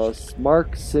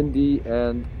Mark, Cindy,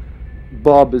 and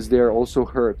Bob is there, also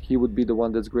hurt. He would be the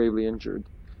one that's gravely injured.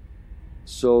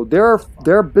 So there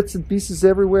are bits and pieces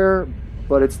everywhere,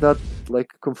 but it's not like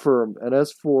confirmed. And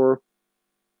as for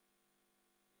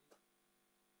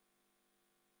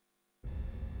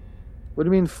what do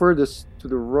you mean furthest to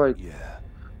the right? Yeah.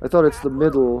 I thought it's the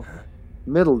middle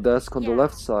desk on the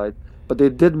left side, but they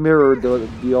did mirror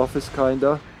the office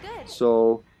kinda.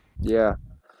 So yeah.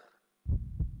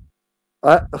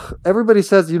 Everybody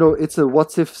says, you know, it's a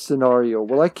what if scenario.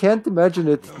 Well, I can't imagine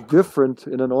it different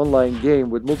in an online game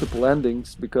with multiple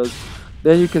endings, because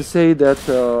then you can say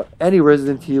that any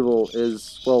Resident Evil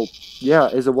is, well, yeah,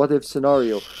 is a what if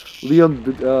scenario.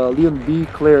 Leon B,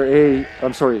 Claire A,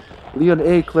 I'm sorry, Leon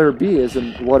A, Claire B is a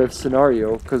what if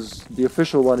scenario, because the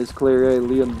official one is Claire A,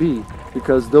 Leon B,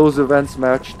 because those events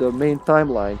match the main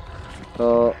timeline.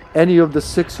 Any of the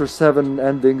 6 or 7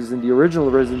 endings in the original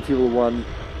Resident Evil 1,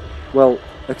 well,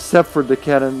 except for the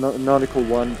canonical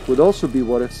one, would also be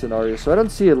what if scenario. So I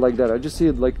don't see it like that. I just see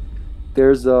it like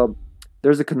there's a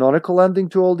canonical ending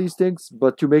to all these things,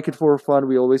 but to make it for fun,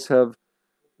 we always have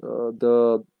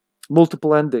the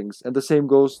multiple endings, and the same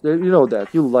goes. You know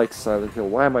that you like Silent Hill.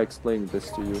 Why am I explaining this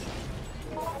to you?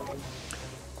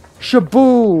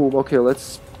 Shaboom! Okay,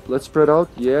 let's spread out.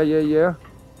 Yeah.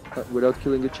 Without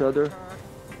killing each other.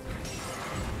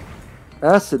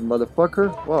 Acid,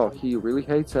 motherfucker. Wow, he really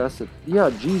hates acid.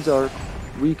 Yeah, G's are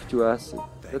weak to acid.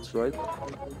 That's right.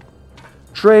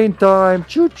 Train time!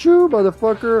 Choo-choo,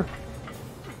 motherfucker!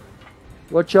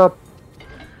 Watch up.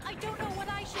 I don't know what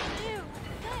I should do.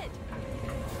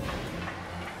 Good.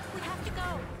 We have to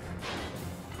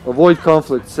go. Avoid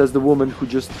conflict, says the woman who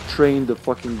just trained the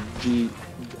fucking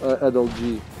adult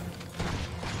G.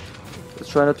 Let's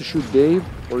try not to shoot Dave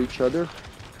or each other.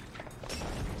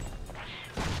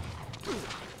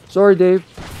 Sorry, Dave.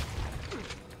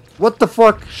 What the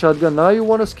fuck, shotgun? Now you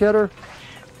want to scatter?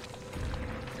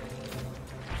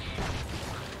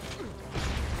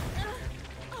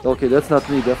 Okay, that's not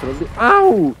me, definitely.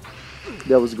 Ow!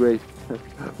 That was great.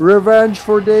 Revenge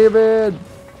for David!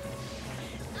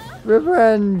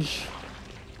 Revenge!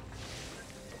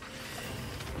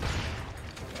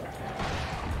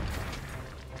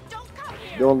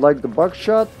 Don't like the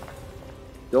buckshot?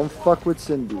 Don't fuck with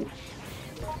Cindy.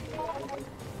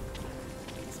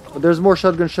 But there's more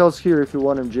shotgun shells here if you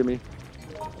want them, Jimmy.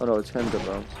 Oh no, it's handgun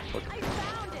rounds. Fuck.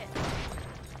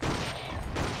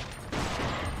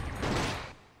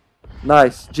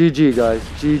 Nice. GG, guys.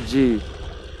 GG.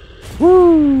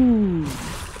 Woo!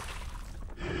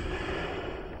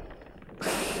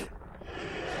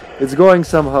 It's going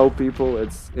somehow, people.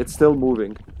 It's still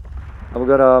moving. I'll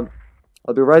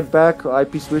be right back.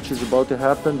 IP switch is about to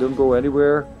happen. Don't go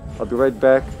anywhere. I'll be right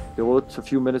back. Devote a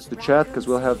few minutes to chat because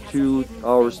we'll have 2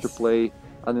 hours to play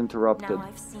uninterrupted.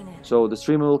 So the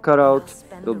stream will cut out.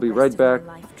 It'll be right back.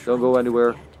 Don't go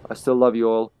anywhere. I still love you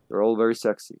all. You're all very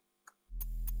sexy.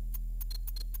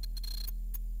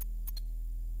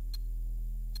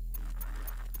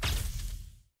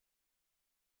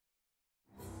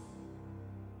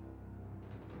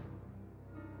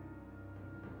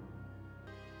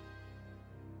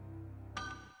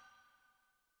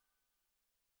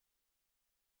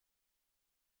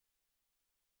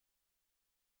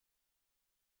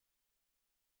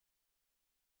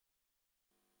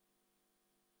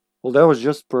 Well, that was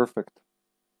just perfect.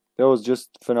 That was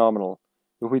just phenomenal.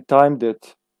 If we timed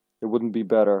it, it wouldn't be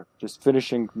better. Just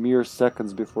finishing mere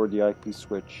seconds before the IP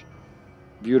switch.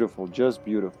 Beautiful, just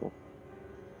beautiful.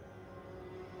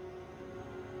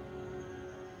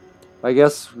 I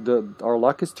guess our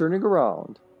luck is turning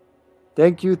around.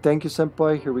 Thank you,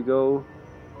 senpai. Here we go.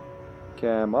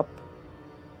 Cam up.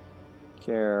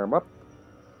 Cam up.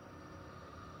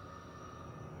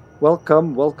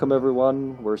 Welcome, welcome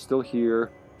everyone. We're still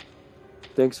here.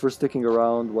 Thanks for sticking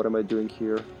around. What am I doing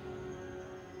here?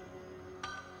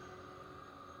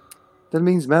 That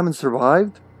means Mammon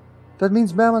survived? That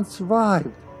means Mammon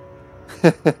survived!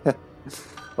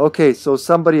 Okay, so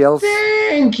somebody else...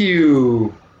 Thank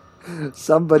you!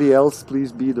 Somebody else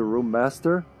please be the room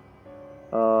master.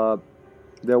 That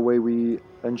way we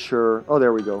ensure... Oh,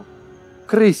 there we go.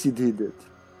 Crazy did it.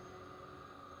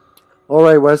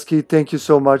 Alright, Wesky, thank you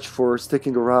so much for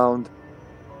sticking around.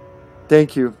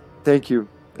 Thank you. Thank you.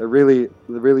 It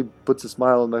really puts a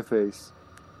smile on my face.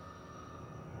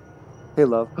 Hey,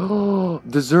 love. Oh,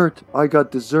 dessert. I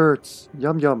got desserts.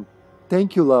 Yum, yum.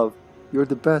 Thank you, love. You're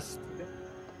the best.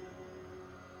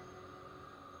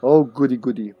 Oh, goody,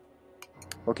 goody.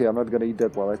 Okay, I'm not gonna eat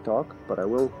that while I talk, but I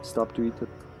will stop to eat it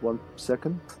 1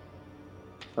 second.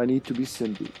 I need to be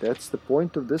Cindy. That's the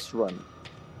point of this run.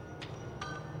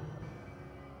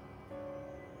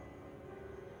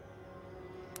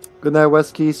 Good night,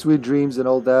 Wesky. Sweet dreams and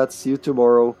all that. See you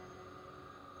tomorrow.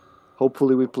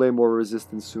 Hopefully we play more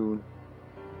Resistance soon.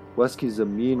 Wesky's a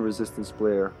mean Resistance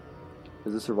player.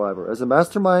 As a survivor. As a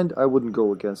mastermind, I wouldn't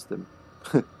go against him.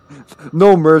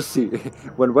 No mercy.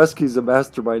 When Wesky's a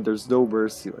mastermind, there's no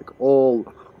mercy. Like all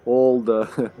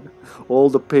the all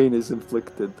the pain is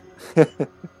inflicted.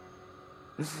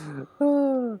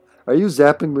 Are you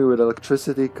zapping me with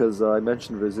electricity because I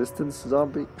mentioned Resistance,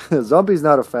 Zombie? Zombie's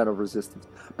not a fan of Resistance.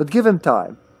 But give him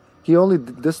time. He only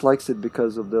dislikes it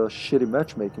because of the shitty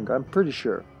matchmaking, I'm pretty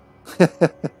sure.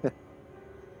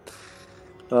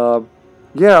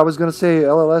 Yeah, I was gonna say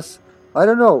LLS. I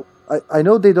don't know. I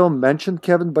know they don't mention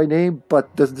Kevin by name,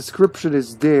 but the description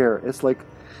is there. It's like,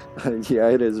 yeah,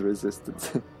 it is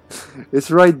Resistance. It's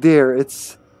right there.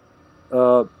 It's,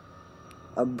 I'm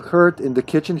hurt in the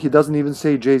kitchen. He doesn't even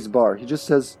say Jay's bar. He just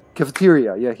says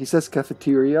cafeteria. Yeah, he says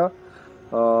cafeteria.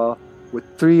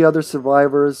 With 3 other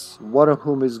survivors, one of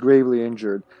whom is gravely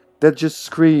injured. That just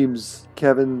screams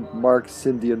Kevin, Mark,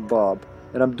 Cindy, and Bob.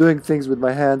 And I'm doing things with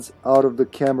my hands out of the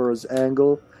camera's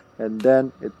angle, and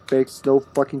then it makes no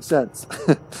fucking sense.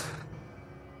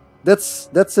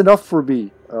 That's enough for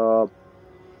me.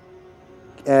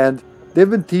 And they've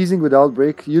been teasing with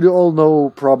Outbreak. You all know,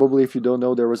 probably, if you don't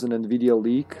know, there was an Nvidia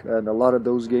leak, and a lot of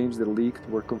those games that leaked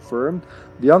were confirmed.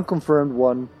 The unconfirmed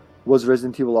one was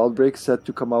Resident Evil Outbreak, set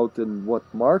to come out in, what,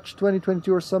 March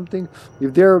 2022 or something?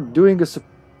 If they're doing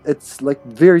it's like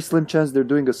very slim chance they're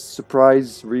doing a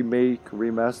surprise remake,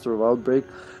 remaster of Outbreak.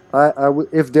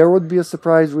 If there would be a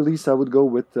surprise release, I would go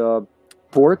with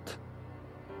port.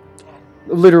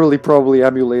 Literally probably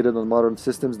emulated on modern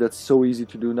systems. That's so easy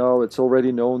to do now. It's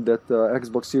already known that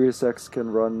Xbox Series X can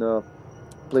run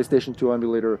PlayStation 2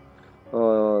 emulator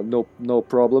no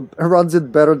problem. It runs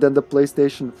it better than the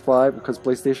PlayStation 5 because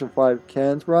PlayStation 5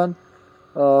 can't run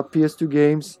PS2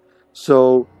 games.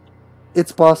 So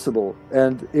it's possible.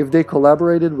 And if they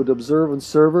collaborated with Observe and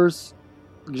servers,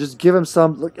 just give them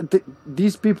some. Like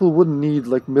these people wouldn't need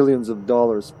like millions of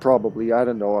dollars, probably. I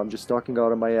don't know. I'm just talking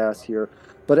out of my ass here.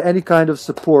 But any kind of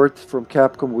support from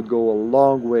Capcom would go a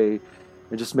long way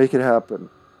and just make it happen.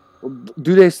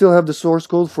 Do they still have the source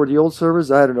code for the old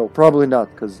servers? I don't know. Probably not,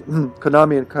 because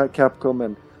Konami and Capcom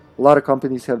and a lot of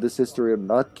companies have this history of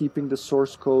not keeping the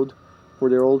source code for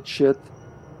their old shit.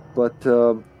 But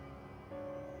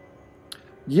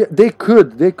yeah, they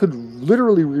could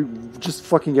literally just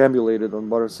fucking emulate it on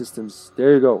modern systems.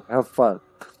 There you go. Have fun.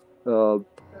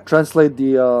 Translate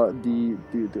the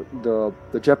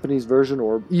Japanese version,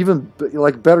 or even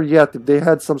like better yet, if they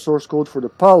had some source code for the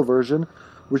PAL version,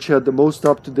 which had the most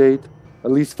up-to-date,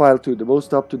 at least file 2, the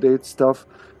most up-to-date stuff,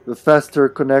 the faster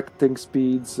connecting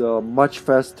speeds, much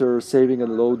faster saving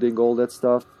and loading, all that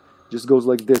stuff, just goes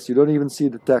like this. You don't even see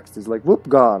the text. It's like, whoop,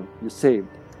 gone. You saved.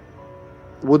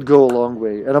 Would go a long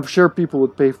way. And I'm sure people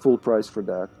would pay full price for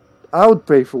that. I would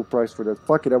pay full price for that.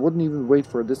 Fuck it, I wouldn't even wait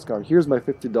for a discount. Here's my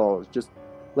 $50. Just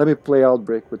let me play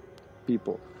Outbreak with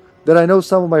people. Then I know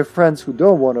some of my friends who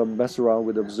don't want to mess around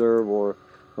with Observe or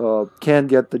can't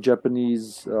get the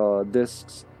Japanese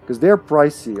discs because they're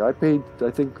pricey. I paid,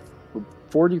 I think,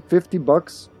 50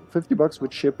 bucks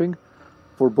with shipping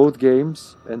for both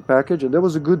games and package, and that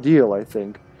was a good deal. I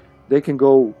think they can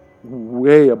go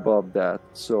way above that,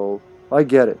 so I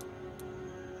get it.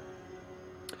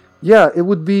 Yeah, it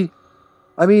would be.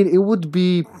 I mean, it would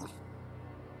be.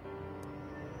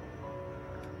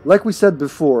 Like we said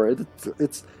before,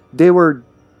 it's they were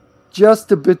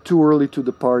just a bit too early to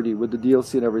the party with the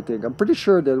DLC and everything. I'm pretty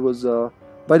sure that was.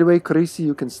 By the way, Crazy,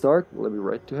 you can start. Let me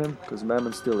write to him because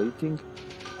Mammon's still eating.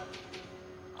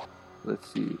 Let's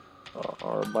see.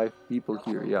 Are my people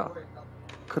here? Yeah.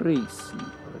 Crazy.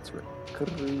 That's right.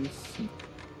 Crazy.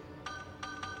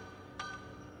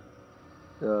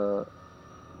 And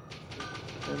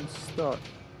start.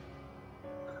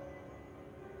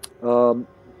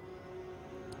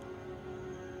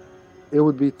 It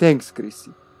would be thanks,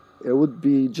 Chrissy. It would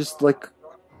be just like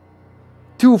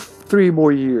 2-3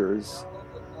 more years,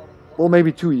 well,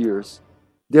 maybe 2 years.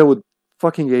 They would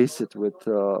fucking ace it with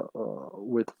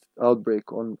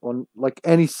Outbreak on like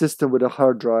any system with a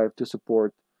hard drive to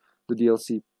support the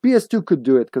DLC. PS2 could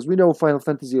do it because we know Final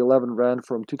Fantasy XI ran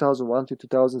from 2001 to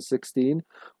 2016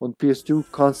 on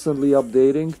PS2, constantly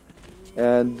updating.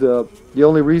 And the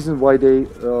only reason why they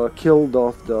killed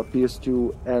off the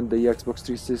PS2 and the Xbox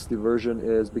 360 version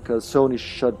is because Sony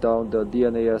shut down the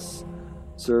DNAS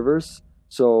servers.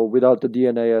 So without the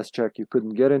DNAS check, you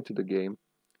couldn't get into the game.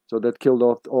 So that killed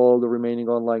off all the remaining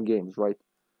online games, right?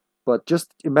 But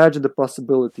just imagine the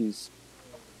possibilities.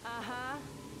 Uh-huh.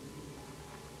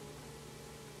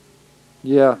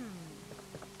 Yeah.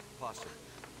 Possible.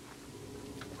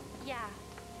 Yeah.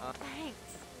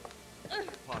 Thanks.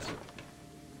 Possible.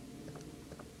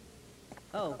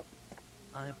 Oh,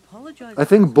 I apologize. I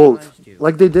think both,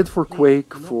 like they did for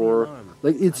Quake, for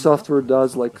like id Software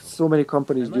does, like so many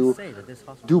companies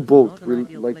do both.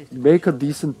 Really, like make a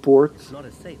decent port.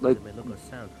 Like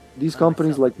these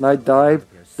companies like Night Dive,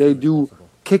 they do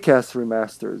kick-ass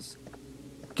remasters.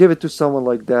 Give it to someone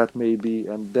like that maybe,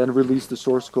 and then release the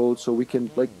source code so we can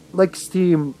like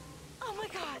Steam, Oh my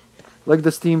god. like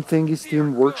the Steam thingy,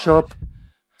 Steam Workshop.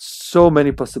 So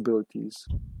many possibilities.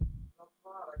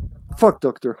 Fuck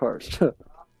Dr. Harsh.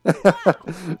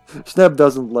 Snap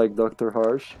doesn't like Dr.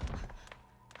 Harsh.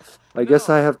 I guess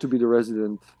I have to be the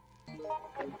resident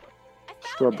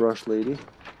scrub brush lady.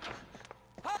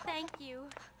 Thank you.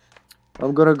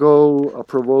 I'm gonna go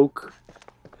provoke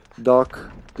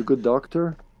Doc, the good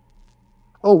doctor.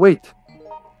 Oh wait,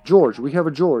 George. We have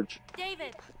a George.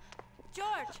 David.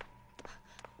 George.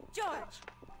 George.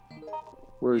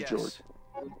 Where is Yes. George?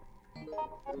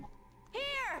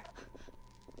 Here.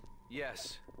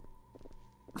 Yes.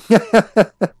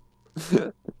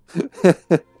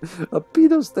 A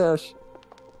pedo stash.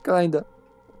 Kinda.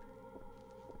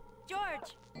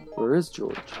 George. Where is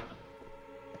George?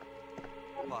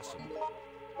 Possible.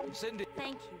 Cindy.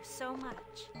 Thank you so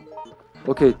much.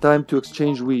 Okay, time to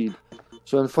exchange weed.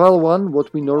 So in file 1,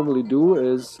 what we normally do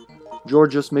is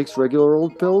George just makes regular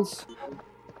old pills.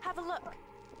 Have a look.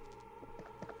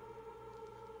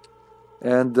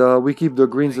 And we keep the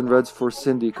greens and reds for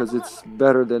Cindy because it's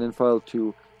better than in file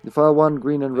 2. In file 1,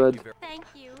 green and red Thank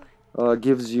you.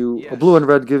 gives you... blue and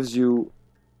red gives you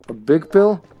a big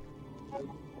pill.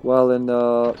 While in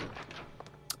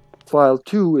file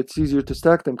 2, it's easier to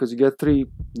stack them because you get 3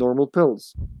 normal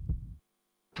pills.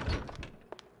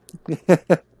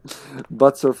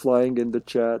 Butts are flying in the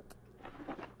chat.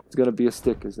 It's gonna be a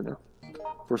stick, isn't it?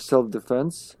 For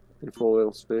self-defense, if all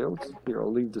else fails. Here,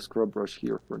 I'll leave the scrub brush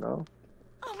here for now.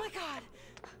 Oh my god.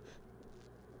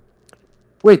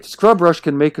 Wait, scrub brush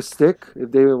can make a stick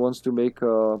if David wants to make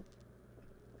a...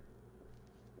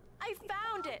 I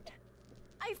found it.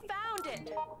 I found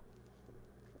it.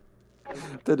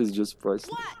 That is just priceless.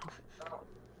 What?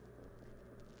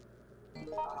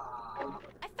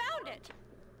 I found it.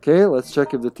 Okay, let's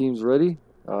check if the team's ready.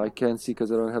 I can't see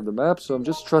because I don't have the map, so I'm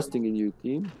just trusting in you,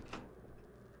 team.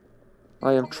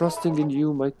 I am trusting in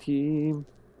you, my team.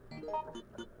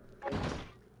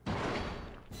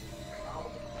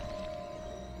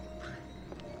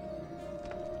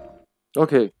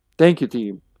 Okay, thank you,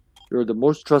 team. You're the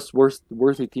most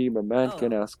trustworthy team a man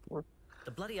can ask for.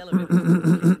 The bloody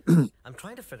elevator. I'm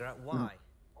trying to figure out why.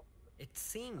 It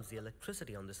seems the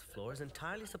electricity on this floor is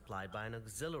entirely supplied by an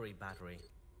auxiliary battery.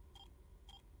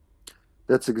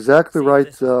 That's exactly right,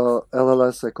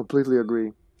 LLS. I completely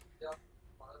agree.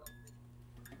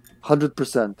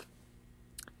 100%.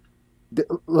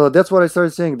 That's what I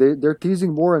started saying. They're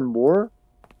teasing more and more,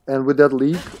 and with that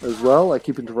leak as well. I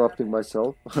keep interrupting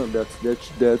myself.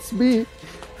 that's me.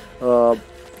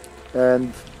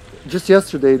 And just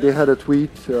yesterday they had a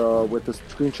tweet with a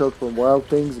screenshot from Wild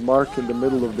Things. Mark in the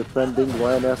middle of defending.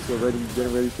 YNS already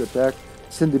getting ready to attack.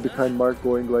 Cindy behind Mark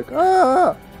going like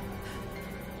ah.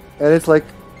 And it's like,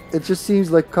 it just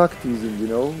seems like cock teasing, you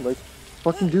know? Like,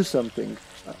 fucking do something.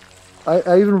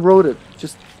 I even wrote it.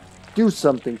 Just do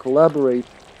something. Collaborate.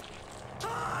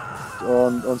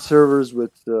 on servers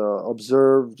with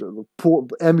observed,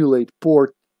 emulate,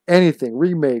 port, anything,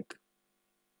 remake.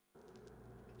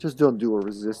 Just don't do a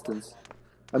resistance.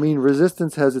 I mean,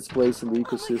 resistance has its place in the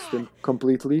ecosystem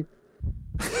completely,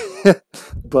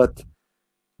 but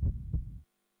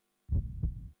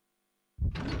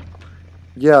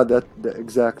yeah, that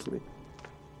exactly.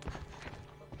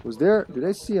 Was there? Did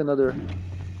I see another?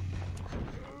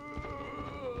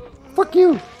 Fuck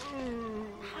you!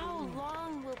 How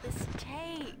long will this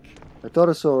take? I thought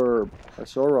I saw her. I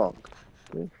saw wrong.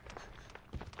 Okay.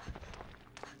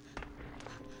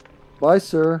 Bye,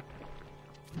 sir.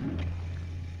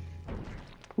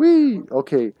 Whee!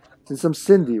 Okay, since I'm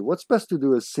Cindy, what's best to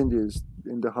do as Cindy is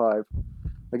in the Hive?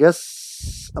 I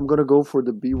guess I'm gonna go for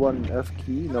the B1F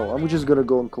key. No, I'm just gonna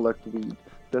go and collect weed.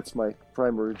 That's my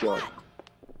primary job.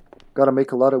 Gotta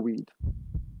make a lot of weed.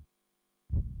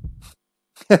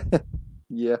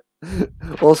 Yeah.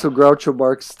 Also, Groucho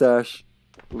Marx stash.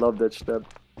 Love that step.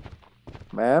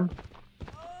 Ma'am?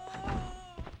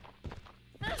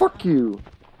 Fuck you!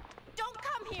 Don't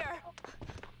come here!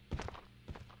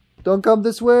 Don't come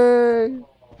this way!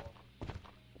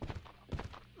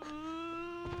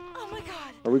 Oh my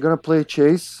god! Are we gonna play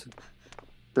chase?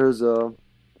 There's a...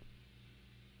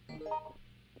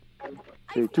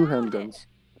 Okay, 2 handguns.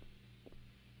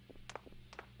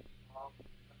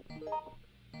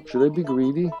 Should I be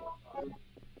greedy?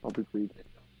 I'll be greedy.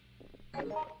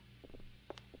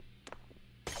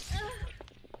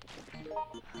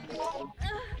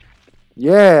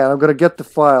 Yeah, I'm gonna get the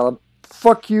file.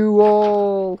 Fuck you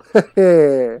all!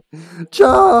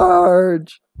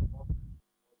 Charge!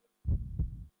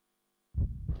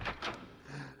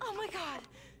 Oh my god!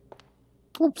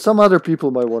 Well, some other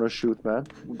people might want to shoot, man.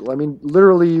 I mean,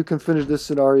 literally, you can finish this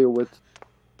scenario with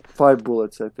 5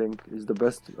 bullets, I think, is the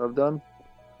best I've done.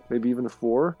 Maybe even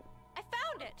 4. I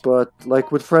found it! But, like,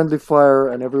 with friendly fire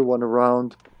and everyone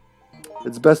around,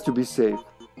 it's best to be safe.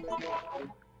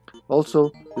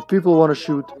 Also, if people want to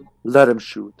shoot, let them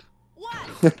shoot.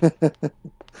 What?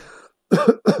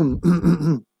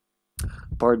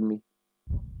 Pardon me.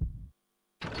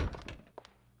 I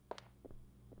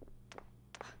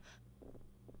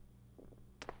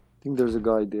think there's a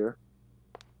guy there.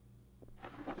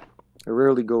 I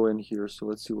rarely go in here, so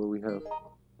let's see what we have.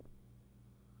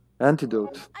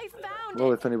 Antidote. I found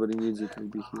Well, it! if anybody needs it, it'll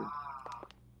be here.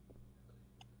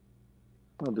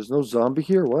 Oh, there's no zombie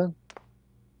here? What?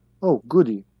 Oh,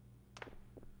 goody.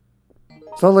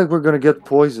 It's not like we're gonna get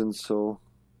poisoned, so...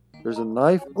 There's a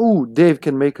knife. Ooh, Dave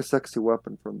can make a sexy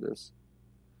weapon from this.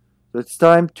 So it's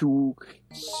time to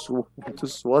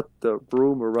swat the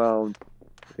broom around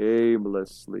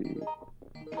aimlessly.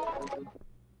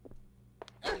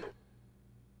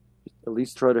 At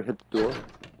least try to hit the door.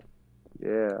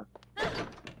 Yeah.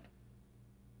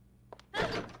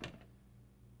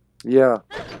 Yeah.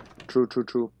 True, true,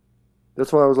 true.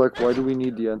 That's why I was like, why do we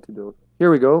need the antidote?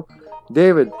 Here we go.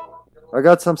 David, I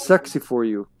got some sexy for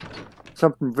you.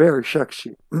 Something very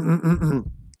sexy.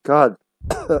 God.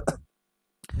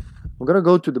 I'm gonna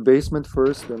go to the basement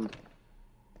first and...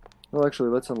 Well, actually,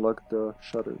 let's unlock the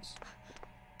shutters.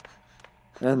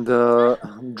 And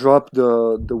drop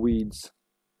the weeds.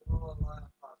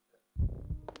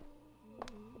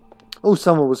 Oh,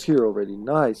 someone was here already.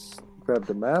 Nice. Grab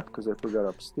the map, because I forgot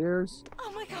upstairs.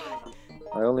 Oh my god!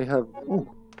 I only have... Ooh.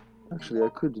 Actually, I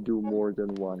could do more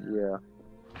than one. Yeah.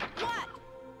 What?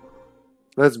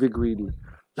 Let's be greedy.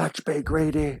 Let's be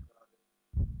greedy.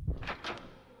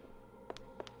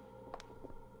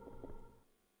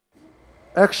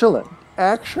 Excellent.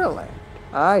 Excellent.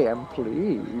 I am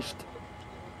pleased.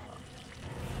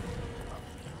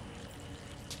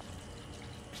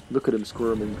 Look at him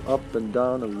squirming up and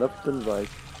down and left and right.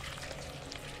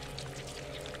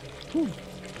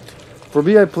 For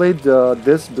me, I played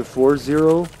this before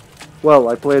Zero. Well,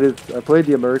 I played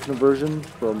the American version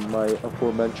from my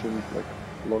aforementioned, like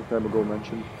a long time ago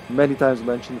mentioned, many times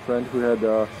mentioned friend who had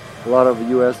a lot of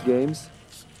US games,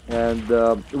 and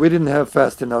we didn't have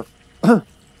fast enough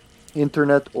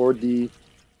internet or the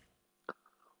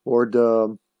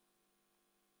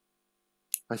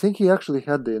I think he actually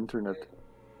had the internet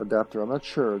adapter. I'm not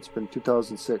sure. It's been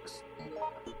 2006.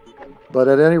 But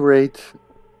at any rate,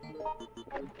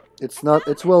 it's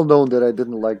well known that I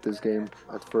didn't like this game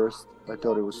at first. I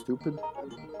thought it was stupid.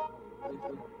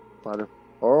 But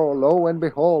oh, lo and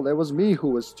behold, it was me who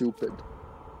was stupid.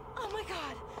 Oh my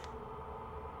god!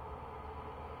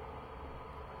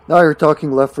 Now you're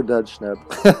talking Left 4 Dead, Schnapp.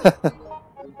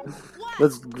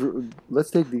 Let's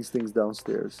take these things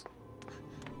downstairs.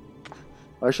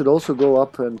 I should also go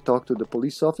up and talk to the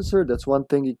police officer. That's one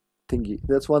thing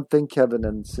Kevin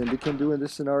and Cindy can do in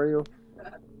this scenario.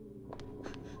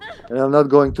 And I'm not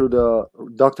going through the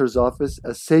doctor's office.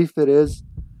 As safe as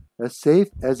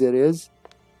it is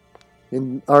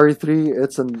in RE3,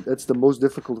 it's the most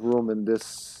difficult room in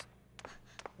this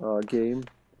game.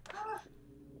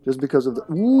 Just because of the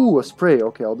a spray.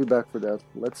 Okay, I'll be back for that.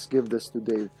 Let's give this to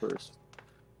Dave first.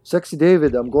 Sexy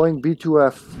David, I'm going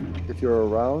B2F. If you're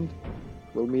around,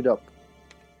 we'll meet up.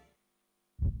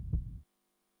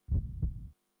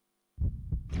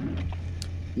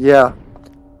 Yeah,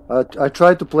 I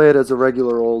tried to play it as a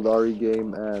regular old RE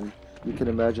game, and you can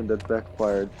imagine that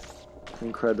backfired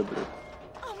incredibly.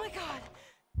 Oh my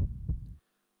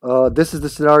god! This is the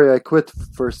scenario I quit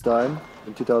first time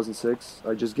in 2006.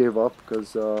 I just gave up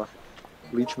because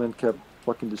Leechman kept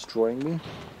fucking destroying me.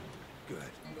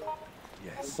 Good.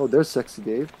 Yes. Oh, there's Sexy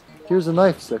Dave. Here's a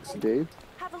knife, Sexy Dave.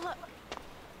 Have a look.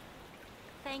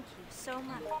 Thank you so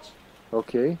much.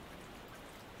 Okay.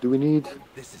 Do we need...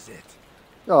 This is it.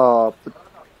 Oh, but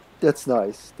that's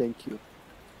nice. Thank you.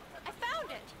 I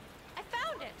found it! I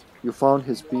found it! You found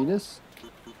his penis?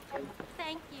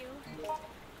 Thank you.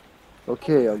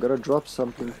 Okay, I'm gonna drop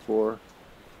something for...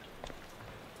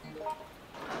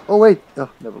 Oh, wait. Oh,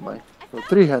 never mind. Oh,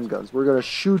 3 handguns. We're gonna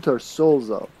shoot our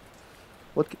souls out.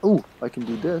 What? Oh, I can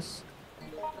do this.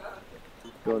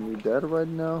 Don't need that right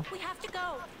now. We have to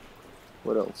go.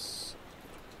 What else?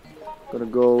 Gonna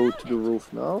go to the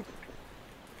roof now.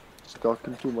 Just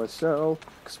talking to myself,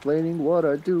 explaining what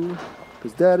I do,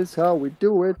 because that is how we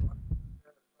do it.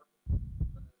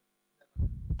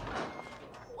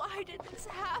 Why did this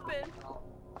happen?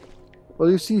 Well,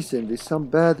 you see, Cindy, some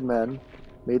bad man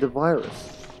made a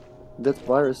virus. That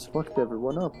virus fucked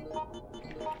everyone up.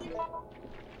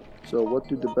 So what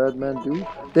do the bad men do?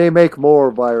 They make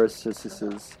more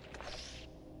viruses.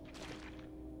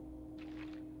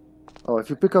 Oh, if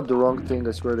you pick up the wrong thing,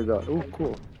 I swear to God. Oh,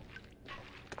 cool.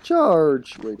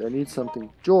 Charge! Wait, I need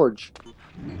something. George!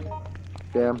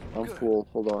 Damn, I'm full.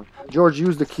 Hold on. George,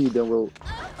 use the key, then we'll...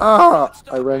 Ah!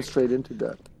 I ran straight into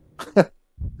that.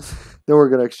 Then we're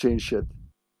gonna exchange shit.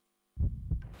 Did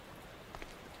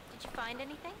you find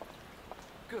anything?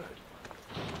 Good.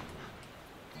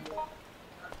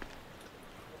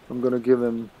 I'm gonna give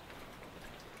him...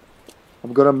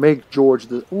 I'm gonna make George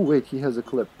the... Oh, wait, he has a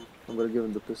clip. I'm gonna give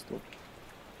him the pistol.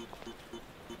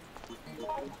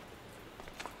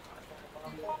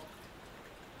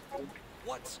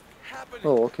 What's happening?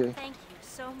 Oh, okay. Thank you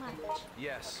so much.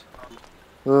 Yes.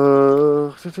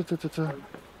 Oh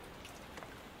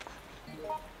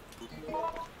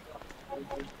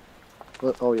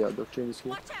yeah, the chain is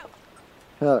here. Watch out!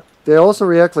 Yeah, they also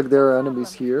react like there are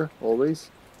enemies here,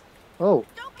 always. Oh,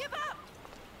 Don't give up!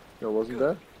 there wasn't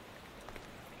that?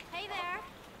 Hey there!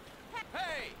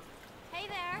 Hey! Hey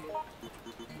there!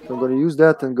 So I'm gonna use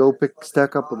that and go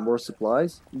stack up with more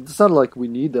supplies. It's not like we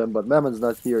need them, but Mammon's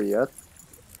not here yet.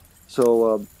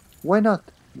 So, why not?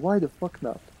 Why the fuck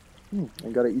not? I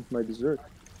gotta eat my dessert.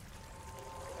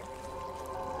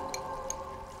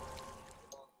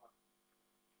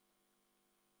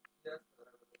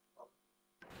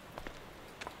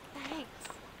 Thanks.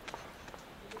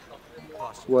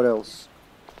 What else?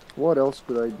 What else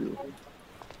could I do?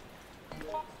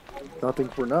 Nothing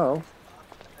for now.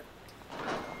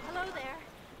 Hello there.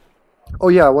 Oh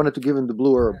yeah, I wanted to give him the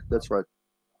blue herb. That's right.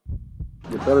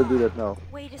 You better do that now.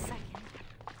 Wait a second.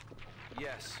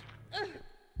 Yes.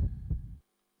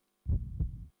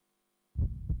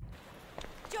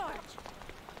 George!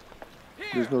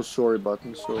 There's no sorry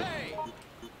button, so... Hey!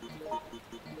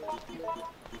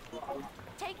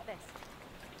 Take this.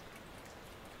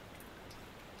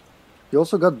 You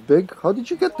also got big? How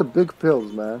did you get the big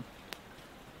pills, man?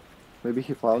 Maybe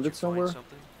he found it somewhere?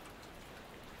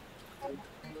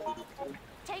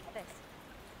 Take this.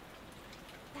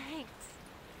 Thanks.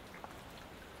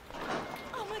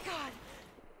 Oh my god!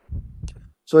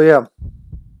 So yeah,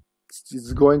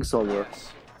 it's going somewhere.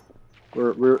 Yes.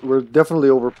 We're definitely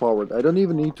overpowered. I don't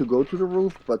even need to go to the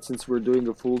roof, but since we're doing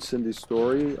a full Cindy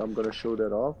story, I'm gonna show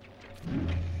that off.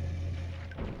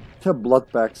 There are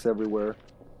blood packs everywhere.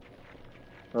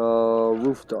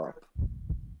 Rooftop.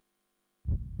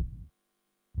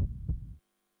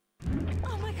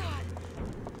 Oh my god!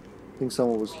 Think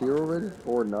someone was here already,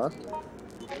 or not?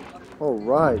 Oh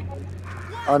right,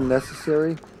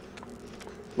 unnecessary.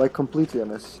 Like completely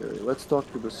unnecessary. Let's talk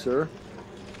to the sir.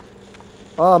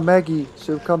 Ah, Maggie,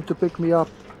 so you've come to pick me up.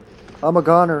 I'm a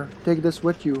goner. Take this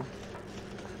with you.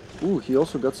 Ooh, he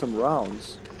also got some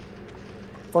rounds.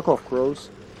 Fuck off, crows.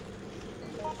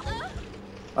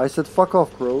 I said fuck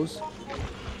off, crows.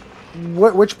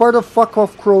 Which part of fuck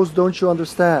off, crows don't you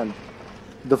understand?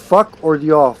 The fuck or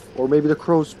the off? Or maybe the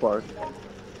crows part?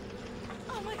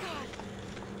 Oh my god!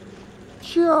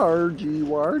 Chargy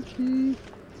Wargy.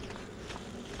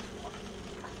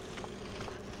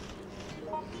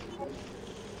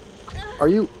 Are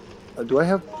you... do I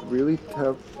have... really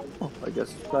have... Oh, I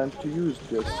guess it's time to use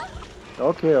this.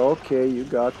 Okay, okay, you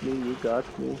got me, you got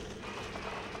me.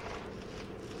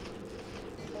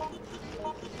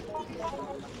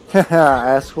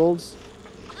 Haha, assholes.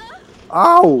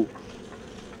 Ow!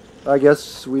 I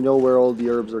guess we know where all the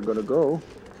herbs are gonna go.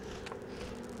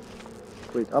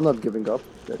 Wait, I'm not giving up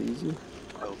that easy.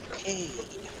 Okay,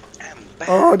 I'm back.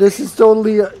 Oh, this is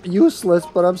totally useless,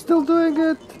 but I'm still doing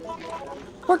it.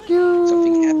 Fuck you!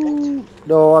 Something happened?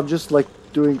 No, I'm just like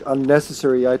doing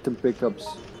unnecessary item pickups.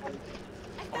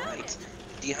 Alright.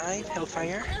 The Hive,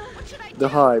 Hellfire? The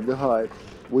Hive, the Hive.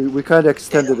 We kind of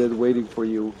extended it waiting for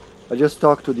you. I just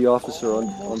talked to the officer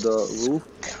on the roof.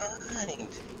 Kind.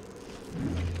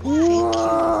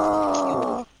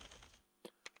 Wah!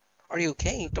 Are you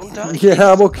okay? Don't die.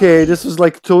 Yeah, I'm okay. This was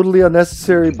like totally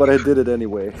unnecessary, but I did it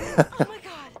anyway. Oh my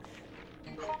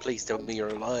god. Please tell me you're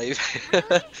alive.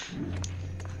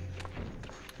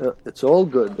 It's all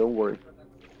good, don't worry.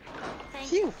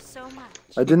 Thank you so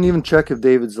much. I didn't even check if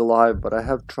David's alive, but I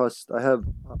have trust. I have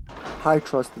high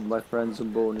trust in my friend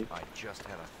Zamboni. I just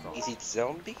had a thought. Is it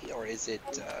zombie or is it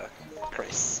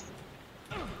Chris?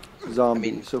 Zombie.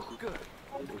 I mean, so,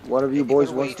 one of you boys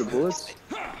Either way, wants the bullets?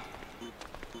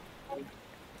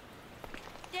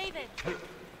 David.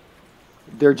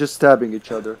 They're just stabbing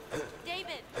each other.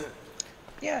 David.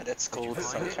 Yeah, that's called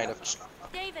some kind of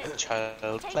David.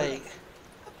 child play,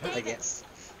 I guess.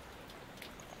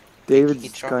 David's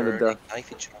Each kind other, of they deaf.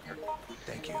 knife each other.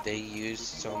 Thank you. They use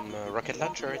some rocket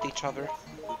launcher at each other.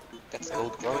 That's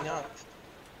called growing up.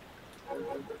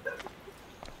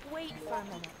 Wait for a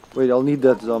minute. Wait, I'll need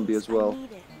that zombie as I well.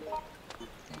 need it.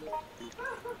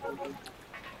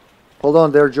 Hold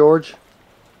on there, George.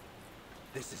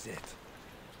 This is it.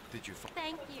 Did you find...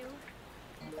 Thank you.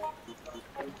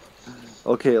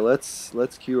 Okay, let's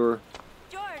cure.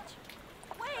 George.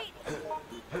 Wait.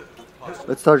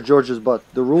 Let's touch George's butt.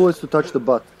 The rule is to touch the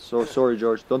butt. So sorry,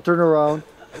 George. Don't turn around.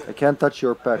 I can't touch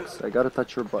your pecs. I gotta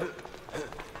touch your butt.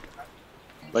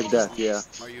 Like that, yeah.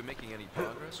 Are you making any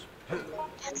progress?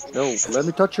 No, let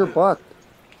me touch your butt.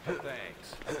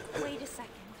 Thanks. Wait a second.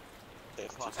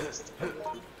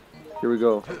 Here we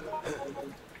go.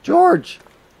 George!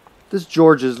 This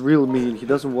George is real mean. He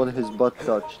doesn't want his butt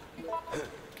touched.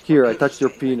 Here, I touched your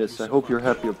penis. I hope you're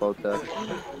happy about that.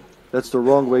 That's the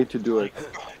wrong way to do it.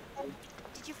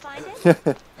 Did you find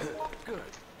it?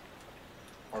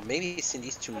 Or maybe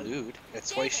Cindy's too lewd.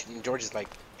 That's why George is like,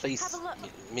 please, Have a look.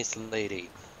 Miss Lady,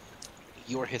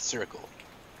 you're his circle.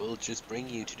 We'll just bring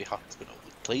you to the hospital.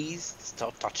 Please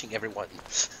stop touching everyone.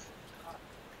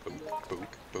 Poke,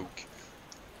 poke, poke.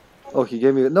 Oh, he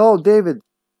gave me... No, David!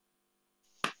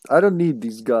 I don't need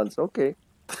these guns. Okay.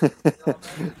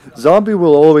 Zombie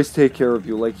will always take care of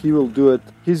you. Like, he will do it.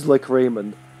 He's like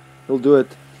Raymond. He'll do it,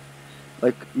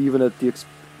 like, even at the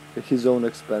his own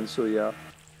expense, so yeah.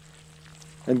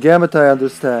 And Gamut, I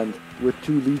understand. With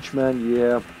 2 Leechmen,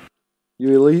 yeah.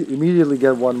 You immediately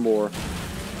get 1 more.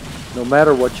 No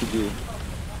matter what you do.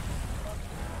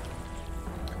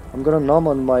 I'm gonna nom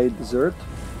on my dessert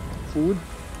food.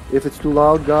 If it's too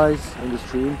loud, guys, in the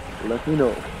stream, let me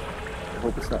know. I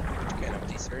hope it's not. You kind of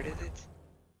deserted it.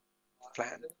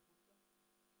 Plan.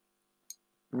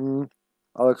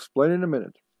 I'll explain in a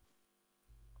minute.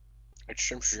 It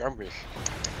seems yummy.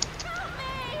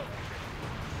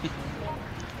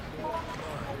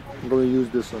 I'm gonna use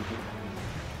this on him.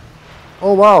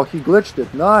 Oh wow, he glitched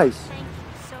it. Nice. Thank you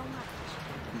so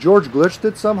much. George glitched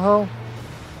it somehow.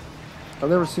 I've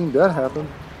never seen that happen.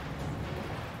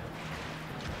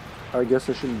 I guess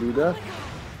I shouldn't do that.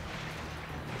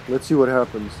 Let's see what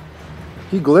happens.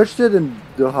 He glitched it in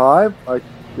the Hive. I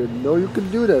didn't know you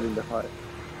could do that in the Hive.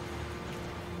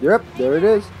 Yep, there it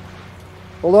is.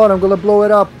 Hold on, I'm gonna blow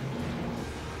it up.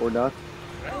 Or not.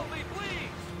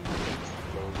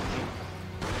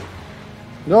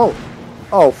 No.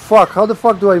 Oh fuck, how the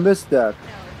fuck do I miss that?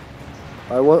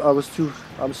 I was too...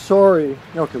 I'm sorry.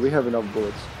 Okay, we have enough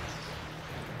bullets.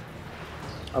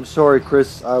 I'm sorry,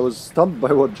 Chris. I was stumped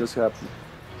by what just happened.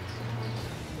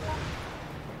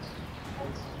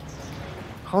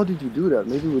 How did you do that?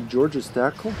 Maybe with George's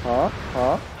tackle? Huh?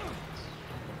 Huh?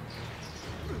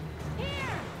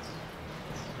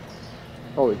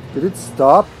 Oh wait, did it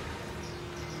stop?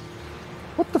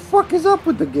 What the fuck is up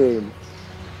with the game?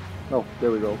 Oh,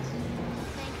 there we go.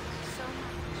 Thank you so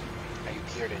much. I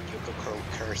appeared and Yoko Crow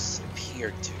curse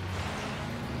appeared to.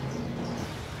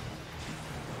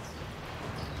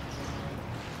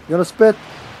 You gonna spit?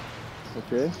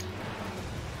 Okay.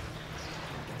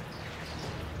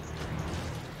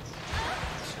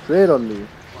 straight on me.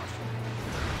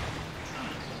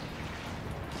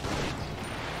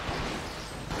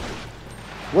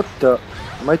 What the?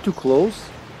 Am I too close?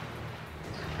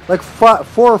 Like 4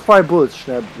 or 5 bullets,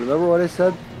 Schneeb. Remember what I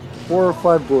said? 4 or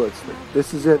 5 bullets.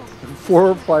 This is it. 4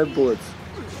 or 5 bullets.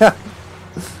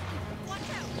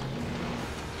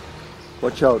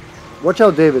 Watch out. Watch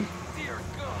out, David.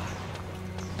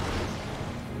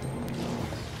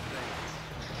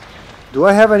 Do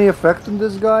I have any effect on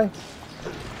this guy?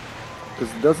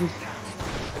 Because it doesn't...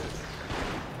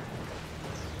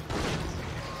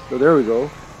 So there we go.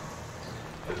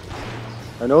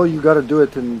 I know you gotta do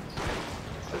it in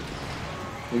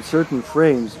certain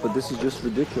frames, but this is just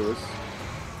ridiculous.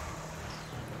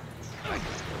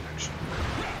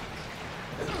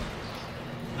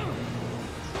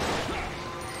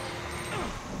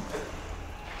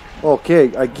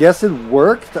 Okay, I guess it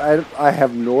worked. I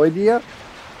have no idea.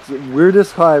 It's the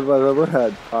weirdest hive I've ever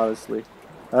had, honestly.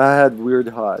 I had weird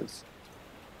hives.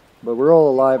 But we're all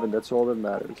alive and that's all that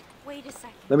matters. Wait a second.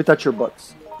 Let me touch your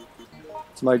butts.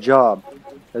 It's my job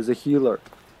as a healer,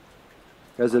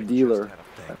 as a dealer.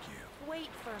 Wait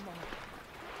for a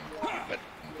moment. But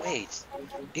wait,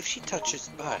 if she touches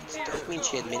butts, does it mean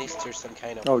she administers some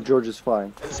kind of... Oh, George is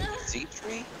fine.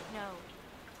 Z3?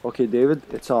 No. Okay, David,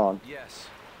 it's on. Yes.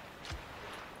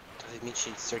 Does it mean she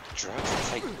inserts drugs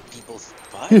inside people's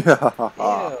butts?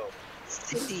 Yeah. Ew.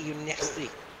 Cindy, you nasty.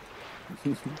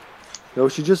 No,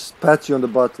 she just pats you on the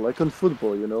butt, like on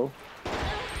football, you know.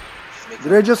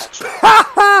 Did Her I just... touch-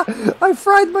 I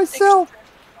fried myself!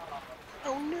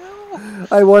 Oh no!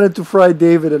 I wanted to fry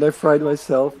David and I fried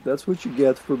myself. That's what you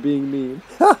get for being mean.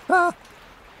 Oh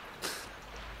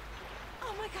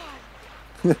my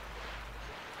god.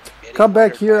 Come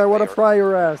back here, I want to fry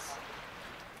your ass.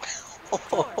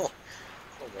 Oh my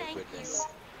Thank goodness.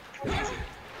 you. Crazy.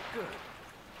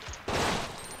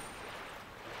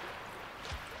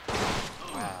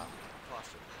 Wow.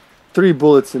 3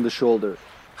 bullets in the shoulder.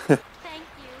 Thank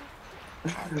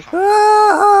you.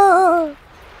 Ah!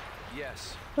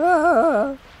 Yes.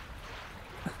 Ah!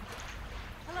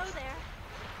 Hello there.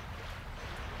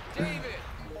 David!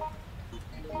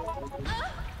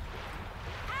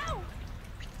 Ow!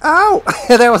 Ow!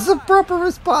 That was a proper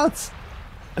response.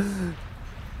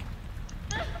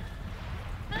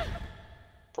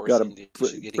 Poor Gotta Cindy,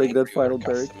 she's getting break that angry with her final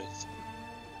barrier. customers.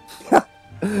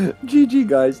 GG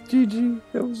guys, GG.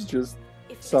 That was just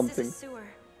If this something. is a sewer,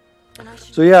 then I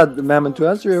should So yeah, follow ma'am, and to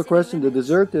answer your city question, the limits.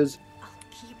 dessert is I'll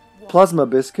keep walking. plasma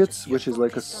biscuits, which is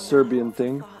like a Focused on Serbian that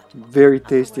thing. thought. Very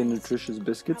tasty and Otherwise, nutritious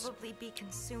biscuits. probably be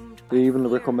consumed They by even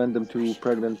fear. recommend them I to should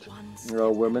pregnant go one step at a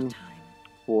women time.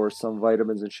 for some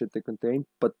vitamins and shit they contain.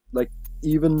 But like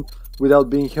even without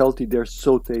being healthy, they're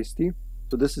so tasty.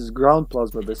 So this is ground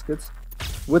plasma biscuits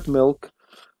with milk,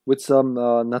 with some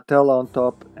Nutella on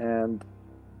top, and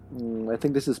I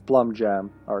think this is plum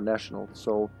jam, our national.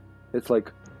 So it's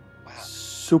like Wow.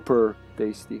 super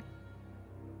tasty.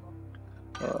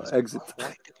 Exit.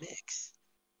 Quite a mix.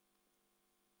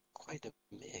 Quite a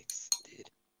mix,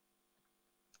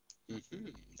 dude.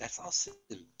 That's awesome.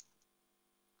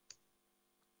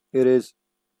 It is.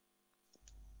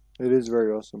 It is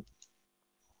very awesome.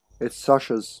 It's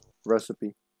Sasha's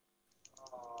recipe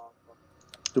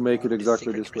to make it The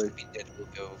exactly secret this way. recipe that will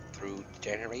go through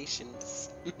generations.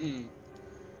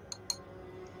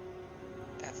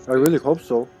 That's I really good. hope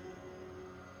so.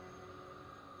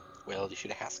 Well, you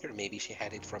should ask her. Maybe she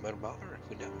had it from her mother.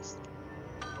 Who knows?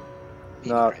 Maybe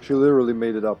Nah, grandma. she literally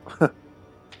made it up.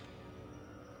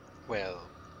 Well,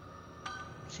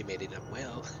 she made it up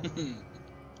well. I'm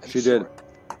She sure. did.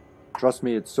 Trust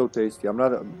me, it's so tasty. I'm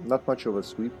not much of a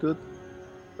sweet tooth,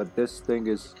 but this thing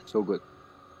is so good.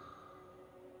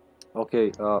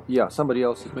 Okay, yeah, somebody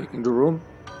else is making the room.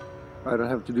 I don't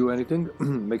have to do anything.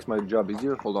 Makes my job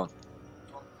easier. Hold on.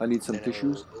 I need some Then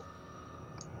tissues.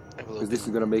 I will Because this open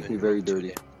is gonna make me room very two dirty.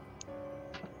 then.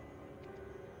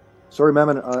 Sorry, ma'am,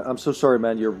 and I'm so sorry,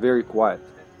 man. You're very quiet.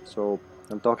 So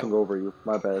I'm talking over you.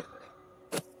 My bad.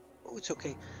 Oh, it's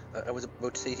okay. I was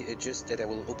about to say just that I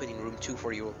will open in room 2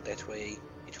 for you. That way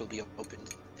it will be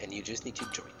opened, and you just need to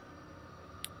join.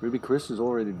 Maybe Chris is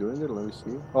already doing it. Let me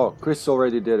see. Oh, Chris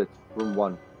already did it. Room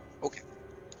 1. Okay,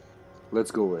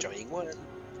 Let's go with it. joining 1.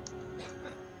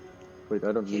 Wait,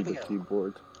 I don't Here need we the go.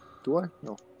 keyboard. Do I?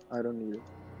 No, I don't need it.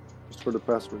 Just for the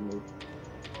password mode.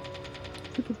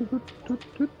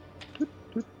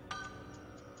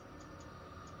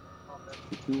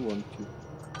 2, 1, 2.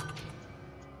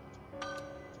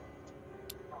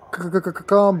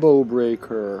 Combo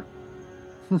breaker.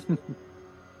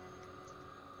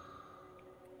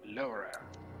 Laura.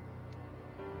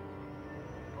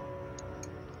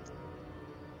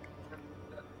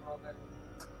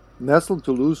 Nestle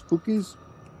Toulouse cookies?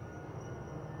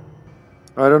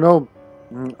 I don't know.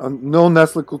 No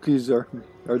Nestle cookies are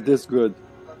this good.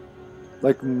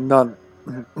 Like none.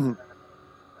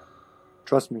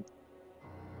 Trust me.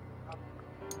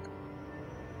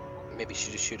 Maybe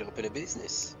she should open a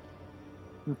business.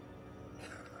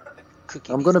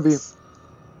 Cookie I'm gonna be. business.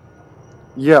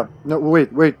 Yeah. No.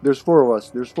 Wait. There's 4 of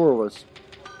us.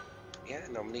 Yeah,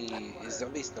 normally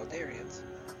zombie's not there yet.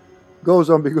 Go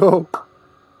zombie, go.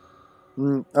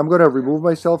 I'm gonna remove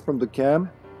myself from the cam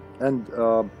and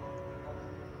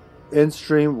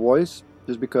in-stream voice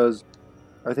just because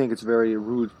I think it's very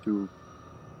rude to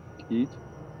eat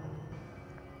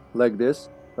like this.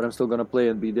 But I'm still gonna play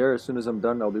and be there. As soon as I'm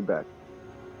done, I'll be back.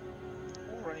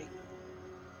 Alright.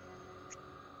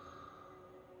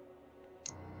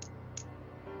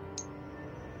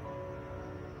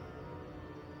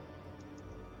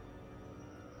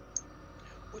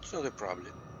 Which not a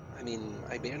problem. I mean,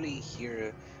 I barely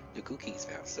hear the cookies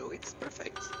now, so it's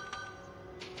perfect.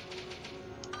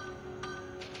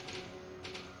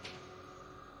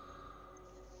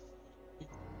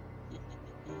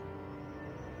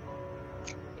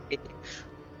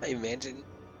 I imagine.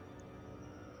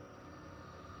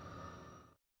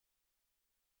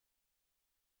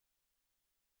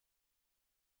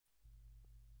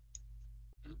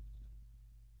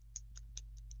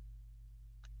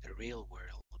 The real world.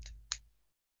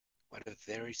 What a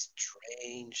very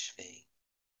strange thing.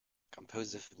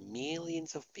 Composed of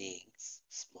millions of beings,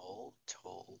 small,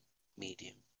 tall,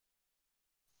 medium,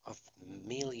 of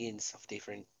millions of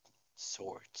different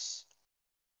sorts.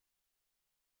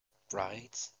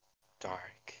 Bright,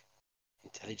 dark,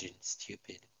 intelligent,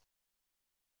 stupid,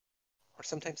 or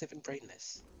sometimes even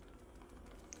brainless.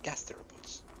 Gas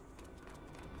robots.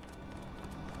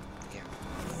 Yeah.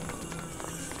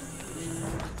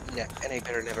 Yeah, and I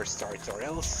better never start, or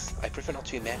else I prefer not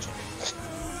to imagine.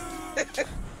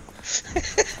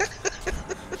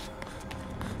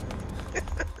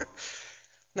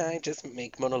 Nah, I just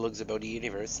make monologues about the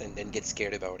universe and then get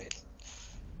scared about it.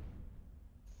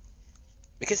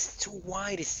 Because it's too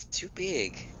wide, it's too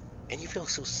big, and you feel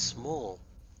so small.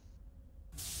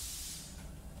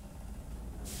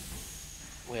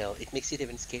 Well, it makes it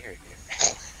even scarier.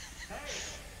 Hey,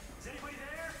 is anybody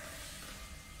there?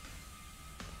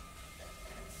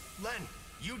 Len,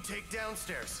 you take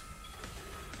downstairs.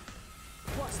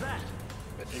 What's that?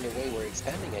 But in a way we're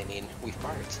expanding, I mean, we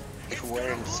fart. If we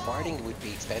weren't farting, we'd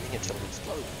be expanding until we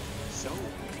explode. So,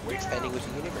 we're expanding with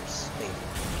the universe, maybe.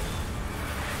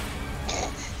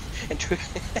 And true.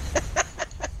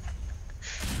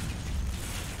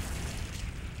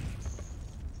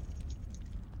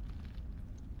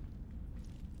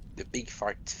 The big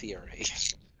fart theory.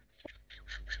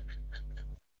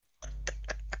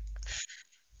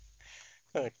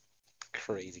 Oh,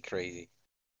 crazy, crazy.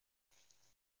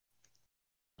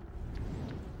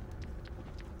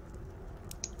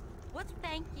 What's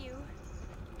thank you?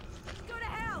 Go to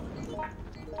hell!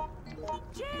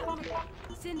 Jim!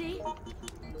 Cindy? Oh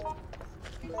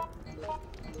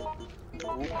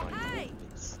my Hi!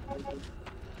 goodness.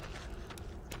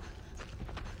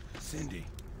 Cindy,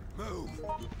 move.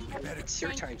 You better It's your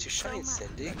Thank time you to so shine, much.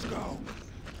 Cindy. let's go.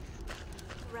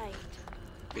 Right.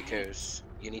 Because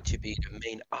you need to be the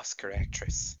main Oscar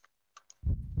actress.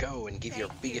 Go and give your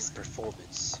Thank you. biggest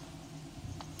performance.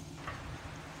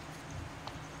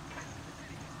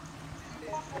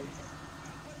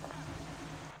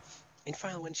 And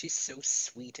finally, when she's so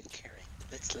sweet and caring,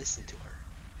 let's listen to her.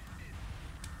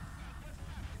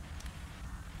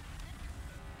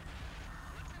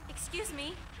 Excuse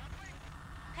me.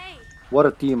 Hey, What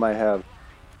a team I have.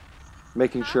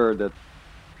 Making sure that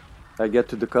I get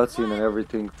to the cutscene and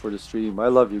everything for the stream. I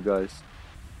love you guys.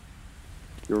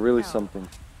 You're really something.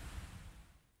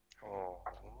 Oh.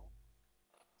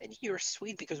 And you're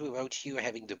sweet because without you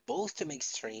having the balls to make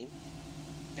stream,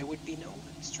 there would be no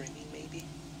streaming, maybe.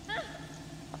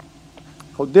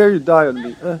 How dare you die on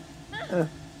me?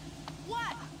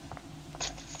 what?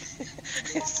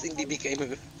 Cindy became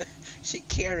a... she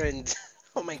Karen'd.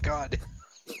 Oh my god.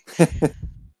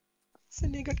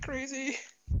 Cindy got crazy.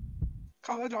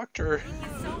 Call a doctor. Thank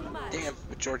you so much. Damn,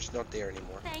 but George's not there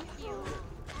anymore. Thank you.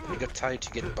 We got tired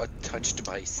to get butt touched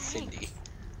by Cindy,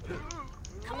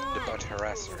 Come the on. butt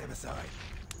harasser. Step aside.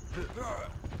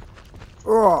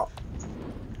 Oh,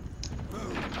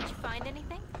 Did you find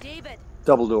anything? David.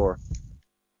 double door.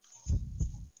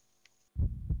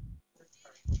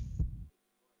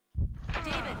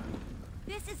 David.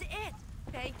 This is it.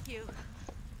 Thank you.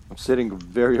 I'm sitting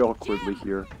very awkwardly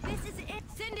here. This is it.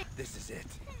 Cindy. This is it.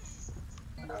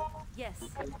 Yes.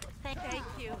 Thank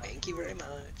you. Thank you very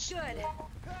much. Good.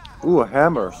 Ooh, a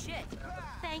hammer. Shit.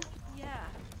 Thank.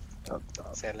 Yeah.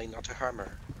 Sadly, not a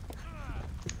hammer.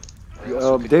 Or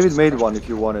else we could David just made crush one it. if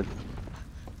you wanted.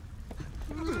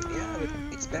 Yeah, but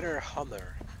it's better a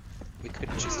hammer. We could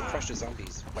just crush the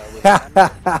zombies while with a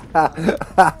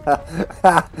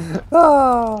hammer.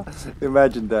 Ah,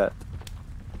 imagine that.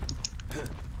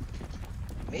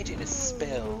 Imagine a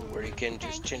spell where you can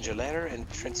just change a letter and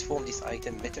transform this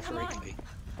item metaphorically.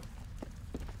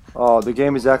 Oh, the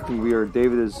game is acting weird.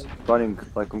 David is running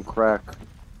like on crack.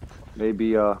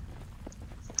 Maybe, I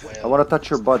want to touch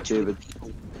your butt, David.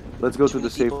 Let's go to the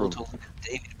safe room. Told that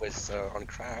David was on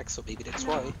crack, so maybe that's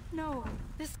why. No,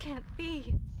 this can't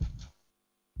be.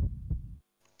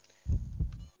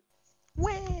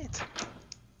 Wait!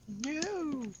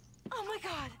 No! Oh my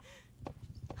god.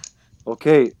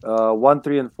 Okay, 1,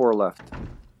 3, and 4 left.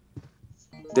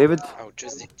 David, Oh,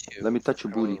 just the two. let me touch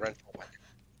your I will booty. run for one.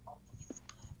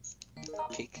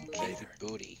 Kick David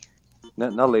booty.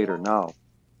 Not later, now.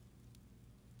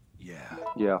 Yeah,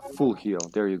 Yeah, full heal.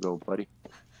 There you go, buddy.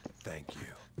 thank you.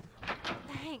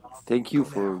 Thanks. Thank you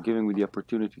for giving me the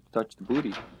opportunity to touch the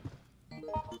booty.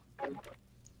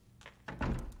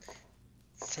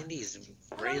 Cindy is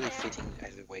really fitting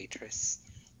as a waitress.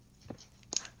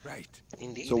 Right.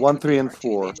 Indeed. So it 1, would be 3, and hard to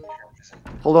 4. imagine her as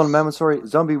an- Hold on, ma'am, I'm sorry.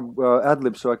 Zombie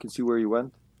ad-lib so I can see where you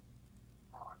went.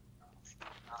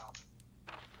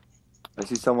 I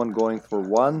see someone going for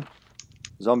 1.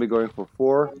 Zombie going for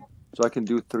 4. So I can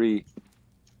do 3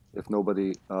 if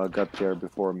nobody got there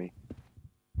before me.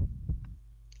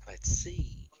 Let's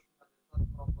see.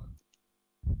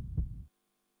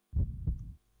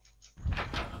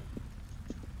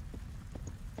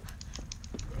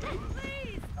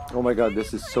 Oh my god,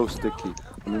 this is so sticky.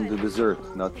 I mean the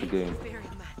dessert, not the game. Very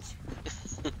much.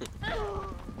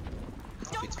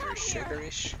 It's very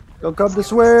sugarish. Don't come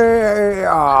this way!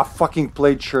 Ah, fucking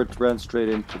plaid shirt ran straight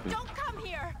into me. Don't come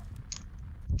here.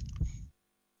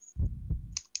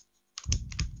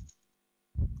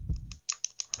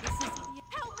 This is.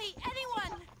 Help me,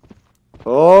 anyone!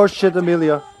 Oh shit,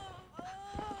 Amelia.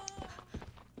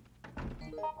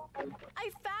 I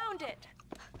found it.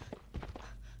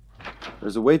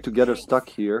 There's a way to get her stuck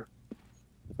here.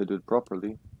 If I do it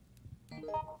properly.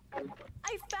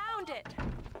 I found it.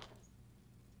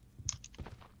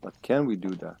 But can we do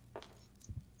that?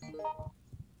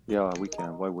 Yeah, we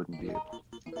can. Why wouldn't we?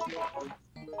 Oh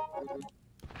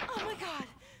my god.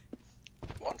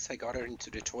 Once I got her into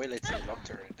the toilets and locked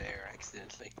her there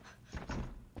accidentally.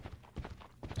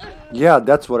 Yeah,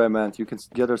 that's what I meant. You can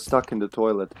get her stuck in the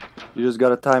toilet. You just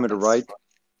gotta time it right.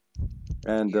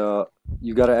 And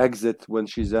you gotta exit when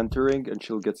she's entering and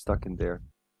she'll get stuck in there.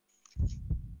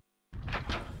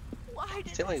 Why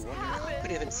did Still, I this wonder happen? who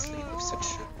could even sleep with such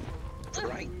a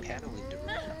bright panel in the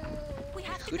room. We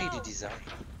have Who to did go. the design?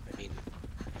 I mean,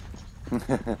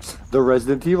 The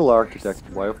Resident Evil architect.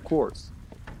 Why, of course.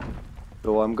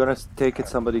 So I'm gonna take it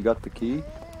somebody got the key.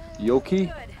 Yoki?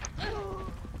 Good.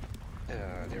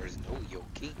 there is no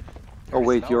Yoki. Oh There is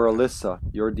wait, no- you're Alyssa.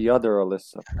 You're the other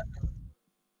Alyssa.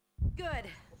 Good.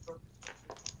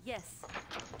 Yes.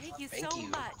 Thank you Thank so you.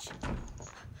 much.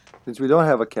 Since we don't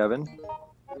have a Kevin.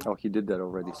 Oh, he did that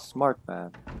already. Smart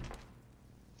man.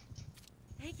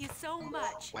 Thank you so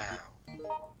much. Wow.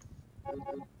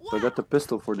 So I got the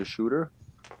pistol for the shooter.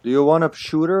 Do you want a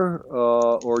shooter,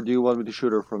 or do you want me to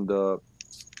shoot her from the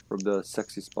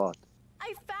sexy spot?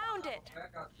 I found it.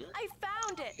 I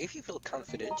found it. If you feel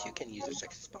confident, you can use a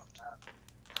sexy spot.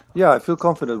 Yeah, I feel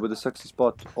confident with the sexy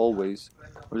spot always.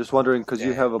 I'm just wondering because you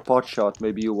Yeah. have a pot shot,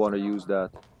 maybe you want to use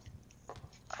that.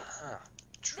 Ah,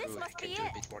 true, This I must can be do a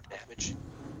it. bit more damage.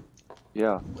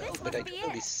 Yeah. Well, This but I must do be know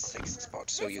it. this sexy spot,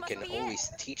 so This you must can be it.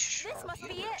 always teach This our must be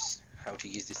viewers how to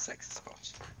use this sexy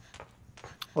spot.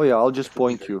 Oh yeah, I'll just It will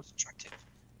be point very you instructive.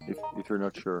 if you're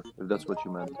not sure, if that's what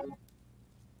you meant.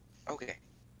 Okay.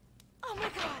 Oh my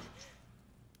god.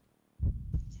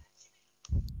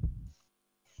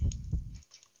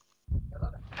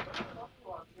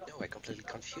 No, I completely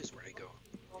confused where I go.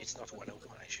 It's not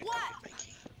 101, I should What? go with my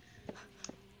key.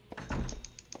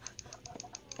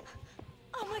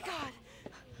 Oh my god.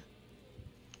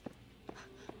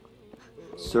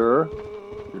 Sir,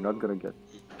 you're not gonna get.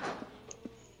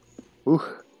 Ooh.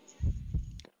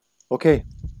 Okay.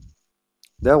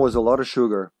 That was a lot of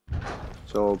sugar.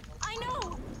 So, I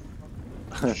know.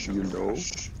 you know.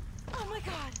 Oh my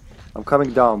god. I'm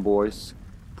coming down, boys.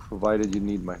 Provided you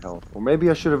need my help. Or maybe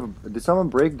I should have... Did someone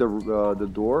break the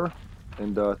door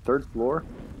in the 3rd floor?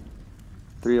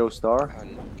 3-0 star?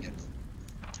 Not yet.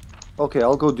 Okay,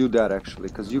 I'll go do that actually,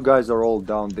 because you guys are all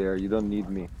down there. You don't need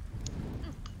me.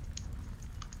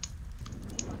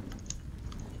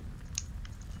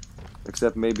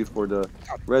 except maybe for the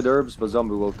red herbs, but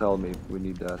zombie will tell me if we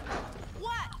need that.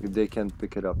 If they can't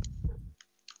pick it up.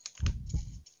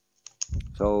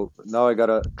 So now I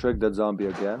gotta trick that zombie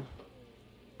again.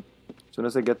 As soon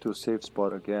as I get to a safe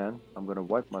spot again, I'm gonna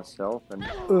wipe myself and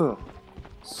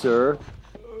sir.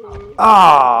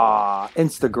 Ah!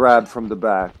 Insta-grab from the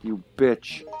back, you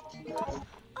bitch.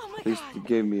 At least you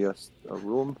gave me a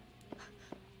room.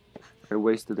 I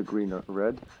wasted a green or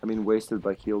red. I mean wasted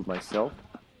by healed myself.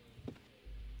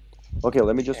 Okay,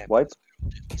 let me just wipe.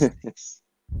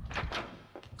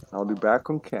 I'll be back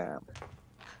on cam.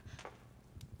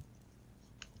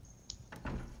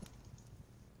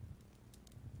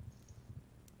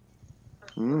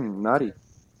 Naughty.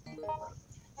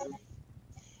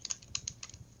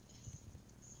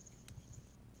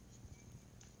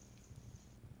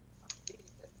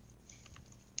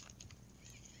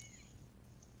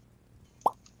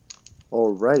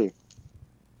 Alrighty.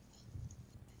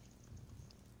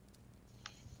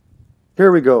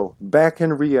 Here we go. Back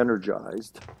and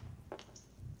re-energized.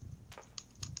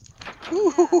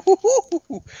 Who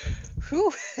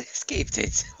escaped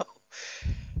it?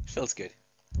 Feels good.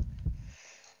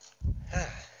 Yeah.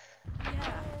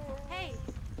 Hey.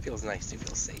 Feels nice to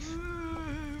feel safe.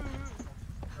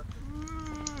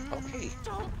 Okay.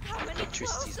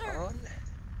 Electricity's on.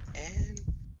 And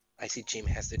I see Jim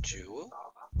has the jewel.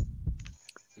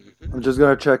 I'm just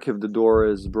gonna check if the door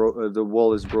is the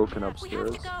wall is broken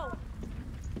upstairs. We have to go.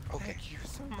 Okay. Thank you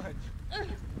so much.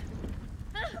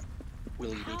 Will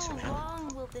you need some help? How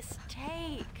long will this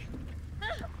take?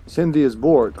 Cindy is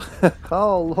bored.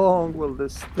 How long will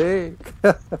this take?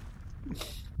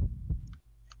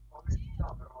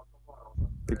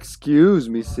 Excuse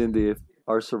me, Cindy, if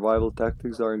our survival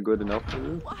tactics aren't good enough for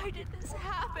you. Why did this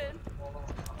happen?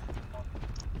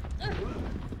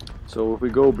 So if we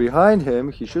go behind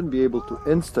him, he shouldn't be able to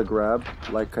insta-grab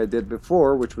like I did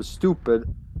before, which was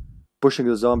stupid. Pushing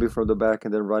the zombie from the back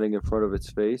and then running in front of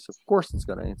its face. Of course it's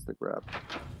gonna insta-grab.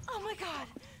 Oh my god.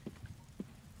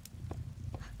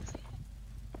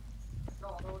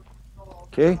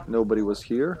 Okay, nobody was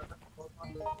here.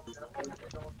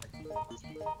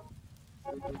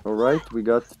 Alright, we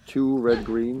got 2 red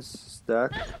greens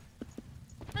stacked.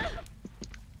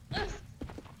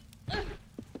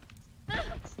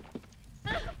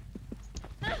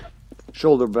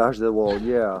 Shoulder bash the wall,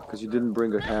 yeah, because you didn't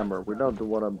bring a hammer. We don't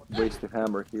want to waste a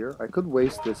hammer here. I could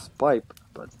waste this pipe,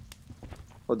 but...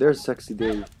 Oh, there's Sexy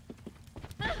Dave.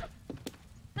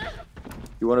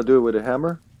 You want to do it with a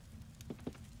hammer?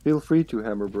 Feel free to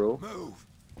hammer, bro. Move.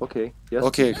 Okay, yes.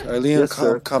 Okay, Eileen, Yes,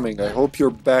 sir. I'm coming. I hope your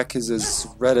back is as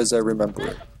red as I remember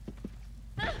it.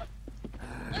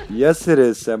 Yes, it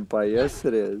is, Senpai. Yes,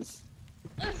 it is.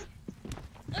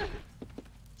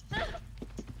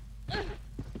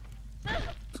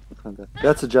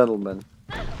 That's a gentleman.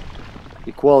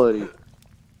 Equality.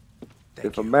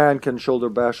 If a man can shoulder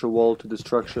bash a wall to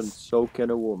destruction, so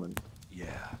can a woman.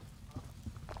 Yeah.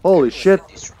 Holy shit!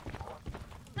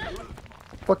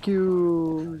 Fuck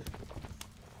you!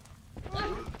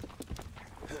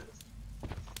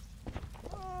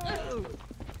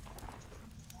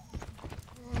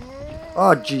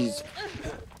 Oh, jeez.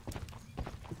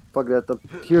 Fuck that.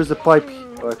 Here's the pipe.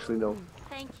 Oh, actually, no.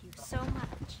 Thank you so much.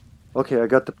 Okay, I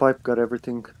got the pipe, got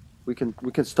everything. We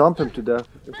can stomp him to death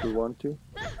if we want to.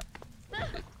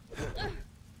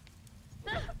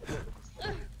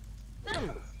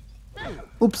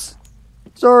 Oops.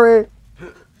 Sorry.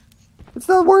 It's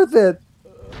not worth it.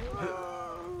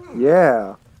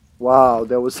 Yeah. Wow,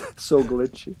 that was so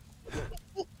glitchy.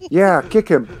 Yeah, kick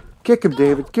him. Kick him,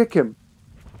 David. Kick him.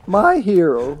 My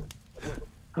hero.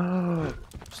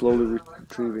 Slowly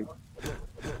retrieving.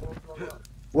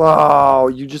 Wow,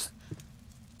 you just...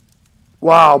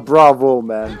 Wow, bravo,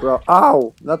 man. Bro,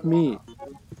 ow, not me.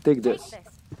 Take this.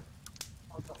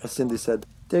 As Cindy said,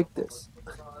 take this.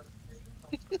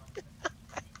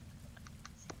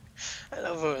 I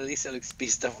love how Elisa looks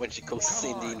pissed off when she calls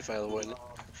Cindy in file 1.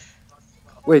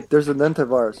 Wait, there's an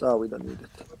antivirus. Oh, we don't need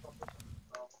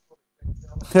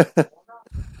it.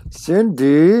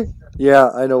 Cindy? Yeah,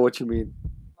 I know what you mean.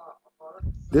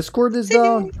 Discord is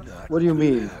down? What do you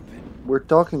mean? We're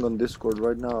talking on Discord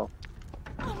right now.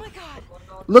 Oh my god.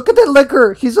 Look at that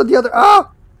liquor! He's on the other...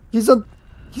 Ah! He's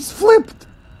flipped!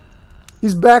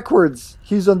 He's backwards.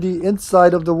 He's on the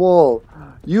inside of the wall.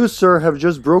 You, sir, have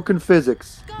just broken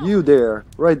physics. You there.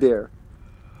 Right there.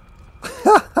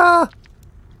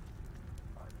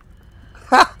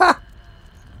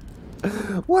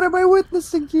 What am I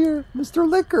witnessing here? Mr.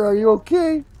 Liquor, are you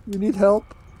okay? You need help?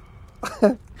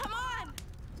 Come on.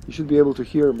 You should be able to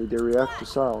hear me. They react to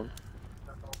sound.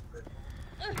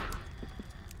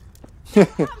 Come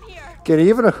here. Can he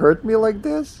even hurt me like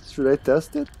this? Should I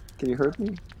test it? Can you hurt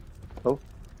me? Oh,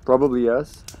 probably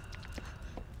yes.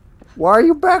 Why are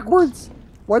you backwards?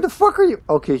 Why the fuck are you?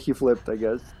 Okay, he flipped, I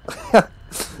guess.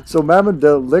 So, Mammon,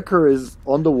 the liquor is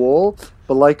on the wall,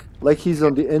 but like he's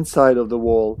on the inside of the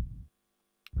wall.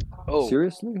 Oh.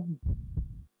 Seriously?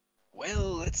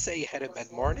 Well, let's say you had a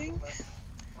bad morning.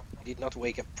 You did not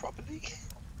wake up properly.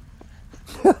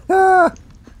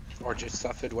 Or just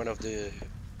suffered one of the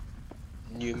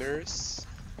numerous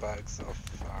bugs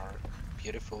of our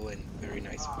beautiful and very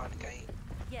nice fun game.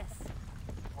 Yes.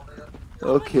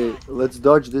 Okay, let's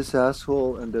dodge this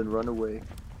asshole and then run away.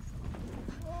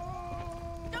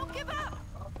 Don't give up.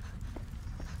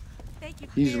 Thank you.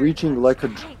 He's very reaching much.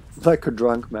 like a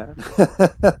drunk man.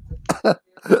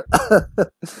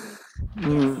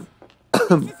 Mm.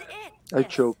 This is it. I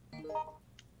Yes. choked.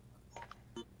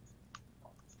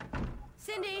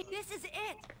 Cindy, this is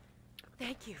it.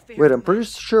 Thank you very Wait, I'm pretty much.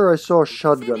 sure I saw a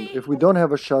shotgun. Cindy. If we don't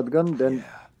have a shotgun, then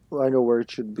I know where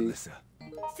it should be.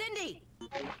 Cindy.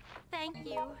 Thank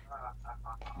you.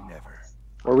 Never.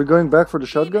 Are we going back for the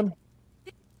shotgun?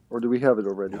 Or do we have it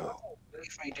already?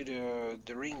 If I do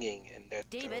the ringing and that,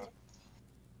 David.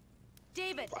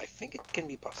 David. I think it can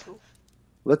be possible.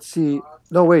 Let's see.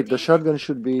 No, wait, the shotgun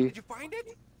should be... Did you find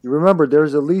it? You remember,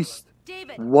 there's at least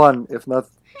David. one, if not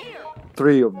Here.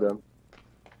 3 of them.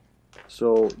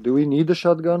 So, do we need the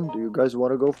shotgun? Do you guys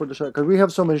want to go for the shotgun? Because we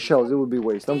have so many shells, it would be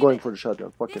waste. I'm going for the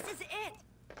shotgun. Fuck This it. is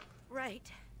it. Right.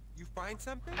 You find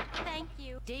something? Thank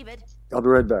you. David. I'll be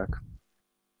right back.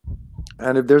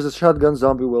 And if there's a shotgun,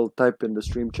 Zombie will type in the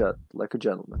stream chat like a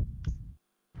gentleman.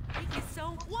 Thank you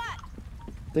so what?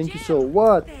 Thank you Jim. so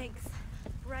what? Thanks.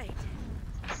 Right.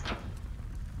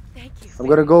 Thank you. I'm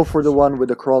gonna go for the one with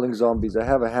the crawling zombies. I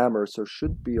have a hammer, so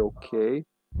should be okay.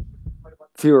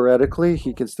 Theoretically,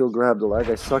 he can still grab the leg.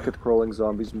 I suck at crawling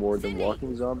zombies more than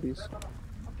walking zombies.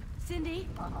 Cindy.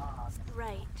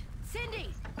 Right. Cindy.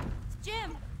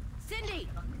 Jim. Cindy.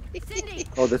 Cindy.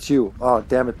 Oh, that's you. Oh,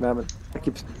 damn it, Mammoth. I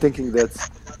keep thinking that's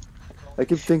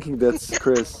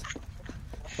Chris.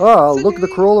 Ah, look, the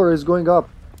crawler is going up.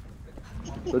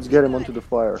 Let's get him onto the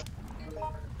fire.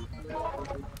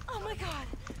 Oh my god.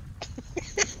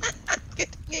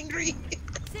 Getting angry.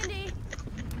 Cindy.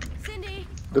 Cindy.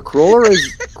 The crawler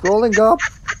is crawling up.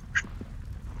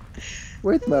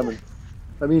 Wait, Mammoth.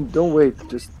 I mean, don't wait.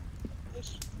 Just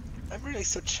I'm really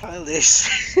so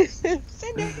childish.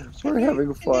 we're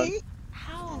having fun.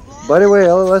 How long? By the way,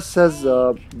 LLS says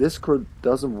Discord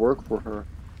doesn't work for her.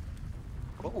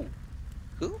 Oh,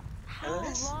 who? How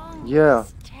long Yeah. will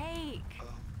this take?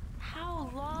 How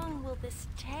long will this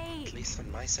At take? least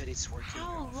on my side it's working.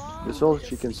 How long That's all will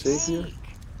she this can say here? take?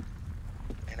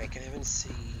 And I can even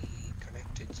see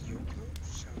connected Yoko,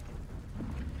 so...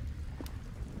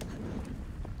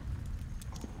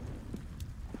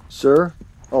 Sir?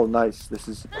 Oh, nice. This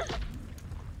is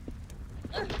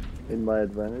in my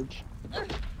advantage.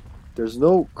 There's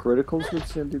no criticals with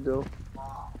Cindy, though.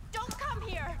 Don't come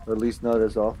here. Or at least not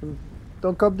as often.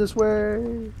 Don't come this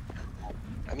way!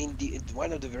 I mean,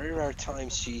 one of the very rare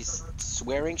times she's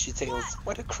swearing, she tells,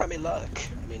 what a crummy luck.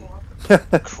 I mean,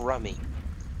 crummy.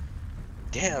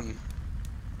 Damn.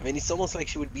 I mean, it's almost like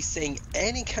she would be saying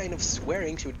any kind of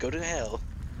swearing, she would go to hell.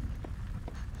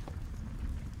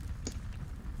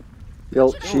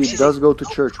 Well, she she's does like, go to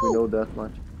 "Oh, church, we oh." know that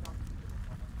much.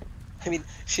 I mean,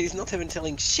 she's not even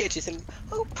telling shit, she's saying,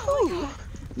 oh, poo.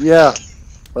 Yeah,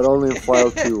 but only in file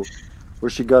 2, where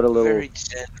she got a little... Very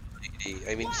gentle lady.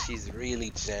 I mean, she's really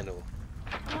gentle.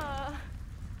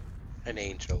 An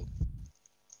angel.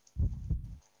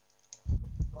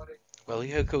 Well,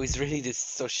 Yoko is really this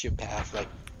sociopath, like...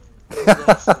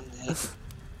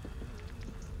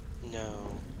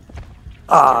 No.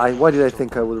 Ah, why did I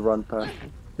think I would run past?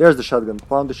 There's the shotgun.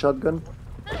 Found the shotgun?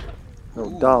 No,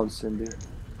 Ooh. down, Cindy.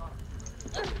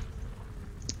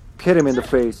 Hit him in the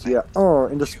face, yeah.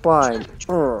 In the spine.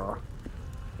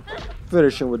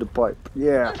 Finish him with the pipe,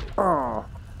 yeah.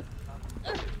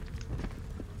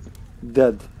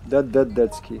 Dead.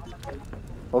 Dead ski.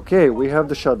 Okay, we have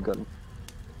the shotgun.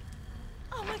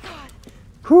 Oh my god.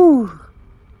 Whew.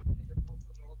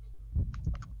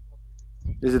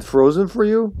 Is it frozen for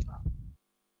you?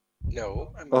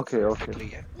 No, I'm Okay, perfectly,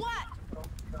 okay. yeah.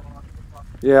 What?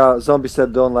 Yeah, Zombie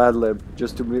said don't ad-lib,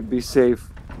 just to be safe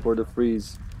for the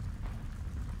freeze.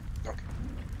 Okay.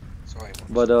 So I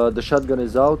won't. But the shotgun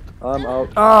is out. I'm out.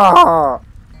 Ah!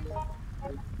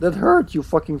 That hurt, you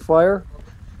fucking fire.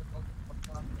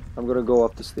 I'm gonna go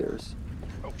up the stairs.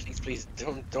 Oh, please,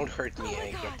 don't hurt me.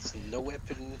 I got no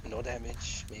weapon, no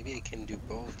damage. Maybe I can do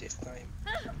both this time.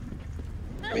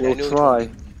 I mean, I We'll know try.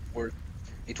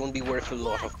 It won't be worth a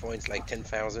lot of points, like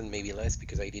 10,000, maybe less,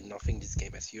 because I did nothing this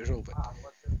game as usual, but...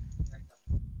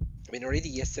 I mean, already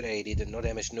yesterday I did a no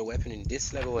damage, no weapon in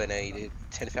this level, and I did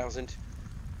 10,000,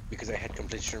 because I had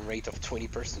completion rate of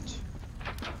 20%.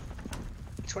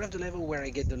 It's one of the levels where I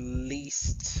get the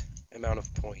least amount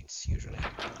of points, usually.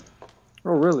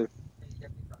 Oh, really?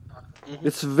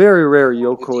 It's very rare,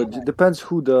 Yoko. It depends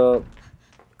who the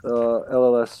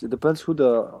LLS. It depends who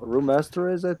the room master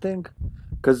is, I think,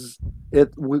 because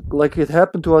it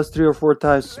happened to us 3 or 4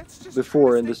 times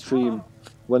before in the stream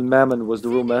when Mammon was the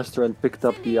room master and picked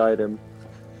up the item.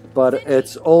 But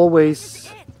it's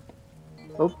always.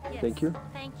 Oh, thank you.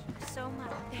 Thank you so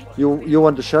much. You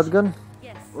want the shotgun?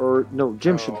 Yes. Or no?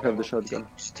 Jim should have the shotgun.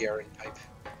 Steering pipe.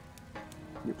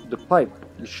 The pipe.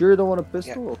 You sure you don't want a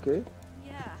pistol? Yeah. Okay.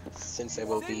 Yeah. Since I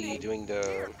will be doing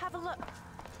the Have a look.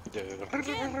 Take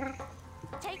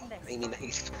this. I mean,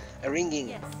 a ringing.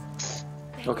 Yes.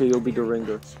 Okay, you'll be the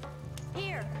ringer.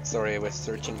 Here. Sorry, I was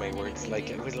searching my words.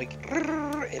 Like I was like,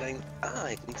 and I'm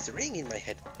it makes a ring in my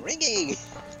head. Ringing.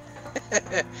 No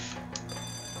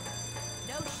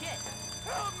shit.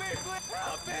 Help me, please!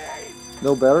 Help me!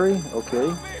 No battery? Okay.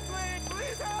 Help me, please!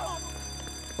 Please help!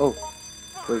 Oh,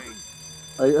 wait.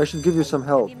 I should give you some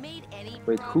help. Have you made any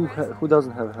Wait, progress? who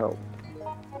doesn't have help?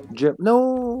 Jim.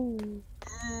 No.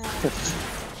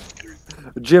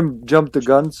 Jim jumped the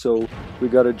gun, so we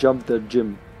gotta jump the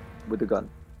Jim with the gun.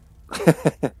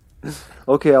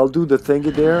 Okay, I'll do the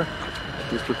thingy there.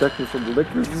 Just protect me from the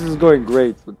liquor. This is going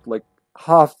great. With like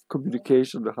half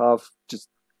communication, half just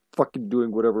fucking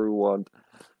doing whatever we want.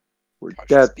 We're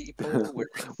Cautious that people,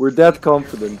 we're that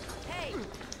confident. Hey.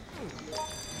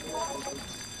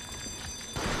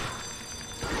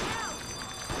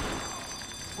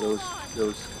 Those.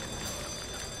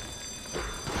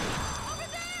 Over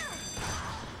there.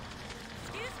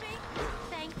 Excuse me.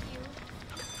 Thank you.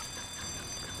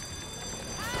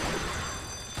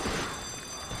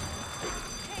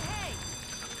 Hey.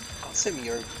 Awesome,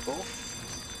 you're both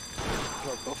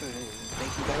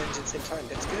making damage at the same time.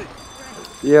 That's good.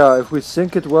 Yeah, if we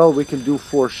sync it well, we can do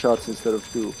 4 shots instead of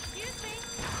 2. Excuse me.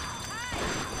 Hi.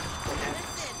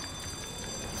 Listen.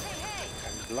 Hey.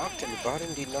 I'm blocked and the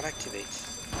button did not activate.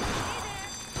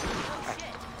 Hey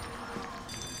there. Oh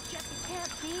shit. Just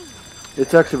can't be.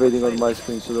 It's activating on my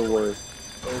screen, so don't worry.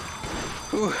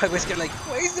 Ooh, I was kind of like,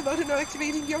 why is the button not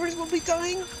activating? The others will be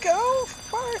dying. Go!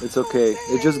 Far, It's okay.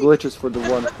 It just glitches for the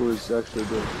one who is actually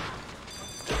doing it.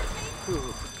 I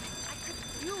could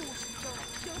use.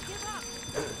 Don't give up.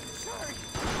 Sorry.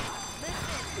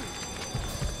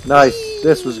 Listen. Nice.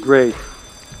 This was great.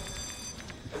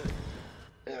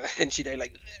 And she died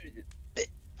like...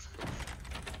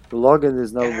 The login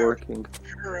is not working.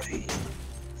 Hooray.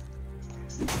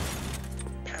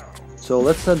 Pow. So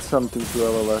let's send something to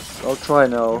LLS. I'll try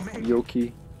now,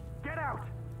 Yoki. Get out!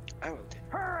 I will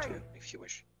Hurry! too, if you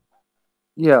wish.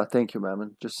 Yeah, thank you,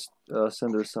 Mammon. Just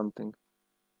send her something.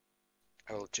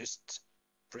 I will just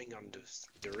bring on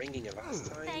the ringing of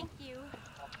last time. Thank you.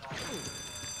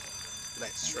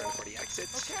 Let's run for the exit.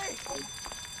 Okay!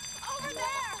 Over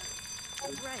there.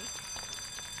 Right.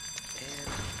 And...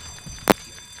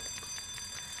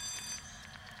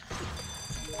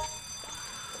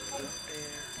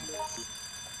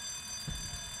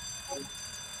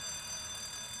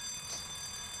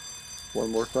 One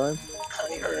more time.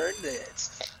 I earned it.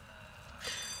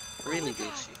 Really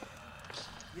did she?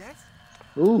 Yes?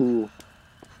 Ooh.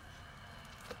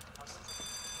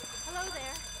 Hello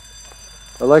there.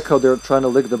 I like how they're trying to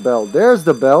lick the bell. There's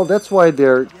the bell. That's why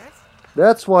they're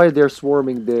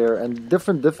swarming there. And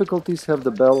different difficulties have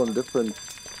the bell in different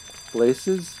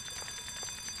places.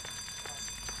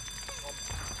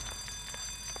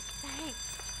 Thanks.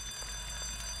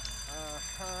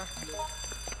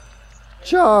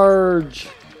 Charge!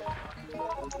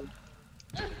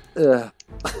 That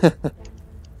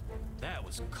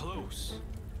was close.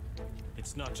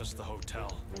 It's not just the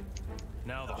hotel.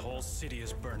 Now the whole city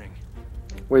is burning.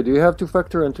 Wait, do you have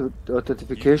two-factor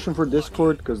authentication for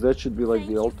Discord? Because that should be like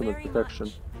the ultimate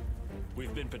protection.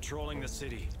 We've been patrolling the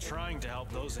city, trying to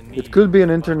help those in need. It could be an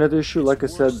internet issue, like I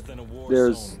said.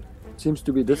 Seems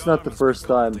to be. That's not the first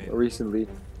time recently.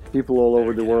 People all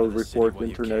over the world report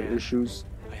internet issues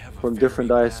from different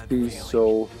ISPs.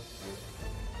 So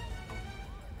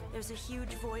There's a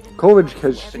huge void in COVID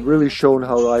has really shown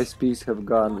how ISPs have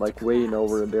gone like way in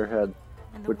over their head,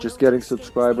 with just getting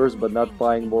subscribers but not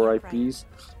buying more IPs,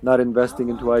 not investing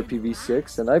into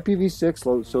IPv6 and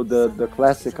IPv6. So the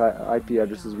classic IP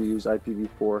addresses we use,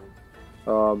 IPv4.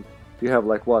 You have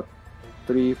like what,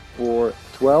 3, 4,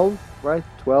 12, right?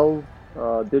 12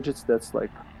 digits. That's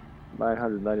like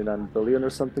 999 billion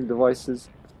or something devices.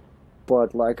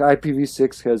 but like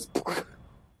IPv6 has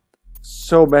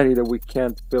so many that we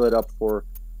can't fill it up for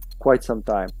quite some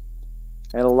time,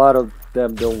 and a lot of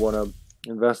them don't want to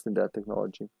invest in that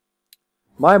technology.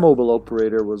 My mobile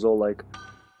operator was all like,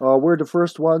 we're the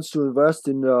first ones to invest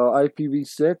in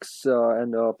IPv6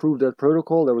 and approve that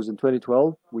protocol. That was in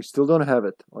 2012. We still don't have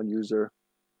it on user.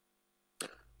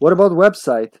 What about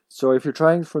website? So if you're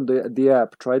trying from the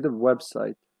app, try the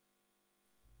website.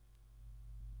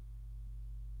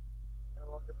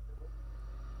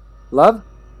 Love?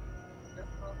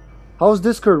 How's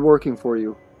Discord working for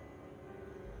you?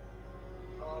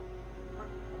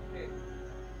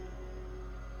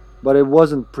 But it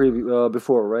wasn't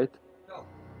before, right?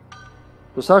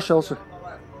 So Sasha also.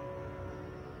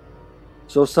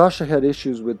 So Sasha had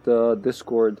issues with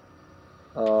Discord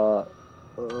about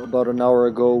an hour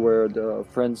ago, where the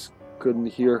friends couldn't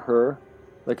hear her,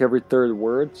 like every third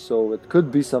word. So it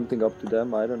could be something up to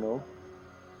them. I don't know.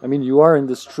 I mean, you are in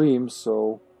the stream,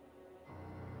 so.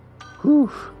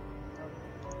 Whew.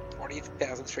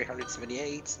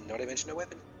 14,378. Not to mention a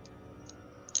weapon.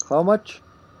 How much?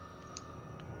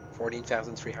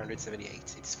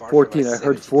 14,378. It's far 14, from I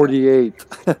heard 48.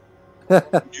 No.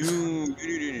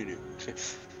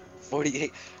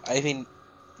 48. I mean,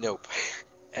 nope.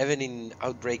 Even in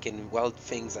Outbreak and Wild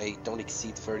Things, I don't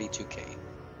exceed 32k.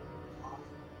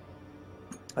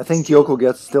 I think Yoko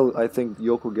gets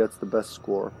the best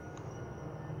score.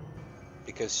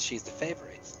 Because she's the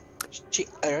favorite. She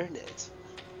earned it.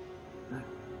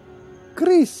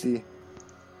 Crazy.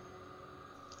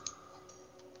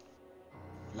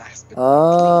 Last but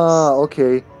not least.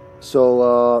 Okay.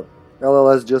 So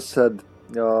LLS just said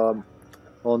on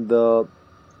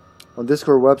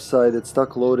Discord website it's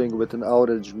stuck loading with an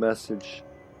outage message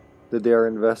that they are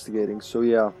investigating. So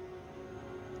yeah,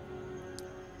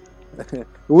 it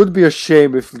would be a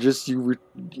shame if just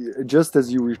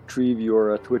as you retrieve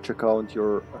your Twitch account,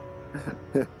 your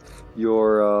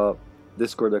your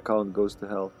Discord account goes to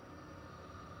hell.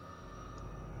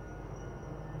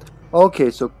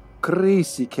 Okay, so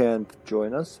Chrissy can't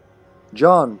join us.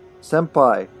 John,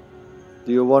 senpai,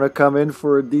 do you want to come in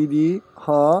for a DD?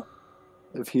 Huh?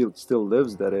 If he still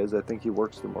lives, that is. I think he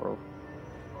works tomorrow.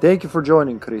 Thank you for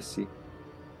joining, Chrissy.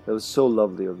 That was so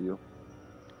lovely of you.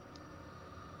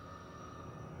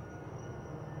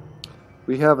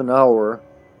 We have an hour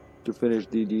to finish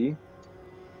DD.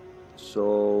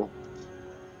 So...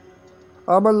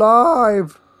 I'm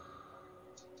alive!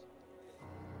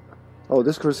 Oh,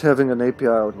 Discord's having an API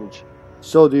outage.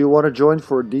 So, do you want to join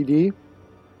for DD?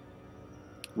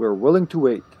 We're willing to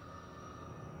wait.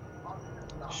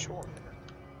 Sure.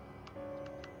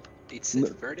 It's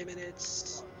 30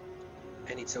 minutes,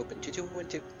 and it's open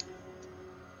 2212.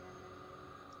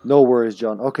 No worries,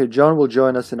 John. Okay, John will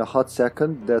join us in a hot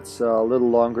second. That's a little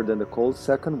longer than the cold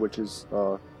second, which is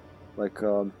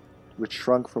which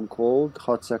shrunk from cold.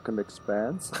 Hot second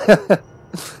expands.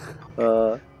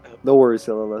 No worries,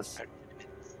 LLS.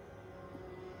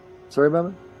 Sorry,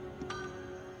 Maman?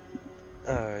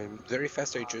 Very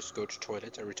fast, I just go to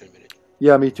toilet every 10 minutes.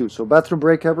 Yeah, me too. So bathroom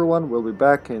break, everyone. We'll be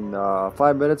back in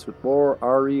 5 minutes with more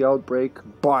RE Outbreak,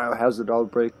 Biohazard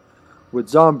Outbreak, with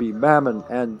Zombie, Mammon,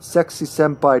 and Sexy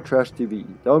Senpai Trash TV.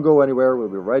 Don't go anywhere. We'll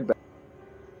be right back.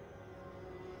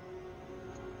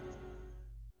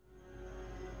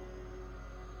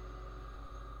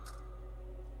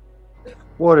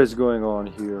 What is going on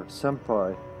here?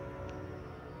 Senpai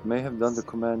may have done the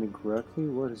command incorrectly.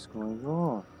 What is going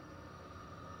on?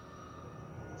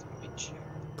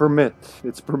 Permit.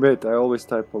 It's permit. I always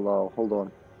type allow. Hold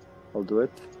on. I'll do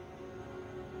it.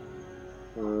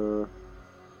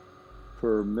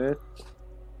 Permit.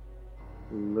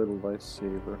 Little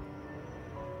lifesaver.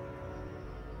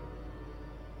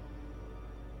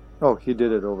 Oh, he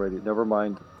did it already. Never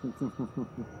mind.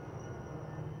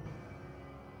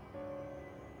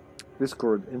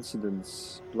 Discord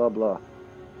incidents. Blah blah.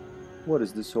 What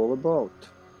is this all about?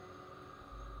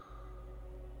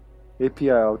 API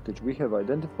outage. We have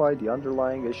identified the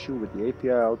underlying issue with the API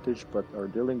outage, but are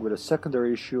dealing with a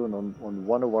secondary issue on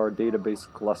one of our database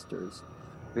clusters.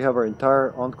 We have our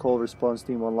entire on-call response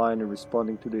team online and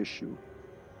responding to the issue.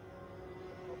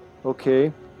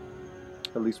 Okay.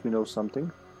 At least we know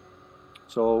something.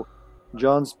 So,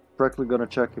 John's practically gonna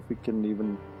check if we can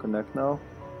even connect now.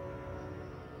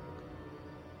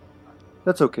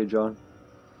 That's okay, John.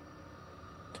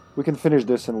 We can finish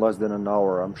this in less than an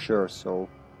hour, I'm sure, so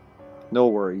no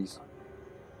worries.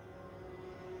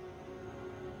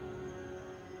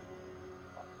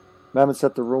 Mammoth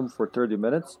set the room for 30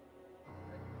 minutes.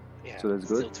 Yeah, so that's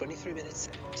good. Still 23 minutes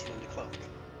until the clock.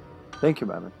 Thank you,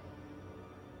 Mammoth.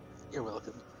 You're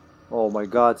welcome. Oh my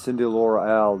god, Cindy, Laura,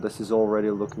 Al. This is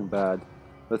already looking bad.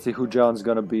 Let's see who John's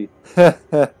gonna be.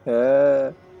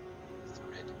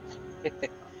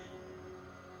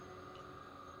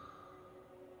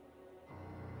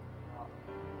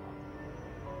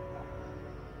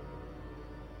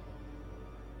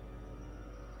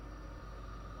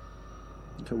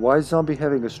 Why is Zombie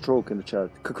having a stroke in the chat?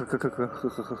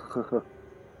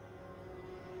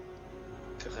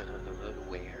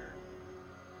 Where?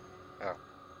 Oh,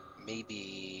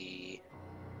 maybe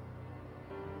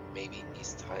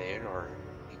he's tired, or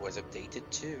he was updated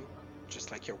too,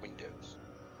 just like your Windows.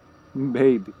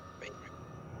 Maybe.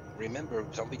 Remember,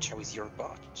 Zombie Chow is your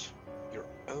bot, your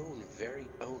own, very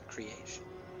own creation.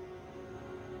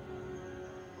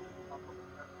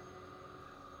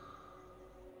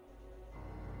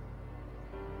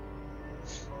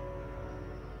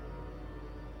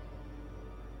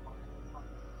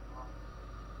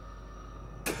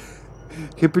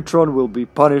 Hippitron will be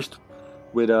punished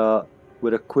with a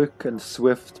quick and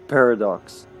swift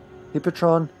paradox.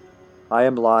 Hippitron, I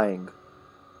am lying.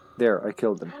 There, I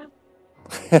killed him.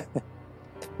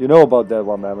 You know about that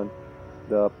one, Mammon.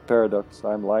 The paradox.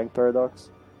 I'm lying paradox.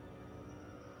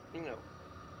 No.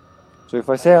 So if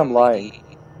I say I'm lying,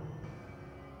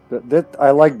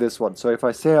 I like this one. So if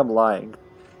I say I'm lying,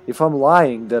 if I'm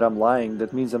lying,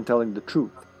 that means I'm telling the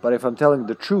truth. But if I'm telling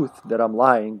the truth that I'm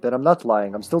lying, then I'm not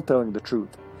lying. I'm still telling the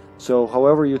truth. So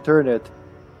however you turn it,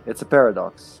 it's a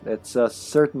paradox. It's a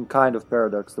certain kind of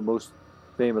paradox, the most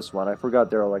famous one. I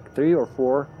forgot, there are like 3 or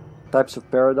 4 types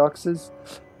of paradoxes.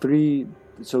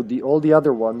 So all the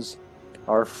other ones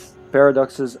are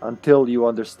paradoxes until you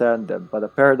understand them. But a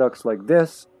paradox like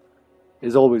this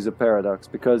is always a paradox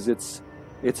because it's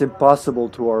impossible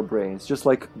to our brains. Just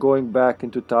like going back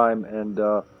into time and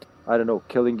I don't know,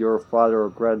 killing your father or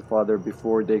grandfather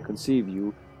before they conceive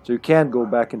you. So you can't go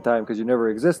back in time because you never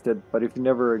existed. But if you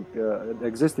never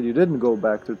existed, you didn't go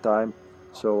back to time.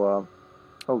 So,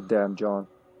 oh damn, John.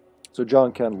 So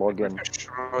John can't log in.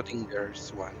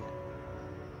 Schrodinger's one.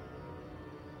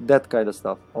 That kind of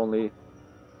stuff. Only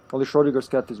Schrodinger's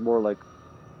cat is more like...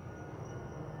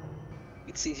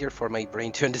 It's easier for my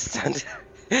brain to understand.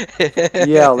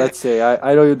 Yeah, let's say.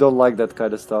 I know you don't like that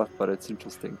kind of stuff, but it's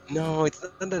interesting. No, it's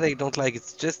not that I don't like it,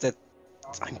 it's just that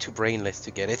I'm too brainless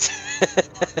to get it.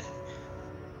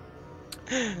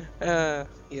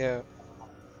 Yeah.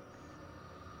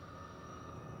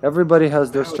 Everybody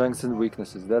has their strengths and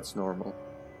weaknesses, that's normal.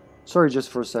 Sorry, just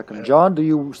for a second. John, do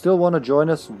you still want to join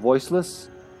us voiceless?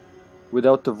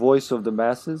 Without the voice of the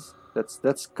masses?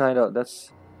 That's kind of...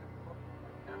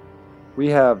 We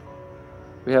have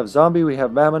Zombie, we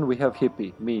have Mammon, we have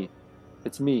Hippie. Me.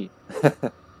 It's me.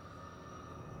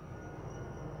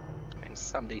 And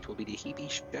someday it will be the Hippie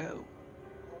show.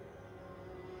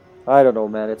 I don't know,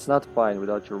 man. It's not fine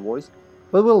without your voice.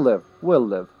 But we'll live. We'll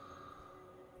live.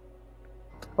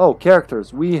 Oh,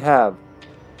 characters. We have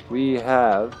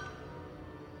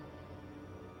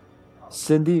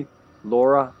Cindy,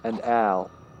 Laura, and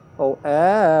Al. Oh,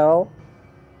 Al.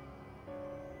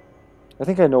 I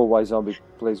think I know why Zombie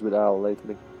plays with Al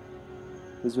lately.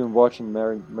 He's been watching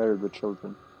Married with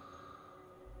Children.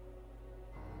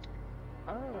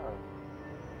 Ah.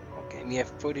 Okay, me, I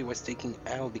thought he was taking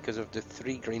Al because of the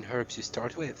 3 green herbs you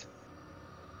start with.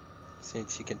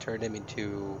 Since you can turn them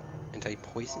into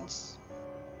anti-poisons.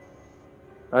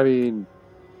 I mean,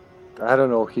 I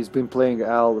don't know. He's been playing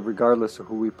Al regardless of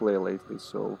who we play lately,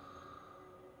 so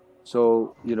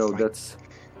you know, that's...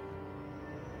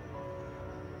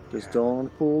 Just don't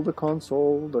pull the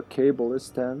console, the cable is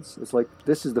tense. It's like,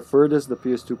 this is the furthest the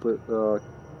PS2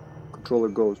 controller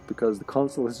goes, because the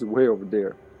console is way over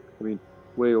there. I mean,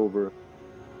 way over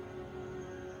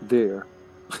there.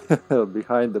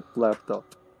 Behind the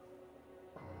laptop.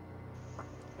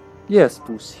 Yes,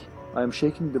 Pussy. I'm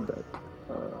shaking the bed.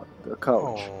 The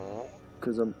couch.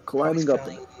 Because I'm climbing up.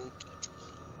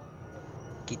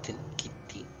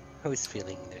 Kitty. How's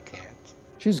feeling the cat?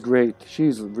 She's great.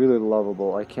 She's really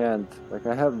lovable. I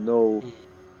have no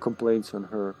complaints on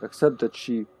her, except that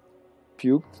she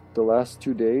puked the last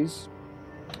 2 days.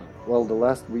 Well, the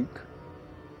last week.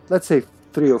 Let's say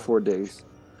 3 or 4 days.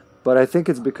 But I think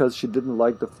it's because she didn't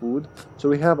like the food. So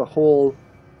we have a whole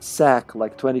sack,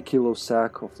 like 20 kilo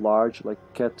sack of large, like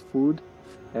cat food.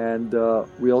 And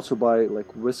we also buy like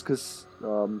Whiskas,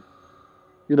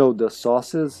 you know, the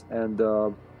sauces and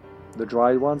the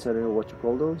dried ones. I don't know what you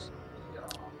call those.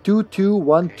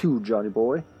 2212, Johnny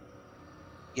boy.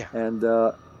 Yeah. And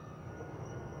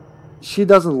she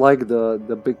doesn't like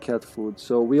the big cat food,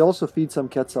 so we also feed some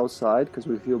cats outside because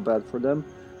we feel bad for them.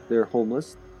 They're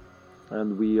homeless,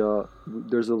 and we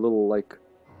there's a little, like,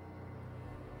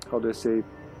 how do I say,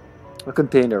 a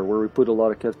container where we put a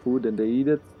lot of cat food and they eat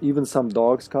it. Even some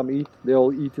dogs come eat. They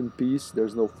all eat in peace.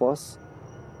 There's no fuss.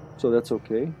 So that's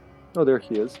okay. Oh, there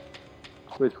he is.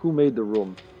 Wait, who made the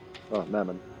room? Oh,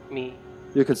 Mammon. Me.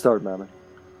 You can start, Mammon.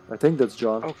 I think that's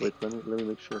John. Okay. Wait, let me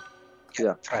make sure.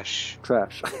 Yeah. Trash.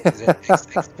 Trash.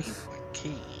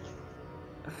 Key.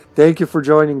 Thank you for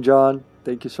joining, John.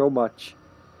 Thank you so much.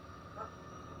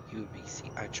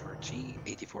 UBC HRG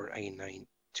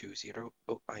 84I920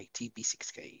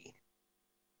 OITB6K.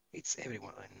 It's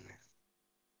everyone.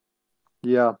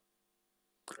 Yeah.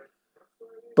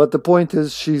 But the point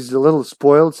is, she's a little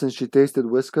spoiled since she tasted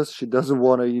Whiskas. She doesn't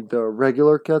want to eat the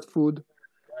regular cat food.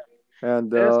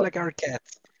 And Just like our cat.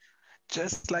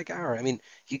 Just like our. I mean,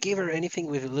 you give her anything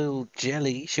with a little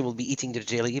jelly, she will be eating the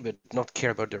jelly, but not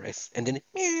care about the rest. And then,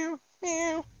 meow,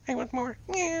 meow, I want more,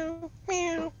 meow,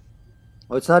 meow.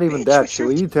 well, it's not even that. She'll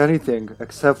eat anything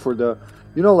except for the,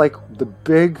 you know, like the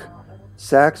big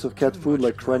sacks of cat food,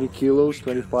 like 20 kilos,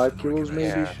 25 kilos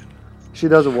maybe. Yeah. She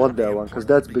doesn't want that one because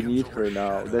that's beneath her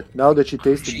now. Now that she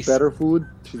tasted better food,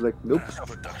 she's like, nope.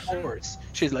 Of course.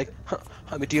 She's like, huh,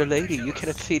 I'm a dear lady, you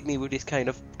cannot feed me with this kind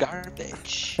of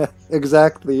garbage.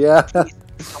 Exactly, yeah.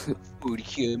 Food,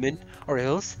 human, or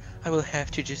else I will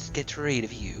have to just get rid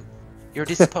of you. You're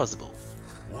disposable.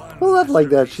 Well, not like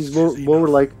that. She's more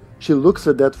like, she looks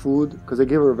at that food, because I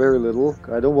give her very little.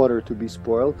 I don't want her to be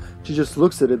spoiled. She just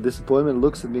looks at it, disappointment,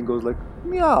 looks at me and goes like,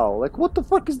 meow, like, what the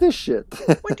fuck is this shit?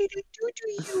 What did I do to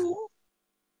you?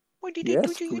 What did I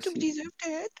do to you to deserve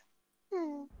that?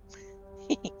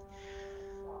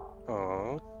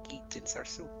 Oh, kittens are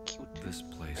so cute. This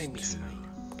place I miss too. mine.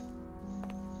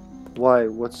 Why?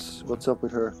 What's up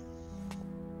with her?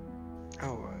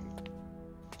 Oh,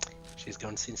 she's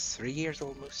gone since 3 years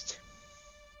almost.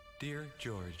 Dear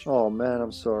George. Oh man,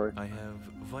 I'm sorry. I have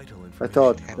vital information. I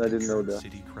thought It I didn't know that.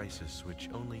 City crisis, which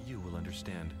only you will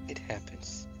understand. It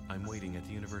happens. I'm waiting at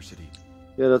the university.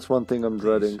 Yeah, that's one thing I'm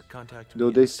dreading. Contact me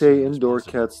Though they as say soon as indoor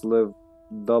possible. cats live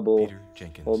double, Peter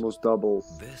Jenkins. almost double,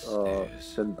 This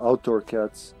is than outdoor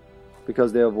cats,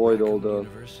 because they avoid all the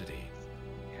University.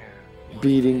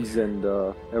 beatings and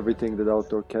everything that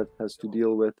outdoor cat has to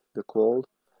deal with, the cold.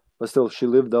 But still, she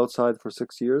lived outside for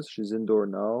 6 years. She's indoor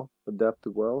now,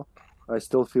 adapted well. I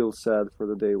still feel sad for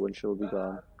the day when she'll be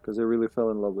gone, because I really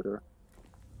fell in love with her.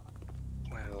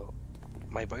 Well,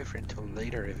 my boyfriend told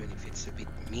later, even if it's a bit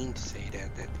mean to say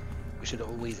that we should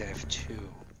always have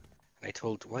two. And I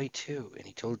told, why two? And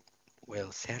he told,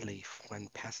 well, sadly, if one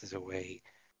passes away,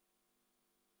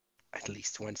 at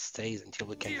least one stays until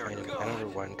we can find another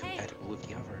one compatible with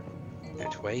the other.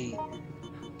 That way,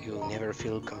 you'll never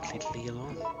feel completely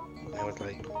alone. And I was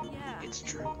like, it's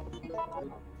true.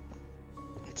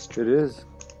 It's true. It is.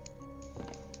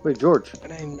 Wait, George.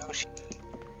 And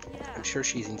I'm sure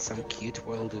she's in some cute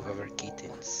world with other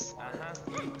kittens.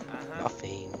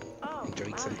 Laughing,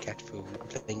 enjoying some cat food,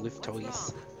 playing with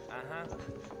toys.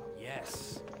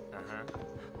 Yes.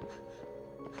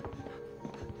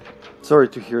 Sorry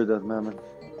to hear that, Mammon.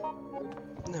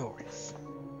 No worries.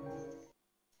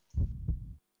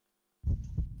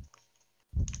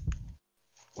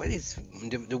 What is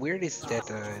the weird is that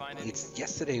it's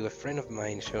yesterday a friend of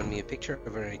mine showed me a picture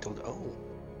of her and I told, oh,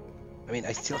 I mean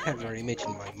I still have her image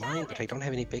in my mind, but I don't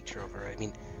have any picture of her. I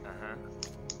mean,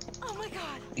 Oh my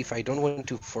god. if I don't want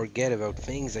to forget about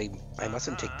things, I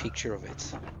mustn't take picture of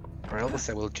it, or else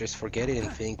I will just forget it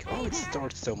and think, oh, it's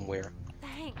stored somewhere.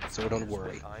 Thanks. So don't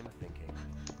worry. I'm thinking.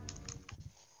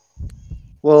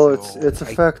 Well, So it's a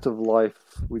fact of life.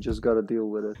 We just gotta deal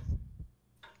with it.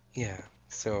 Yeah.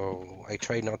 So I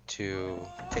try not to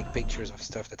take pictures of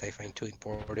stuff that I find too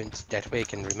important. That way I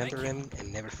can remember them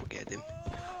and never forget them.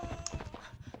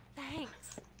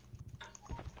 Thanks.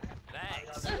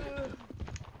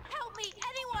 Help me,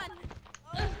 anyone!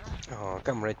 Oh,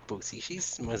 come Red Pussy. She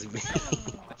must be.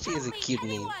 She has a cute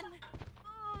name.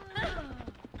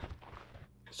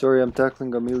 Sorry, I'm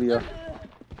tackling Amelia,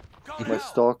 my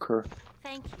stalker.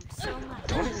 Thank you so much.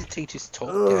 Don't hesitate to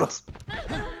stalk cats.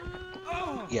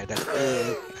 Yeah, that's.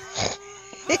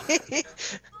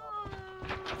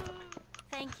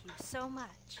 Thank you so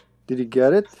much. Did he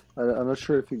get it? I'm not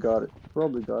sure if he got it.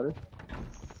 Probably got it.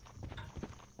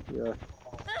 Yeah.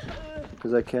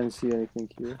 Because I can't see anything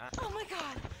here. Oh my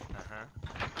god.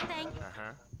 Thank you.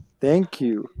 Thank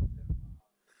you.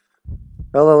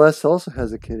 LLS also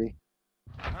has a kitty.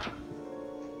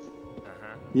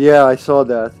 Yeah, I saw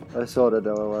that. I saw that,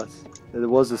 LLS. It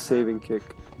was a saving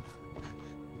kick.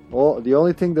 Oh, the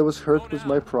only thing that was hurt was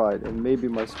my pride and maybe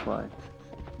my spine.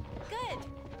 Good.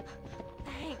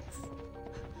 Thanks.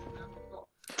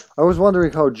 I was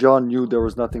wondering how John knew there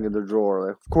was nothing in the drawer.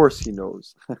 Of course he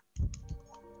knows.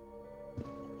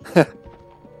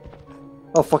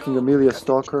 Oh, fucking Amelia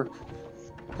Stalker.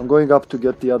 I'm going up to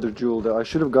get the other jewel. I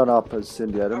should have gone up as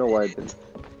Cindy. I don't know why I didn't.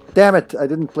 Damn it! I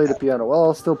didn't play the piano. Well,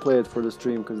 I'll still play it for the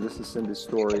stream because this is Cindy's You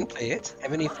story. can play it.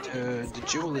 Even if the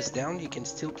jewel is down, you can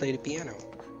still play the piano.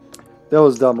 That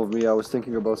was dumb of me. I was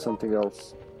thinking about something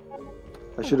else.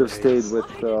 I should have stayed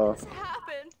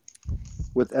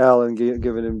with Al and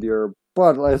given him the herb.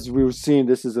 But as we've seen,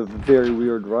 this is a very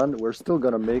weird run. We're still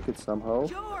gonna make it somehow.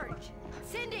 George!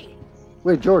 Cindy!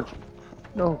 Wait, George!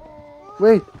 No.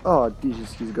 Wait! Oh,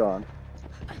 Jesus, he's gone.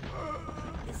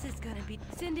 This is gonna be...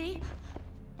 Cindy?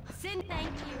 Cindy, thank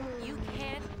you. You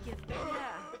can't give... Yeah.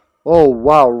 Oh,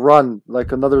 wow, run!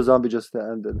 Like another zombie just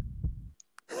ended.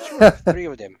 Sure, 3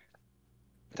 of them.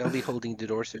 But I'll be holding the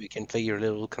door so you can play your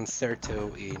little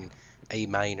concerto in A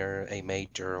minor, A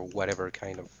major, or whatever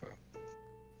kind of...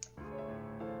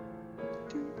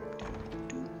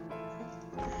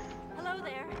 Hello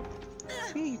there.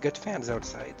 See, you got fans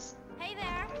outside. Hey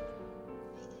there.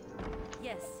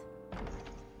 Yes.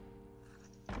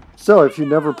 So, if you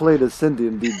never played as Cindy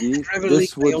in DD,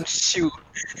 this would... Don't shoot.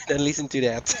 Then listen to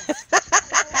that.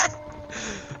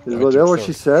 Was that what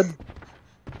she said?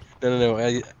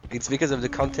 No. It's because of the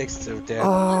context of that.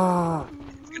 Ah.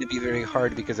 It's gonna be very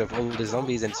hard because of all the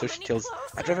zombies, and so she tells,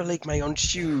 I'd rather lick my own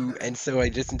shoe, and so I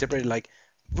just interpreted like,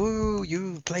 woo,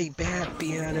 you play bad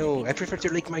piano. I prefer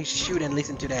to lick my shoe than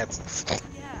listen to that.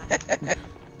 Yeah.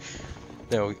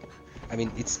 No, I mean,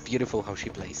 it's beautiful how she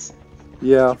plays.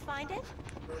 Yeah. Did you find it?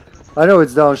 I know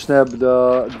it's down, Schneb.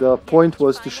 The point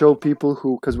was to show people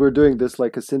who... Because we're doing this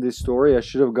like a Cindy story. I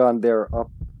should have gone there up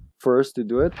first to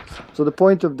do it. So the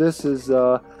point of this is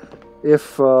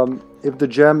if the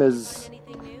gem is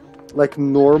like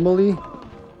normally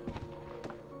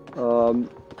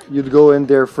you'd go in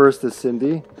there first as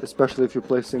Cindy, especially if you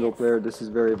play single player. This is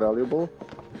very valuable,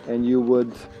 and you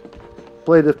would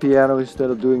play the piano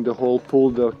instead of doing the whole pull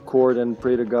the cord and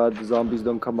pray to God the zombies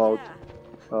don't come out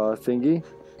thingy,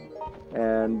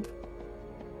 and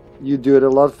you do it a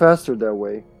lot faster that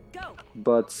way.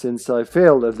 But since I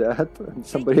failed at that, and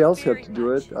somebody else had to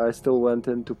do it, I still went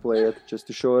in to play it just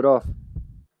to show it off.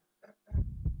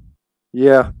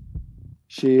 Yeah,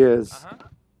 she is.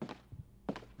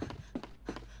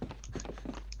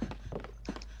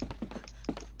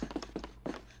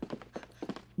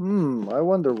 I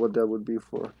wonder what that would be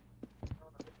for.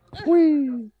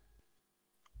 Whee!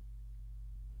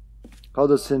 How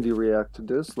does Cindy react to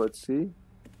this? Let's see.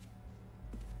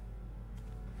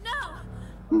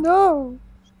 No!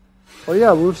 Oh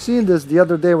yeah, we've seen this the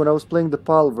other day when I was playing the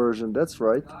PAL version. That's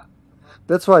right.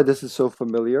 That's why this is so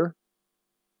familiar.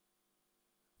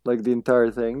 Like the entire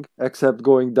thing. Except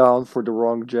going down for the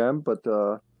wrong gem, but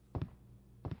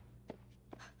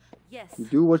Yes. you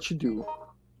do what you do.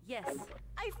 Yes.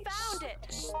 I found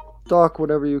it. Talk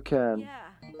whatever you can. Yeah.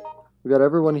 We got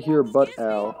everyone here but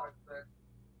Al.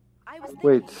 I was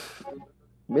Wait.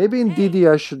 Maybe in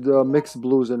DD I should mix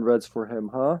blues and reds for him,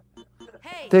 huh?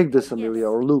 Hey. Take this, Amelia,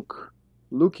 or Luke.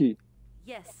 Lukey.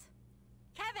 Yes.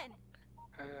 Kevin.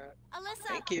 Alyssa.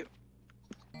 Thank you.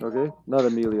 Okay? Not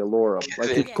Amelia, Laura. I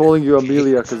keep calling you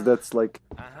Amelia because that's like...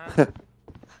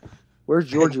 Where's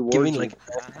Georgie Warden? Like...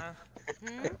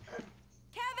 Kevin.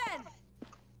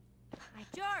 Hi,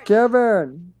 George.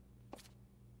 Kevin!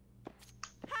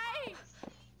 Hey.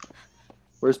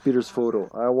 Where's Peter's photo?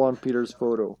 I want Peter's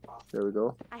photo. There we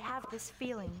go. I have this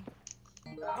feeling.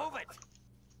 Move it.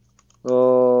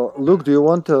 Luke, do you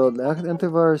want an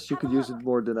antivirus? You could use it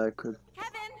more than I could.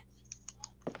 Kevin.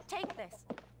 Take this.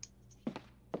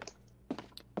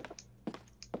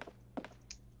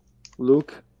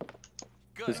 Luke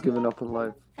has given up on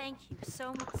life. Thank you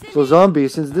so much. So zombie,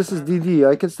 since this is DD,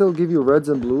 I can still give you reds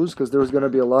and blues because there's gonna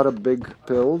be a lot of big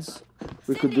pills.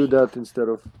 We could do that instead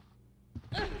of.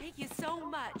 Thank you so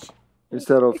much.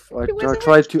 Instead of I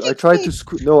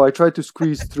tried to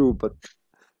squeeze through, but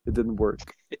it didn't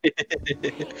work.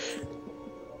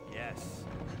 Yes.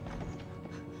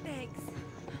 Thanks.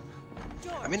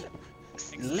 I mean,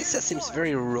 Lisa seems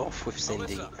very rough with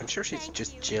Cindy. I'm sure she's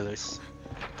just jealous.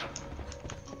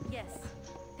 Yes.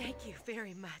 Thank you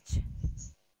very much.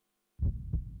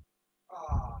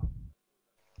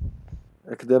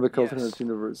 Academic alternate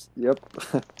universe. Yep.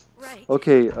 Right.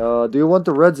 Okay. Do you want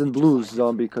the reds and blues,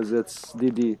 zombie? Because it's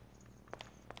DD.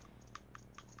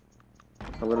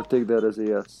 I'm gonna take that as a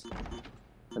yes,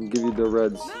 and give you the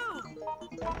reds.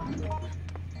 Yeah.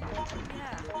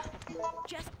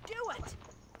 Just do it.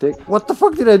 Take. What the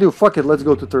fuck did I do? Fuck it. Let's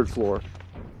go to 3rd floor.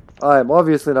 I am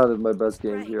obviously not in my best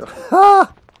game here.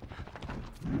 Ha!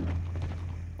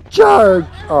 Charge!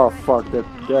 Oh fuck!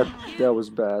 That was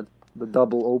bad. The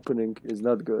double opening is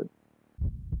not good.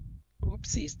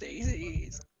 Oopsies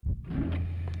daisies.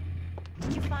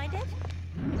 Did you find it?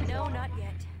 No, not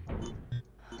yet.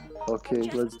 Okay,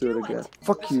 Just let's do it again.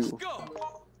 Fuck Let's you. just go.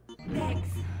 Thanks.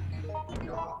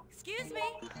 Excuse me.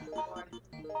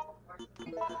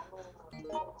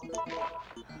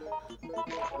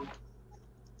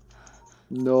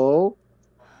 No.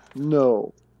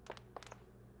 No.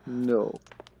 No.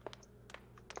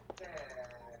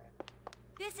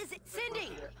 This is it,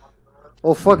 Cindy.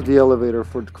 Oh, fuck the elevator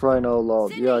for crying out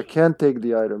loud. Yeah, I can't take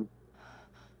the item.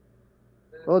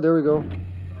 Oh, there we go.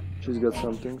 She's got Thank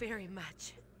you something. very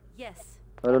much. Yes.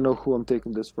 I don't know who I'm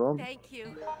taking this from. Thank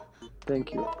you.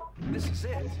 Thank you. This is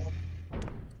it.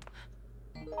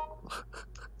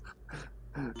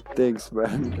 Thanks,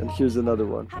 man. And here's another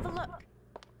one. Have a look.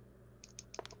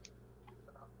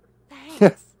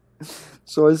 Thanks.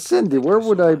 So, Cindy, where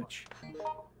would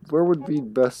be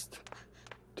best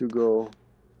to go?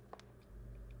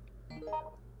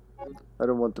 I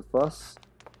don't want the fuss.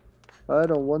 I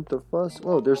don't want the fuss.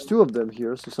 Oh, there's two of them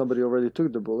here, so somebody already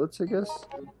took the bullets, I guess.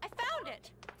 I found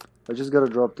it. I just gotta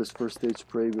drop this first aid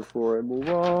spray before I move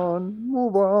on.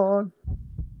 Move on.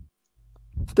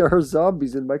 There are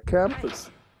zombies in my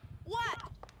campus. What?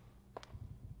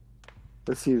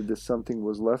 Let's see if there's something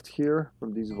was left here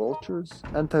from these vultures.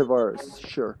 Antivirus.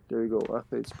 Sure. There you go.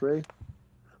 F8 spray.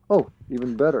 Oh,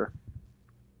 even better.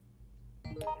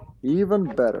 Even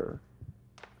better.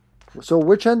 So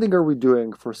which ending are we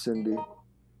doing for Cindy?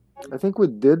 I think we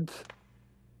did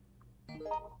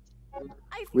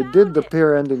the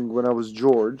pair ending when I was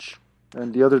George,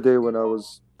 and the other day when I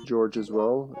was George as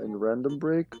well in random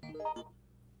break.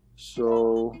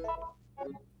 So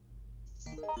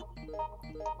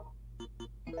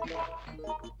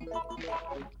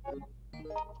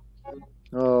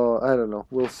oh, I don't know.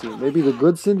 We'll see. Maybe the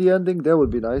good Cindy ending. That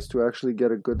would be nice to actually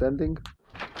get a good ending.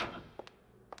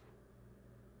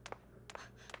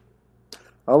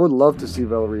 I would love to see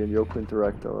Valerie and Yoko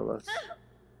interact, LLS.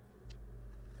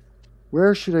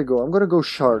 Where should I go? I'm gonna go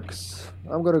Sharks.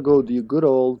 I'm gonna go the good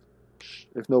old,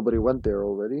 if nobody went there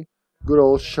already, good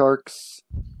old Sharks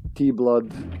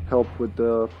T-Blood help with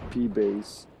the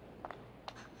P-base.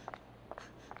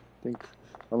 I think,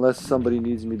 unless somebody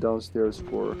needs me downstairs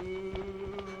for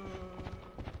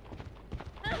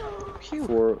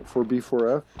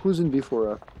B4F. Who's in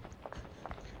B4F?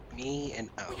 Me and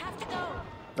Al. We have to go.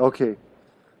 Okay.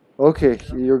 Okay,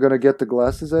 you're gonna get the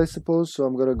glasses, I suppose, so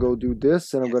I'm gonna go do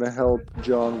this, and I'm gonna help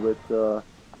John with, Oh,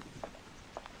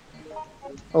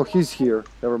 he's here.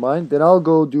 Never mind. Then I'll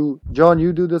go do... John,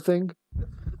 you do the thing.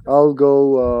 I'll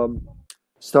go,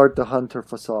 start the Hunter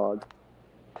facade.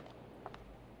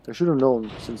 I should have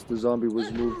known, since the zombie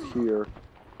was moved here,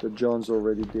 that John's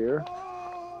already there.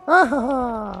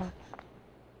 Ah!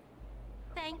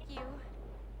 Thank you.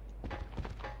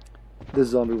 This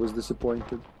zombie was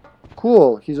disappointed.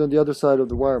 Cool, he's on the other side of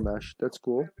the wire mesh. That's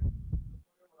cool.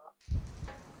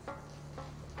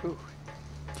 Ooh.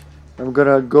 I'm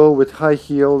gonna go with high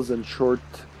heels and short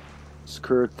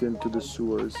skirt into the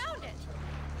sewers. Found it.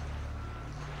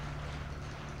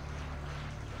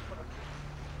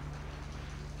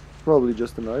 Probably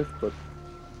just a knife, but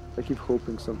I keep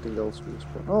hoping something else will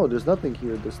spawn. Oh, there's nothing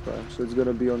here this time, so it's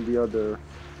gonna be on the other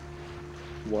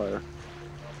wire.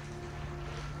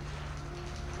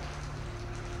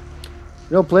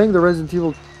 You know, playing the Resident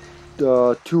Evil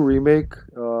 2 remake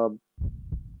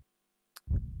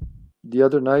the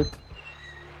other night,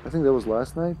 I think that was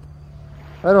last night.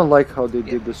 I don't like how they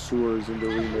did the sewers in the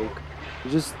remake.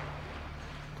 It's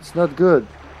not good.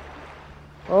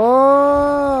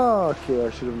 Oh, okay, I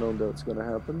should have known that's gonna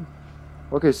happen.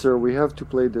 Okay, sir, we have to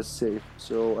play this safe.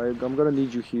 So I'm gonna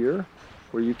need you here,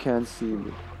 where you can't see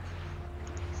me.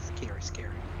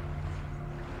 Scary.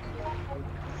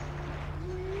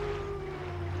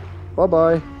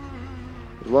 Bye-bye.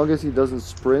 As long as he doesn't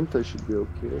sprint, I should be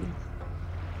okay.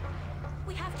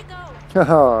 We have to go.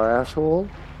 Haha, asshole.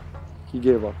 He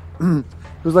gave up. He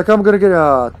was like, I'm gonna get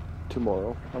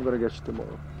tomorrow. I'm gonna get you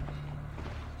tomorrow.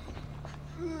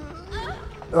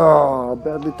 Oh,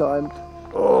 badly timed.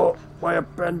 Oh, my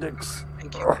appendix.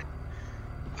 Thank you. Oh.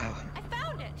 Wow. I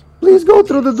found it. Please go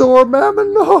through the door,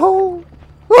 Mammon. No.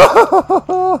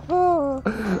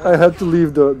 I had to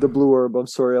leave the blue herb. I'm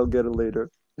sorry, I'll get it later.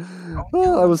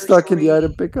 Oh, I was stuck in the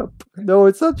item pickup. No,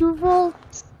 it's not your fault.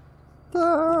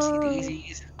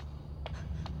 Daisies.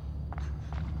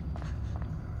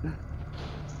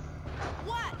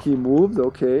 What? He moved,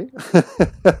 okay.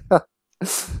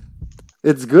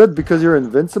 It's good because you're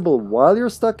invincible while you're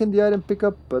stuck in the item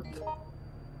pickup, but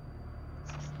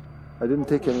I didn't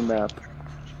take any map.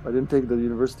 I didn't take the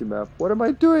university map. What am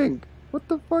I doing? What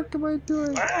the fuck am I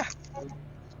doing? Ah!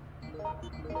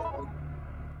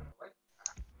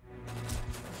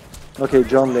 Okay,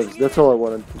 John lives. That's all I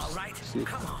wanted to see. The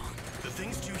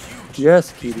thing's too huge.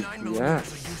 Yes, Kitty. 9mm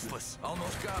Yes. are useless.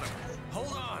 Almost got him.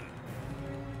 Hold on.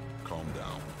 Calm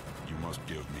down. You must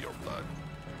give me your blood.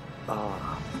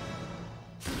 Ah.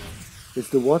 It's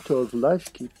the water of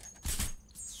life, Kitty.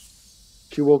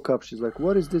 She woke up. She's like,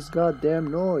 what is this goddamn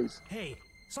noise? Hey,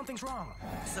 something's wrong.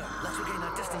 Sir, let's regain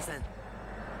our distance then.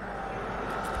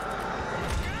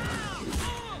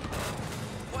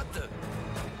 What the?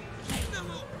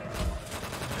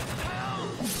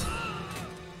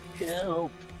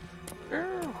 Help! I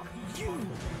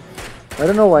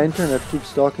don't know why internet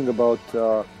keeps talking about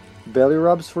belly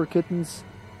rubs for kittens,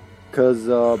 because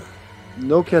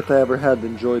no cat I ever had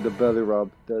enjoyed the belly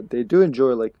rub. They do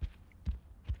enjoy, like,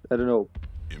 I don't know,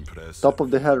 Impressive. top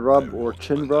of the head rub I or won't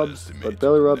chin rubs, underestimate but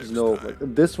belly you rubs, next no. time. Like,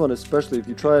 this one especially, if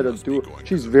you try to must do be going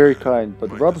she's to the very vet. kind,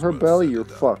 but Might rub as her well belly, set you're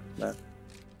it up. fucked, man.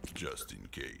 Just in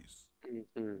case.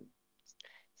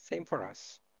 Same for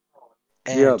us.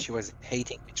 And Yeah. she was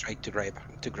hating to try to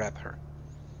grab her.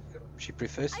 She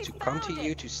prefers to come to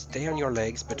you to stay on your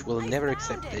legs, but will never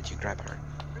accept that you grab her.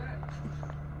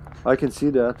 I can see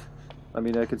that. I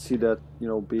mean, I can see that, you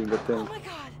know, being a thing. Oh my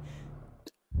god.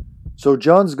 So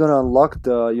John's gonna unlock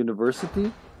the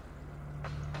university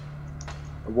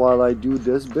while I do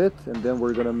this bit, and then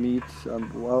we're gonna meet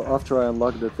well, after I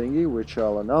unlock the thingy, which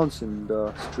I'll announce in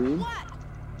the stream.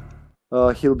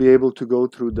 He'll be able to go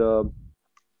through the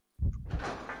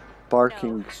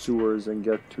parking sewers and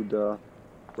get to the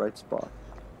right spot.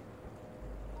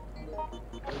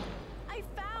 I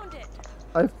found it.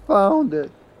 I found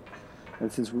it! And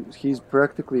since he's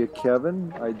practically a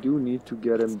Kevin, I do need to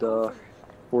get him the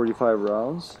 45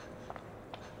 rounds.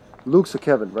 Luke's a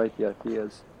Kevin, right? Yeah, he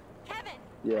is. Kevin.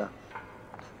 Yeah.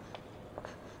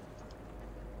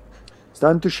 It's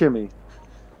time to shimmy.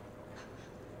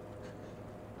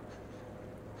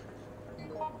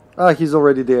 Ah, he's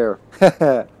already there.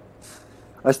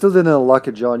 I still didn't unlock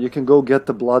it, John. You can go get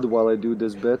the blood while I do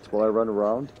this bit, while I run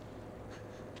around.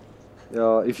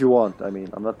 If you want, I mean.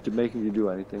 I'm not making you do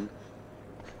anything.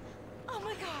 Oh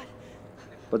my god.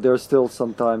 But there's still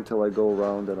some time till I go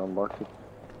around and unlock it.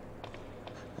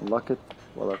 Unlock it?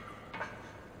 Well, I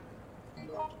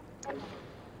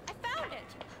found it.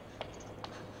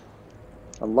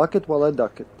 unlock it while I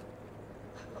duck it.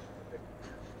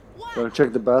 What? Gonna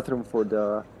check the bathroom for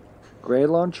the grenade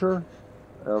launcher,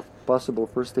 possible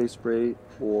first aid spray,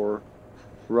 or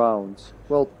rounds.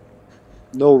 Well,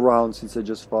 no rounds since I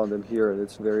just found them here and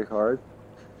it's very hard.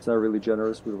 It's not really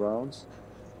generous with rounds.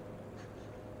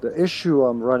 The issue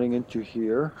I'm running into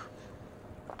here,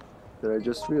 that I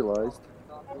just realized,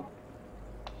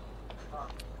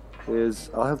 is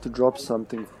I'll have to drop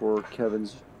something for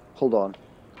Kevin's. Hold on.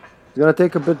 It's gonna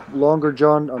take a bit longer,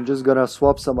 John. I'm just gonna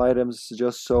swap some items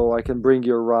just so I can bring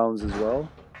your rounds as well.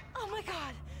 Oh my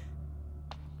god.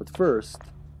 But first,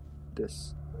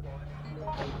 this.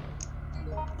 What?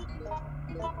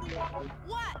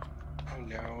 Oh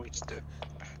no, it's the...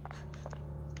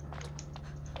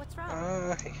 What's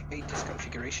wrong? I hate this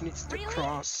configuration. It's the Really?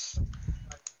 cross.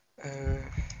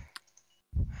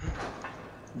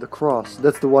 The cross.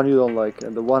 That's the one you don't like.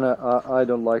 And the one I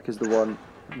don't like is the one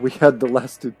we had the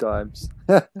last 2 times.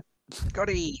 Got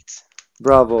it!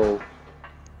 Bravo.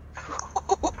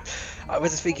 I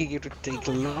was thinking it would take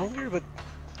longer, but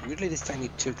weirdly this time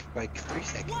it took like 3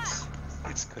 seconds.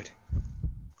 It's good.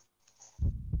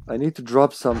 I need to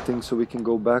drop something so we can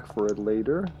go back for it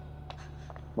later.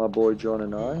 My boy John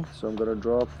and I. So I'm gonna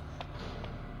drop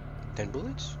 10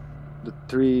 bullets? the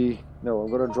 3... No, I'm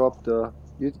gonna drop the...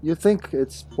 You think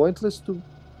it's pointless to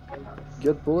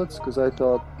get bullets? Because I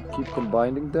thought keep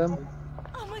combining them.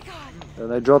 Oh my god.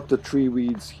 And I dropped the 3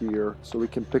 weeds here so we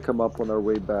can pick them up on our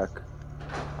way back.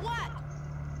 What?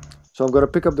 So I'm gonna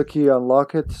pick up the key,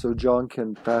 unlock it so John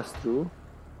can pass through.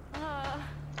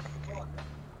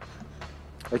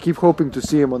 I keep hoping to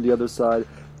see him on the other side.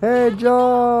 Hey,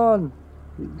 John!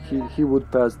 He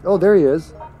would pass. Oh, there he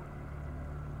is.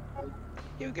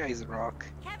 You guys rock.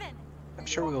 Kevin. I'm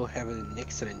sure we will have an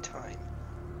excellent time.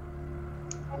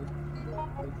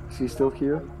 Is he still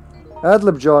here?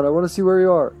 Adlib, John, I want to see where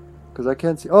you are. Because I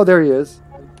can't see. Oh, there he is.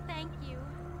 Thank you.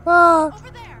 Ah!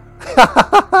 Over there.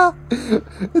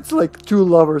 It's like 2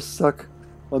 lovers suck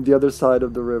on the other side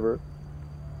of the river.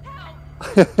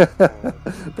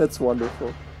 That's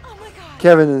wonderful. Oh my god.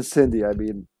 Kevin and Cindy, I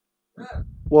mean.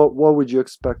 What would you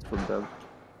expect from them?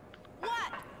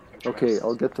 What? Okay,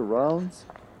 I'll get the rounds.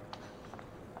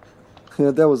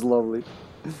 Yeah, that was lovely.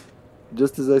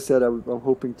 Just as I said, I'm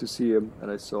hoping to see him, and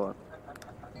I saw him.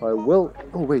 I will...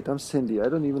 Oh wait, I'm Cindy. I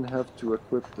don't even have to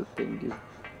equip the thingy.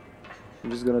 I'm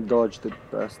just gonna dodge the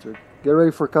bastard. Get ready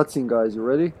for cutscene, guys. You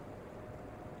ready?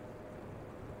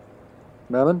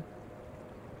 Mammon?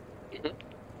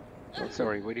 Oh,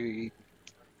 sorry, what do you...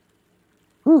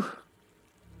 Whew.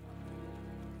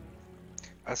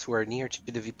 As we're near to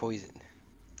the V poison.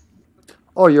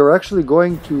 Oh, you're actually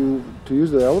going to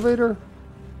use the elevator?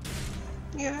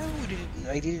 Yeah,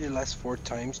 I did it the last 4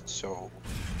 times, so...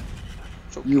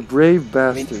 It's okay. You brave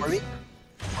I mean, bastards. for me,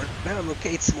 now I'm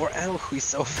okay. It's more Al who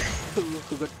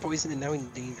got poisoned and now in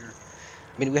danger.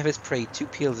 I mean, we have his spray 2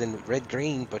 pills in red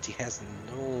green, but he has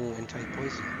no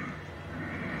anti-poison.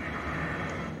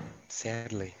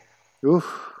 Sadly.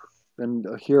 Oof. And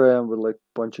here I am with like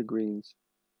a bunch of greens.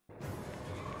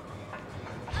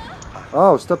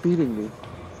 Oh, stop eating me.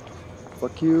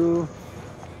 Fuck you.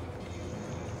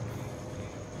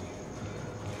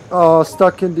 Oh,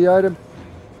 stuck in the item.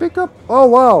 Pick up. Oh,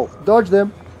 wow. Dodge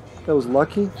them. That was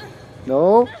lucky.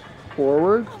 No.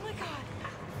 Forward. Oh my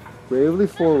god. Bravely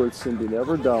forward, Cindy.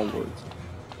 Never downwards.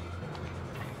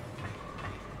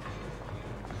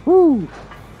 Whoo.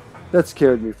 That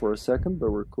scared me for a second,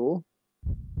 but we're cool.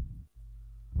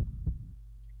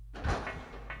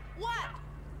 What?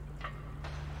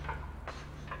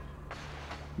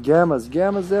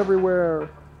 Gammas everywhere.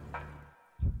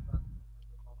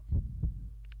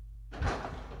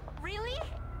 Really?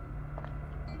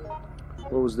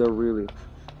 What was there really?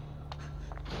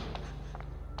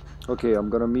 Okay, I'm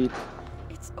gonna meet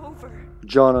It's over.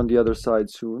 John on the other side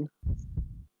soon.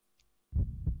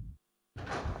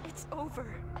 It's over.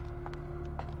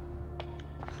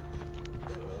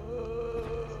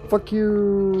 Fuck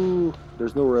you!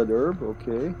 There's no red herb,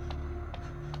 okay.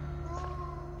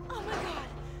 Oh my god.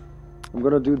 I'm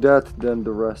gonna do that, then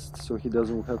the rest, so he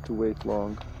doesn't have to wait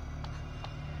long.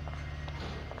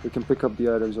 We can pick up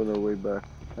the items on our way back,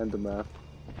 and the map.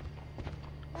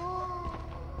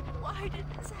 Why did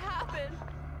this happen?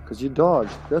 Because you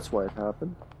dodged, that's why it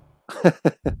happened.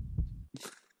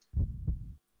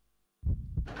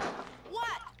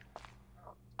 What?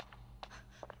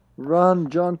 Run,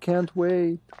 John can't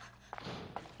wait.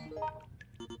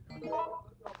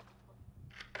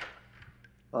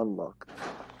 Unlocked.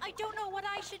 I don't know what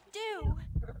I should do.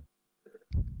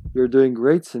 You're doing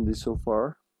great, Cindy, so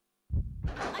far.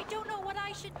 I don't know what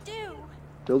I should do.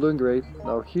 Still doing great.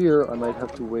 Now here, I might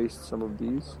have to waste some of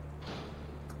these.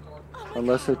 Oh my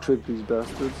Unless I god. trick these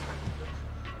bastards.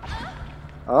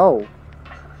 Ow.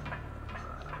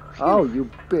 Ow, you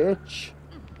bitch.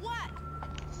 What?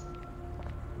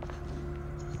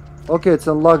 Okay, it's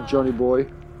unlocked, Johnny boy.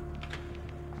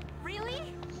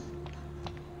 Really?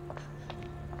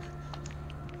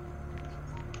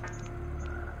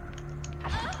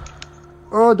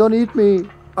 Oh, don't eat me.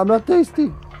 I'm not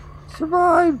tasty.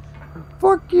 Survive.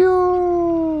 Fuck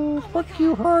you. Fuck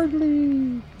you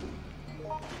hardly.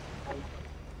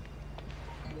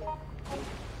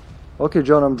 Okay,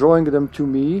 John, I'm drawing them to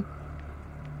me.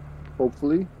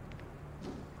 Hopefully.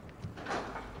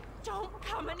 Don't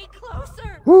come any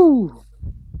closer. Woo!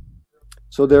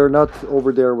 So they're not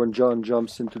over there when John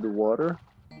jumps into the water.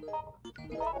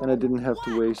 And I didn't have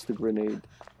to waste the grenade.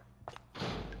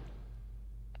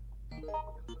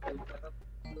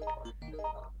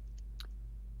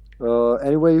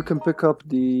 Anyway, you can pick up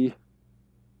the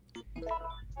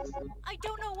I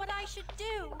don't know what I should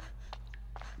do.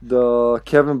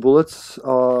 Kevin bullets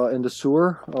in the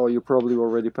sewer. Oh, you probably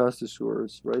already passed the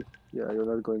sewers, right? Yeah, you're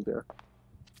not going there.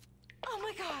 Oh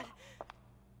my god.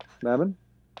 Mammon?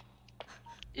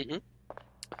 Mm-hmm.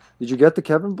 Did you get the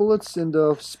Kevin bullets in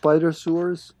the spider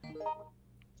sewers?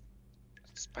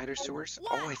 Spider sewers?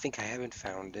 Oh, I think I haven't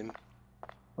found them.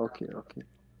 Okay, okay.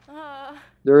 Uh,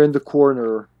 They're in the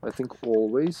corner, I think,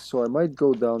 always. So I might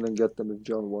go down and get them if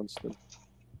John wants them.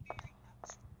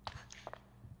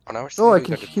 On our side, Oh, I we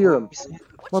can got the hear him. poison.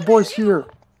 My boy's here.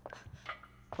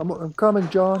 I'm coming,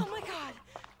 John. oh my god.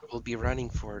 We'll be running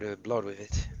for the blood with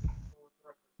it.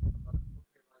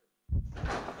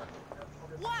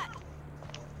 What?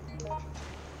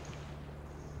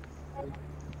 Kevin.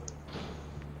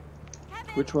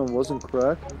 Which one wasn't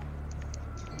cracked?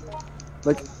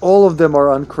 Like, all of them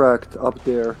are uncracked up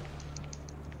there.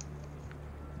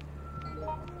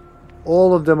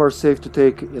 All of them are safe to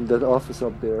take in that office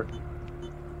up there.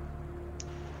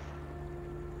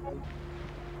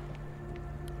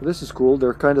 This is cool.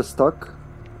 They're kind of stuck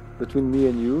between me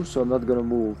and you, so I'm not gonna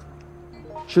move.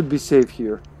 Should be safe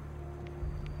here.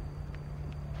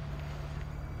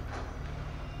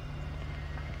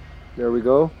 There we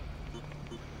go.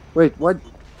 Wait, what?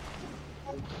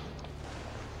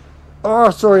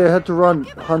 Oh, sorry, I had to run.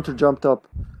 Hunter jumped up.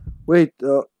 Wait,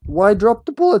 why drop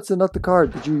the bullets and not the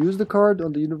card? Did you use the card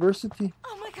on the university?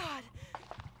 Oh my god.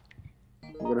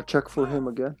 I'm gonna check for him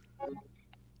again.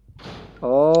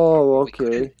 Oh, We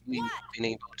couldn't. okay. We've been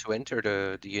able to enter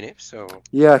the unit, so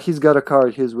Yeah, he's got a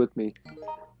card. He's with me.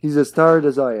 He's as tired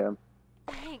as I am.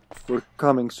 Thanks. We're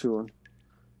coming soon.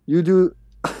 You do...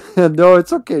 No,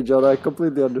 it's okay, John. I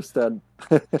completely understand.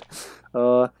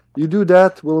 You do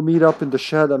that. We'll meet up in the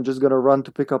shed. I'm just gonna run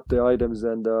to pick up the items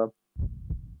and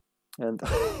and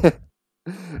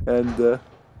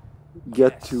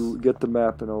get the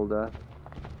map and all that.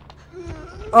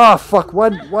 Ah, fuck!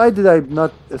 Why did I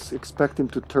not expect him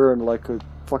to turn like a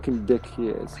fucking dick he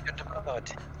is? I got the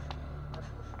blood.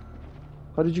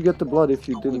 How did you get the blood if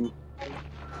you didn't? I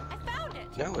found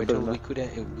it. No, I told we could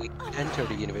enter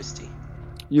the university.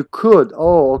 You could.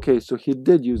 Oh, okay. So he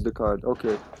did use the card.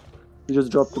 Okay. He just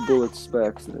dropped the bullets by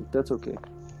accident. That's okay.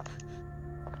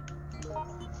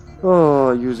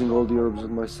 Oh, using all the herbs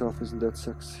with myself isn't that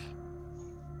sexy.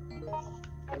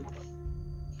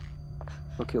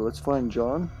 Okay, let's find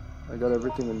John. I got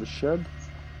everything in the shed.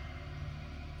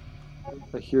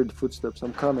 I hear the footsteps.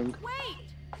 I'm coming. Wait.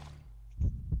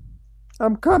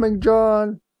 I'm coming,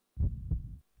 John.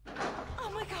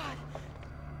 Oh my god.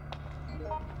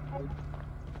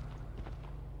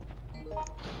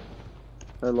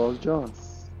 I lost John.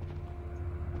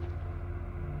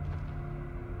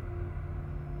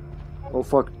 Oh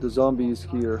fuck, the zombie is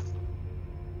here.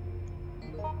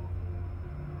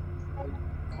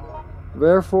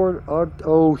 Wherefore art...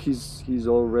 Oh, he's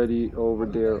already over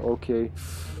there. Okay.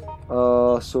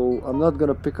 So I'm not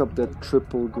gonna pick up that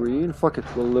triple green. Fuck it,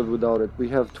 we'll live without it. We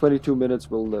have 22 minutes,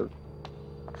 we'll live.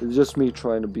 It's just me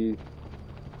trying to be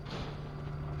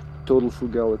total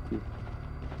frugality.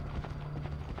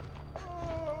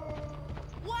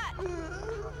 What?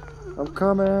 I'm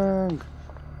coming.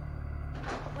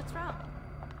 What's wrong?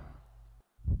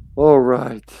 All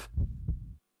right.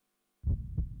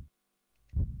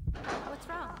 What's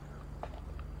wrong?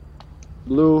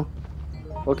 Blue.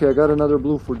 Okay, I got another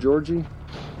blue for Georgie.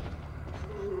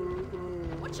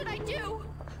 What should I do?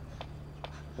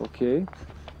 Okay.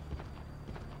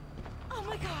 Oh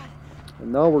my god.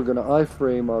 And now we're gonna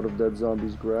iframe out of that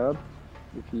zombie's grab.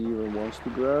 If he even wants to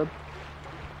grab.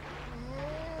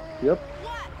 Yep.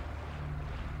 What?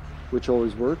 Which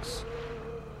always works.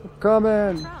 I'm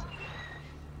coming! What's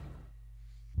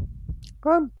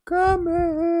wrong? I'm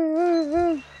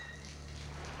coming!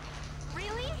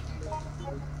 Really?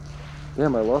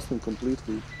 Damn, I lost him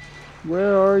completely.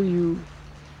 Where are you?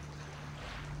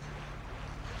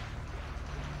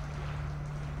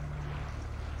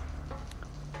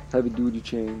 Heavy duty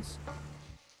chains.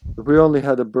 If we only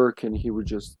had a Birkin, he would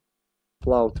just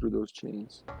plow through those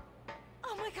chains.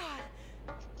 Oh my god.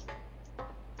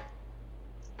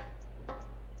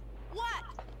 What?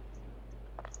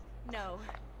 No.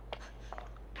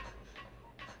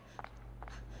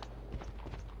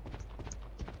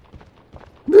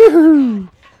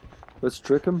 Let's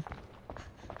trick him.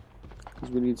 Because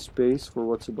we need space for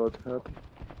what's about to happen.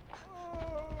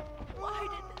 Why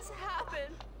did this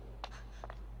happen?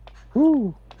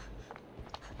 Whoo!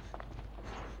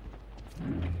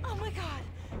 Oh my god.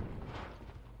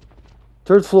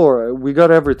 Third floor, we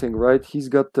got everything, right? He's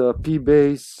got the pee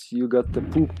base, you got the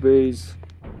poop base.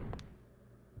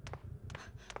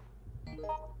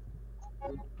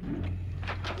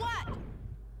 What?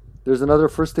 There's another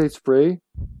first aid spray,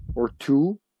 or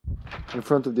two, in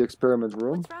front of the experiment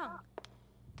room. What's wrong?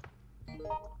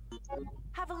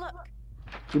 Have a look.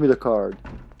 Give me the card.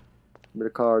 Give me the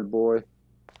card, boy.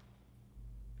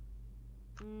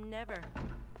 Never.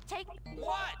 Take.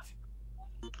 What?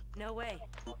 No way.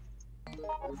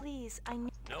 Please, I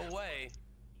need. No way.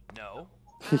 No.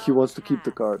 He wants to keep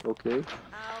the card, okay.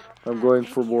 I'll I'm going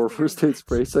thank for you more your first aid input.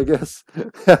 sprays, I guess.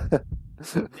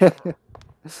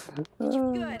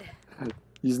 Good.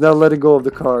 He's not letting go of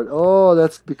the card. Oh,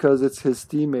 that's because it's his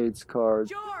teammate's card.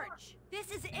 George, this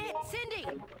is it. Cindy,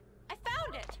 I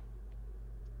found it.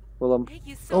 Well, Thank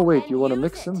you so oh wait, and you want to use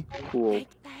mix it. them? Cool.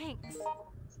 Thanks.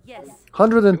 Yes.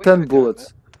 110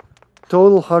 bullets.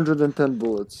 Total 110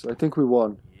 bullets. I think we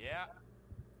won. Yeah.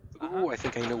 Ooh, I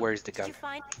think I know where is the Did gun. you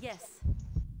find? Yes.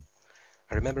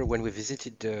 I remember when we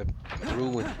visited the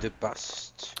room with the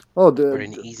bust. Oh, Where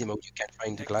in easy mode you can't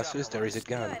find the glasses, there is a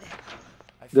gun.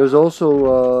 Good. there's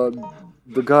also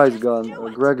the guy's gun.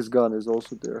 Greg's gun is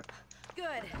also there.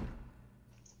 Good.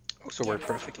 Oh, so we're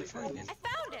perfectly fine then. I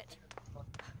found it.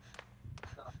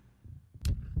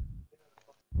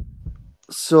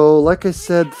 So, like I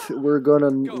said, we're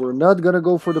not gonna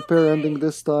go for the pair ending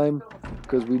this time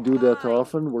because we do that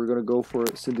often. We're gonna go for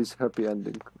Cindy's happy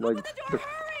ending, like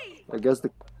Hurry! I guess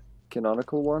the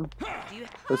canonical one. Do you,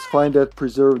 Let's find that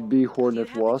preserved bee do you hornet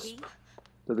have the wasp key?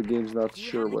 that the game's not Do you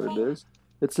sure have the what it key? is.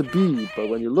 It's a bee, but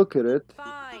when you look at it,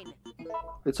 Fine.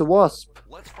 it's a wasp.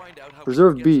 Let's find out how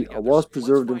Preserved we can bee, get a to the wasp other-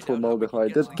 preserved in let's find out how we can formaldehyde.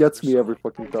 get to That the gets other me every side.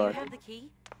 fucking Do you time. have the key?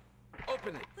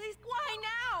 Open it. Please, why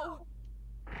now?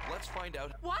 Let's find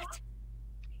out. What?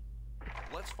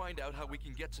 Let's find out how we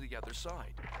can get to the other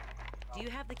side. Do you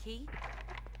have the key?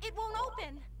 It won't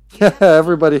open. Do you have the key?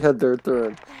 Everybody had their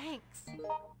turn. Thanks.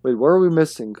 Wait, what are we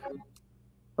missing?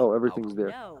 Oh, everything's there.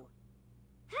 No.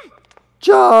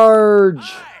 Charge!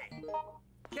 Hey!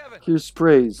 Kevin, Here's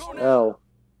sprays. Go now. Al.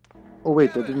 Oh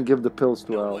wait, I didn't give the pills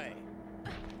to Al.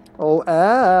 Oh,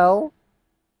 Al!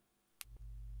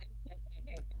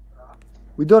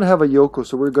 We don't have a Yoko,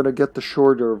 so we're gonna get the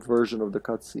shorter version of the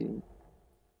cutscene.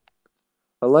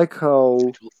 I like how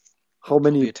Be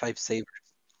many a type saver.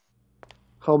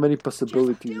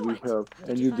 possibilities we have,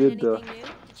 and you find did. anything new?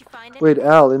 Did you find Wait,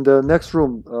 Al, in the next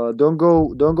room, don't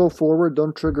go forward.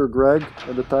 Don't trigger Greg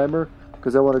and the timer,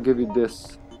 because I want to give you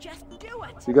this. Just do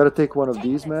it. You gotta take one of Take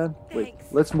these, this. man. Wait,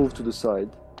 Thanks. let's move to the side.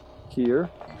 Here.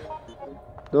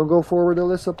 Don't go forward,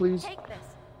 Alyssa, please. Take this.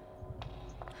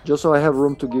 Just so I have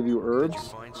room to give you did you herbs.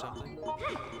 find something?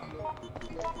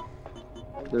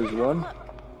 There's one.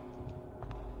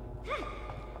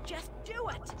 Just do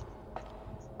it.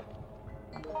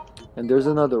 And there's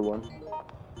another one.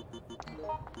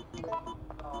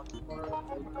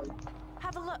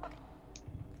 Have a look.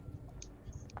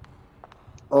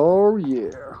 Oh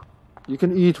yeah. You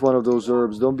can eat one of those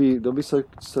herbs. Don't be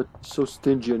so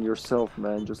stingy on yourself,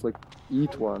 man. Just like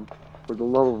eat one. For the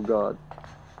love of God.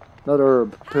 Not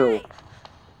herb, pill. Hey,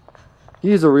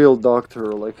 He's a real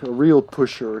doctor, like a real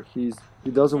pusher. He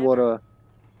doesn't wanna.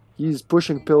 He's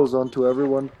pushing pills onto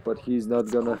everyone, but he's not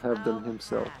gonna have them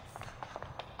himself.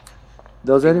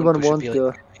 Does anyone Push a want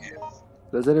feeling.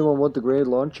 Does anyone want the grenade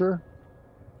launcher?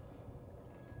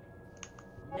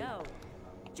 no.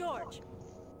 George.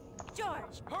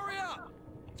 George. Hurry up!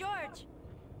 George.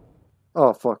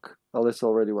 Oh fuck! Alyssa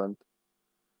already went.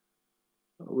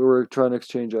 We were trying to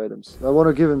exchange items. I want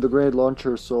to give him the grenade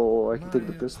launcher so I can take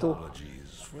the pistol.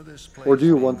 Or do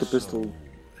you want the pistol?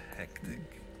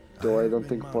 Though I don't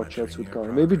think pot shots would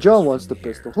count. Maybe John wants the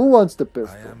pistol. Who wants the I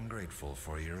pistol? am grateful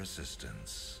for your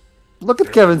assistance. Look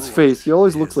at Kevin's face. He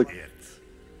always looks like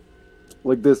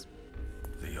this.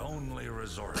 The only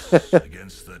resource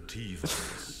against the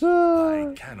thieves.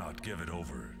 I cannot give it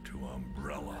over to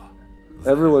Umbrella.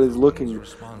 Everyone is looking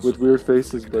with weird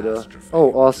faces, but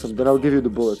oh, awesome. Then I'll give you the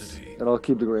bullets, and I'll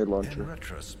keep the grenade In launcher.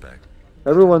 retrospect,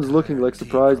 Everyone's looking like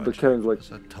surprised, but Kevin's like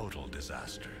it's a total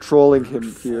disaster. trolling him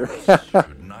here.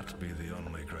 Should not be the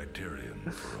only criterion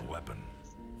for a weapon.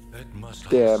 It must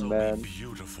Damn, also man. be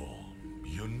beautiful,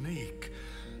 unique,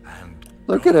 and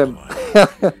Look at him.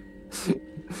 godlike.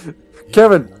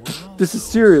 Kevin, this is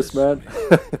serious, man.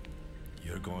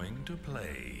 You're going to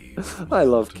play. I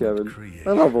love Ultimate Kevin. Creator.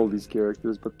 I love all these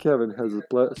characters, but Kevin has a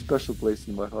special place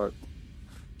in my heart.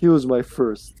 He was my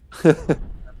first.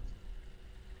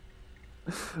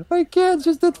 I can't,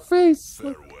 just that face.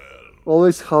 Like,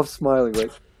 always half smiling,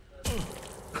 like.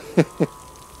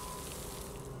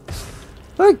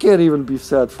 I can't even be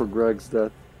sad for Greg's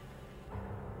death.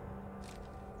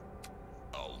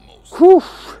 Almost. Whew.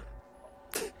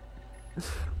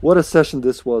 What a session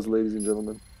this was, ladies and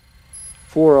gentlemen.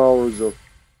 4 hours of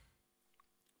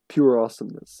pure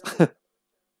awesomeness.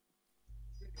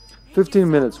 15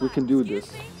 minutes, we can do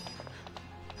this.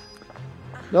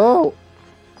 No!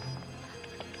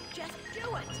 Just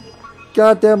do it.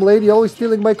 Goddamn lady, always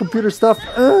stealing my computer stuff.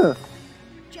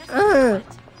 Just do it.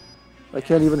 I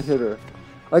can't even hit her.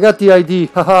 I got the ID.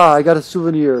 Haha, I got a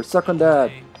souvenir. Suck on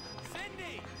that.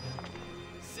 Cindy!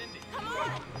 Cindy! Come on.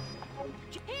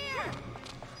 Here.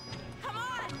 Come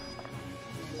on.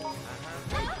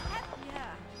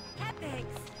 Yeah.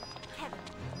 Thanks. Kevin.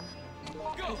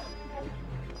 Go!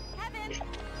 Kevin.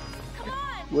 Come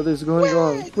on. What is going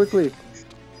on? Quickly.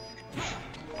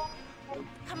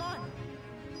 Come on.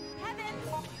 Kevin.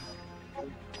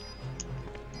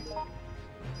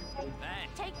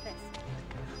 Thanks. Take this.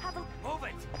 Have a Move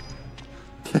it!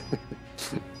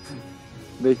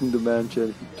 Making the man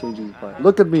change his mind.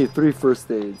 Look at me, 3 first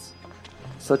aids.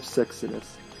 Such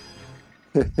sexiness.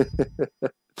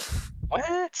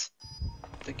 What?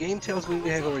 The game tells me we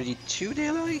have already 2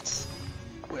 daylights?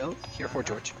 Well, here for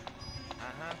George.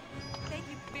 Thank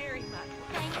you very much.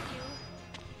 Thank you.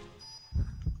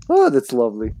 Oh, that's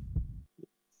lovely.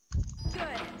 Good.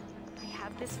 I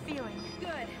have this feeling.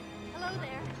 Good. Hello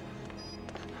there.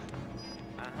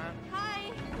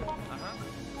 Hi.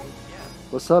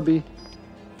 Wasabi.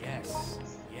 Yes.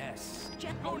 Yes.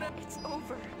 Go now. It's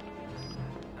over.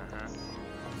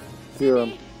 Here,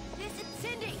 Cindy, this is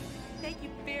Cindy. Thank you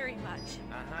very much.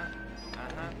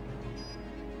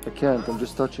 I can't, I'm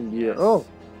just touching the air. Oh!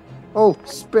 Oh,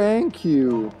 spank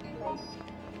you!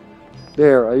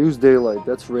 There, I use daylight.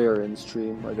 That's rare in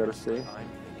stream, I gotta say.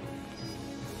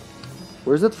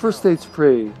 Where's that first aid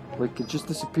spray? Like, it just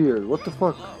disappeared. What the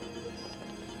fuck?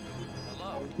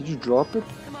 Did you drop it?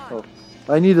 Oh.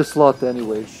 I need a slot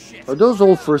anyway. Are those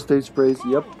all first aid sprays?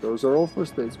 Yep, those are all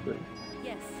first aid sprays.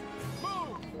 Yes.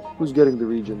 Who's getting the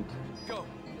regent? Go.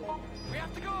 We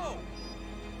have to go.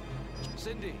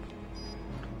 Cindy.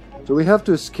 So we have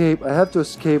to escape. I have to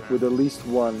escape with at least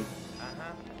one.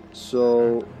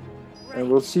 So, and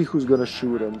we'll see who's gonna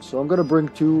shoot him. So I'm gonna bring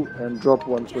 2 and drop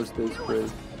 1 first aid spray.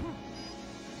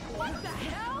 What the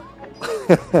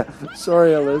hell?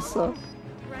 Sorry, Alyssa.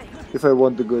 If I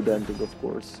want the good ending, of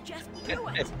course. Just do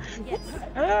it.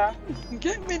 Yes.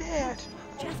 Get me that.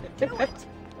 Just do it.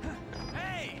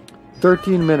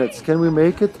 13 minutes. Can we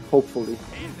make it? Hopefully.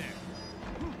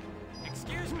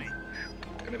 Excuse me.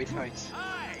 Gonna be tight.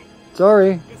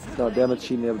 Sorry. No, damn it,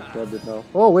 she nabbed it now.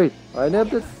 Oh, wait. I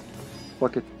nabbed it?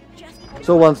 Fuck it.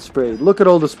 So 1 spray. Look at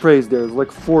all the sprays there. There's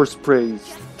like 4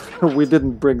 sprays. We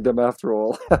didn't bring them after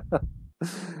all.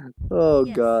 Oh,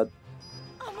 God.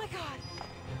 Oh my god.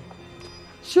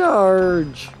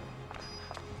 Charge!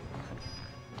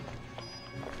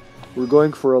 We're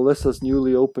going for Alyssa's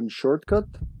newly opened shortcut.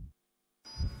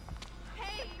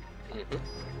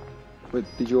 Wait,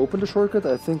 did you open the shortcut?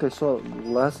 I think I saw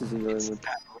glasses in your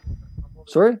inventory.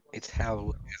 Sorry? It's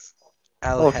Hal.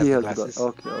 Oh, he has glasses.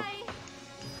 Okay, okay.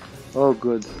 Oh,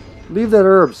 good. Leave that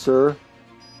herb, sir.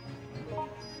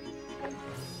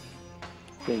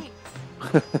 Thank you.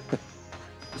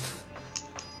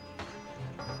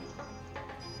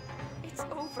 It's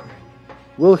over.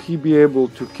 Will he be able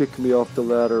to kick me off the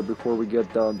ladder before we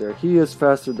get down there? He is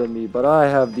faster than me, but I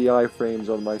have the iframes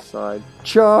on my side.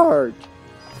 Charge!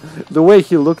 The way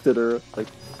he looked at her, like,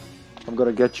 I'm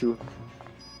gonna get you.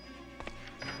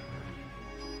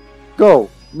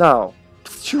 Go! Now!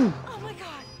 Phew. Oh my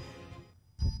god.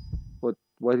 What?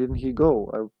 Why didn't he go?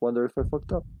 I wonder if I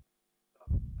fucked up.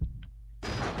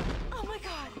 Oh my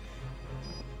god.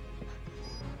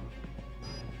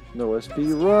 No SP,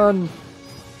 run!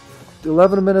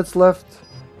 11 minutes left.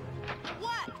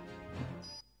 What?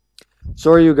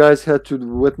 Sorry you guys had to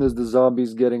witness the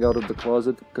zombies getting out of the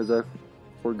closet because I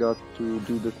forgot to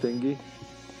do the thingy.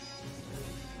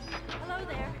 Hello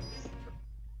there.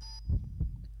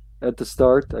 At the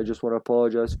start, I just want to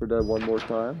apologize for that one more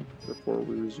time before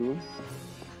we resume.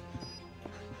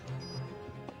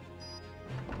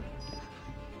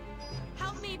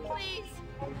 Help me, please.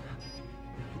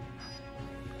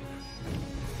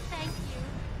 Thank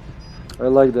you. I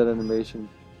like that animation.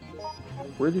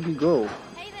 Where did he go?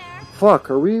 Hey there.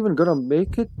 Fuck, are we even gonna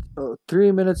make it?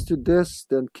 3 minutes to this,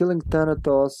 then killing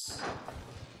Thanatos.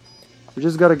 We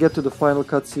just gotta get to the final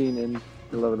cutscene in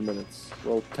 11 minutes.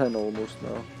 Well, 10 almost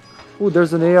now. Ooh,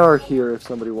 there's an AR here if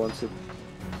somebody wants it.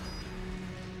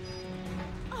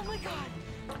 Oh my god.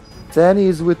 Tanny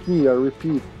is with me, I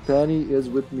repeat. Tanny is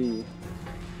with me.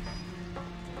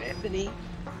 Bethany.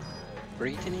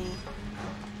 Brittany.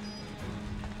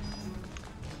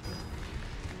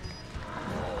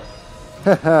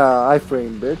 Haha,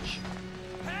 iframe, bitch.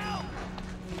 Help!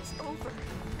 It's over.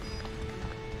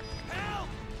 Help!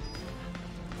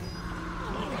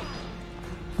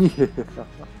 Yeah.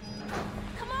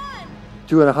 Come on.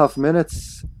 2.5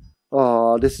 minutes.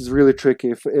 Oh, this is really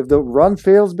tricky. If the run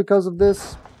fails because of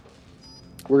this,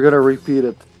 we're gonna repeat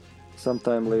it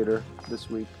sometime later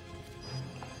this week.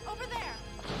 Over there.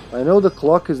 I know the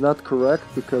clock is not correct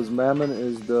because Mammon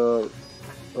is the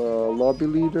lobby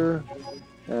leader,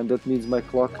 and that means my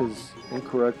clock is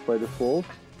incorrect by default,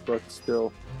 but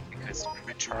still. Because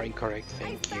French are incorrect,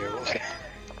 thank you.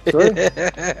 Sorry?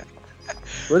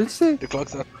 What did you say? The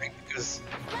clock's not correct because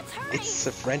Let's hurry. it's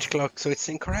a French clock, so it's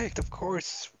incorrect, of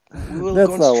course. We will That's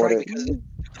go on not what strike it because the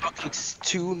clock looks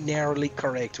too narrowly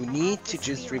correct. We need to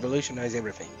just revolutionize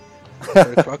everything. So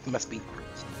the clock must be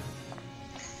correct.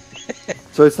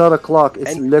 So it's not a clock,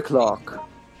 it's And- le clock.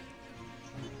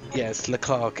 Yes, le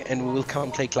clock, and we will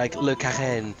contemplate like le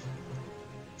Karen,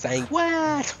 saying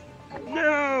what?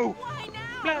 No! Why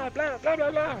now? Blah blah blah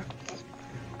blah blah.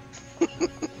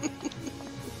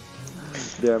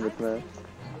 Damn it, man.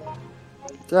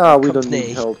 Ah, we don't Company.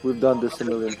 need help. We've done this a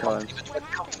million times.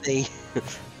 Company.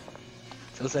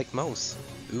 Feels like mouse.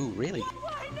 Ooh, really?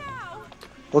 Why now?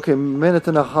 Okay, minute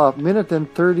and a half. Minute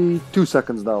and 32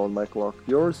 seconds now on my clock.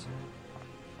 Yours?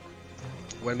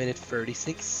 1 minute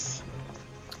 36.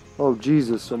 Oh,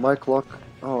 Jesus. So my clock...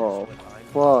 Oh,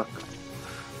 fuck.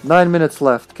 9 minutes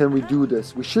left. Can we do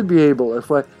this? We should be able.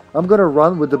 I'm gonna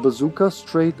run with the bazooka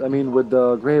straight, I mean with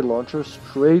the grenade launcher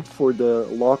straight for the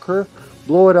locker,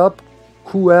 blow it up,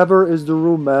 whoever is the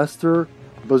room master,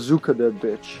 bazooka that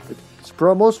bitch. It's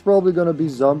most probably gonna be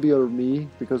zombie or me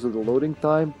because of the loading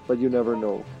time, but you never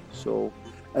know. So,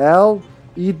 Al,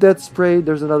 eat that spray,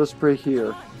 there's another spray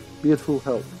here. Be at full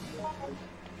health.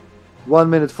 1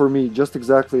 minute for me, just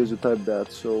exactly as you typed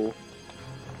that, so...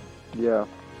 Yeah.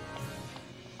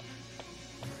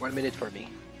 1 minute for me.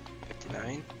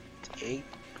 59, 58.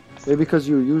 Maybe because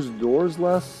you use doors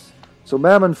less? So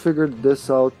Mammon figured this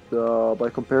out by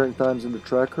comparing times in the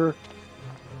tracker.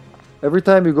 Every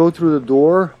time you go through the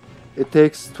door, it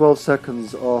takes 12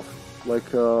 seconds off.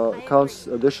 Like, counts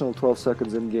additional 12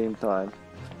 seconds in game time.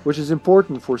 Which is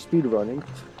important for speedrunning.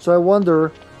 So I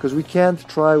wonder, because we can't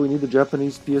try, we need the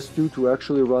Japanese PS2 to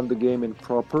actually run the game in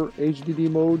proper HDD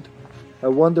mode. I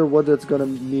wonder what that's gonna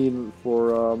mean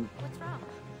for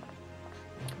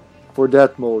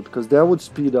that mode, because that would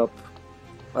speed up.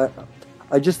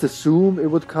 I just assume it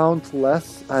would count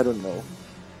less. I don't know.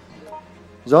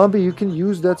 Zombie, you can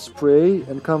use that spray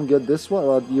and come get this one.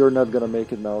 Well, you're not gonna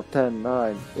make it now. 10,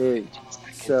 9, 8,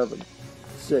 7,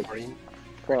 6,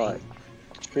 5,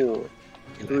 4,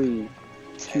 3,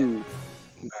 2.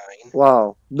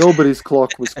 Wow, nobody's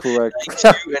clock was correct.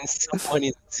 And someone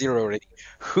is 0 already.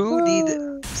 Who did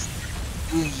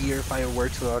New Year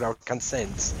fireworks without our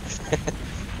consent?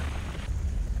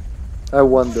 I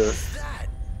wonder.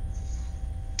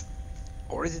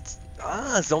 Or is it...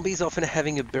 zombies often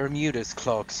having a Bermuda's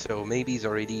clock, so maybe it's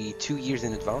already 2 years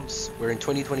in advance. We're in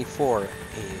 2024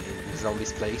 in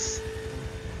Zombies' place.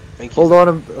 Thank you.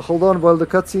 Hold on while the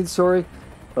cutscene, sorry.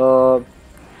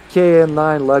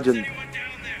 KN9 Legend.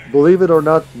 Believe it or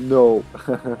not, no.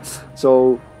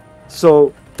 so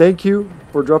thank you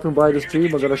for dropping by the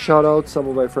stream. I'm gonna shout out some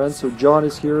of my friends. So John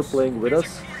is here playing with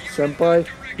us. Senpai,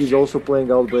 he's also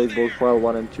playing Outbreak both File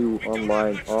 1 and 2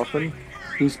 online often.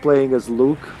 He's playing as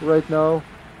Luke right now.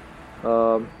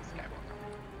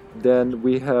 Then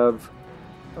we have...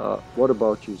 what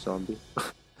about you, zombie?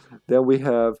 Then we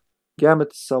have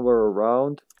Gamut somewhere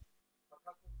around.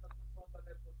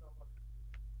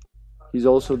 He's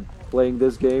also playing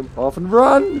this game often.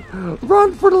 Run!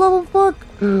 Run for the love of fuck!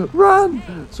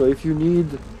 Run! So if you need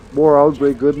more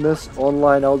Outbreak goodness,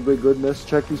 online Outbreak goodness,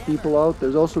 check these people out.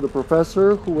 There's also the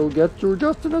Professor, who will get through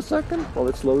just in a second while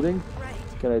it's loading.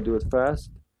 Can I do it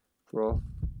fast? Prof.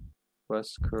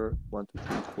 Wesker 1, 2,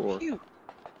 3, 4.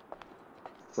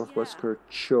 Prof. Wesker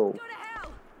Cho.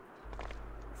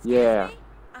 Yeah.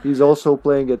 He's also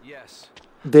playing it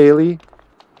daily.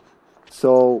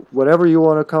 So whenever you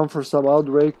want to come for some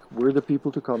Outbreak, we're the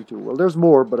people to come to. Well, there's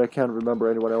more, but I can't remember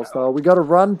anyone else now. We gotta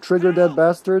run, trigger that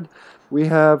bastard. We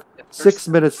have 6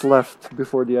 minutes left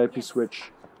before the IP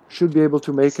switch. Should be able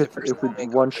to make it if we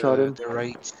one-shot him. The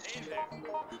right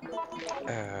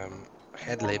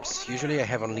headlips. Usually I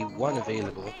have only one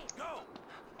available.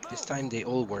 This time they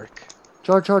all work.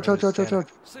 Charge.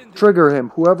 Trigger him.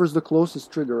 Whoever's the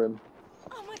closest, trigger him.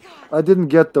 I didn't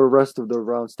get the rest of the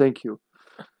rounds. Thank you.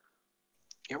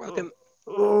 You're welcome.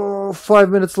 Oh, 5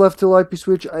 minutes left till IP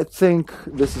switch. I think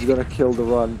this is gonna kill the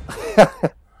run.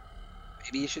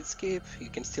 Maybe you should skip. You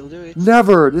can still do it.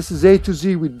 Never! This is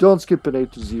A2Z. We don't skip an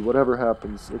A2Z. Whatever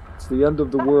happens. It's the end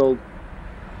of the world.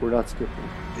 We're not skipping.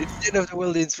 It's the end of the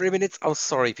world in 3 minutes. Oh,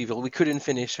 sorry, people. We couldn't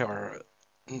finish our...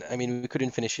 I mean, we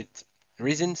couldn't finish it.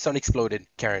 Reason? Sun exploded.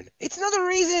 Karen. It's not a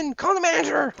reason! Call the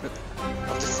manager!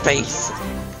 Of the space!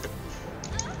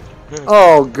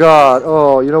 Oh, God.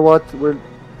 Oh, you know what?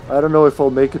 I don't know if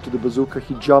I'll make it to the bazooka.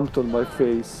 He jumped on my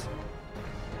face.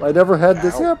 I never had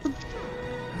this happen.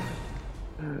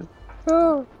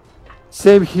 Oh.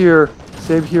 Same here,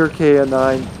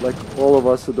 KN9. Like, all of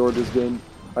us adore this game.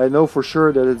 I know for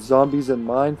sure that it's zombies and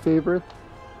mine favorite.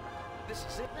 Let's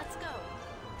go.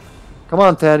 Come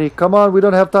on, Tanny. Come on, we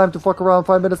don't have time to fuck around.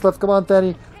 5 minutes left. Come on,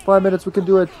 Tanny. 5 minutes, we can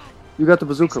do it. You got the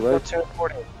bazooka, right?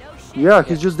 Yeah,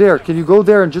 he's just there. Can you go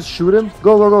there and just shoot him?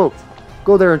 Go.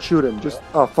 Go there and shoot him. Just...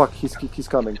 Oh, fuck. He's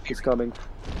coming. He's coming.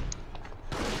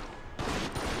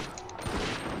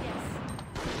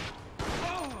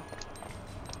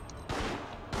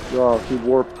 Oh, he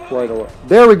warped quite a lot.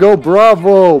 There we go.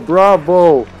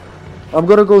 Bravo. I'm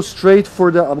gonna go straight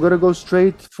for the...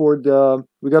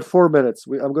 We got 4 minutes.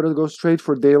 I'm gonna go straight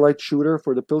for daylight shooter,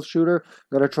 for the pill shooter.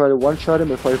 I'm gonna try to one-shot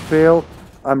him. If I fail,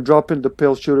 I'm dropping the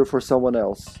pill shooter for someone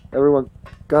else. Everyone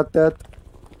got that?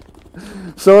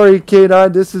 Sorry,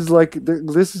 K9,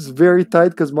 this is very tight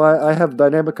because I have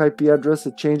dynamic IP address.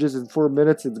 It changes in 4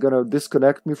 minutes. It's gonna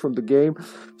disconnect me from the game.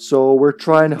 So we're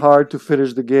trying hard to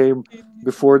finish the game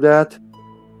before that,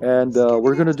 and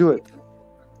we're gonna do it.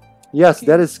 Yes,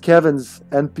 that is Kevin's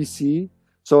NPC.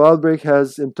 So Outbreak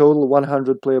has in total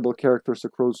 100 playable characters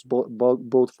across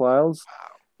both files.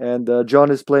 And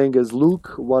John is playing as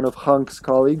Luke, one of Hunk's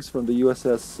colleagues from the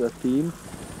USS team.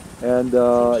 And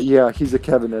yeah, he's a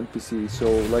Kevin NPC. So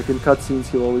like in cutscenes,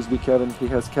 he'll always be Kevin. He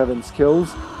has Kevin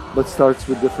skills, but starts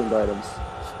with different items.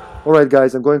 All right,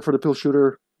 guys, I'm going for the pill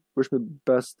shooter. Wish me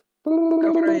best.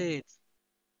 Go for it.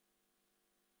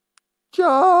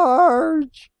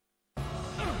 Charge!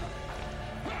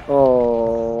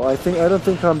 Oh, I don't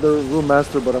think I'm the room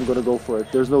master, but I'm gonna go for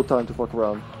it. There's no time to fuck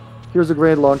around. Here's a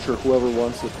grenade launcher, whoever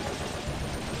wants it.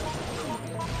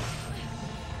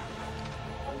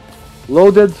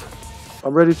 Loaded.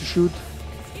 I'm ready to shoot.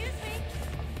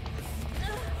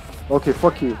 Okay,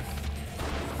 fuck you.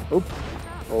 Oop.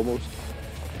 Almost.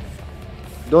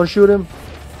 Don't shoot him.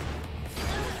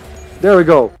 There we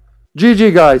go.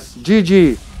 GG, guys.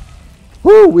 GG.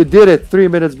 Woo! We did it 3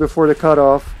 minutes before the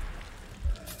cutoff.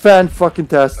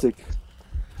 Fan-fucking-tastic.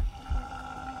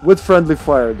 With friendly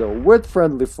fire, though. With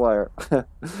friendly fire.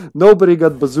 Nobody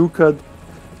got bazookaed.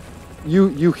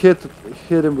 You hit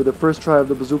him with the first try of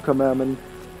the bazooka, Mammon.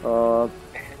 The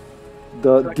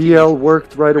DL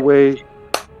worked right away.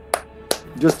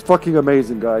 Just fucking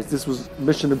amazing, guys. This was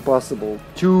Mission Impossible.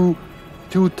 Two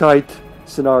tight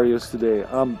scenarios today.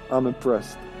 I'm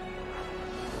impressed.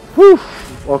 Whew.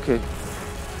 Okay.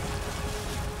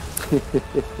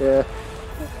 Yeah.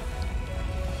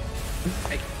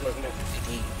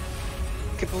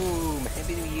 Kaboom!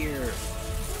 Happy New Year!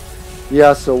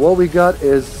 Yeah, so what we got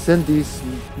is Cindy's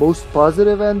most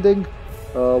positive ending.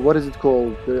 What is it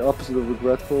called? The opposite of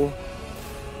regretful.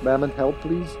 Mammon, help,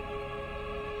 please.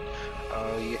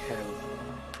 You have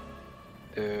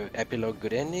the epilogue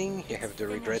good ending. You have the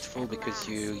regretful because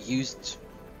you used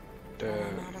the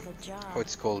how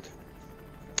it's called.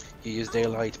 You used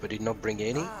daylight but did not bring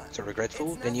any, so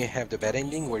regretful. Then you have the bad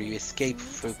ending where you escape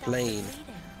through plane.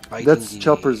 That's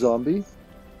Chopper Zombie.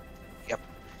 Yep.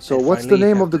 So and what's the finally you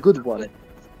name have of the good one?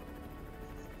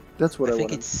 That's what I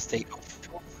think want. it's Stay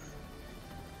Hopeful.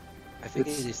 I think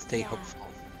it is Stay Hopeful.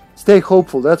 Stay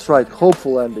hopeful, that's right.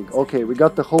 Hopeful ending. Okay, we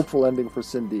got the hopeful ending for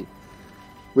Cindy.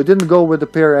 We didn't go with the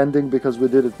pair ending because we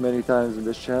did it many times in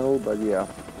this channel, but yeah.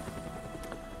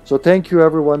 So thank you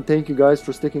everyone, thank you guys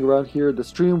for sticking around here. The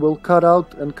stream will cut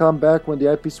out and come back when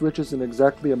the IP switches in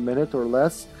exactly a minute or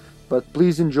less. But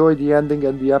please enjoy the ending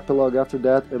and the epilogue after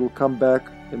that. It'll come back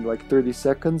in like 30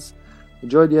 seconds.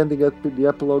 Enjoy the ending and the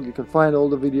epilogue. You can find all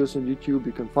the videos on YouTube.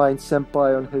 You can find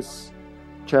Senpai on his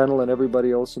channel and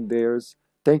everybody else on theirs.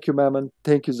 Thank you, Mammon.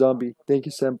 Thank you, Zombie. Thank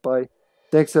you, Senpai.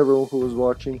 Thanks everyone who was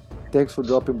watching. Thanks for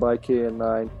dropping by,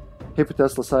 KN9.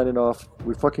 HippyTesla signing off.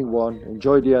 We fucking won.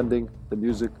 Enjoy the ending, the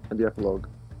music, and the epilogue.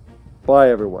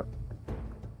 Bye, everyone.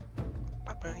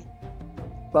 Bye-bye.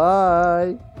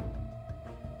 Bye.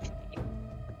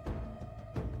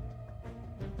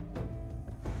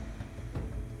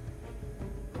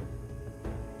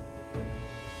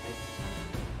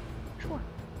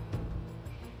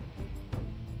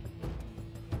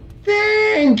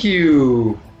 Thank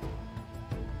you.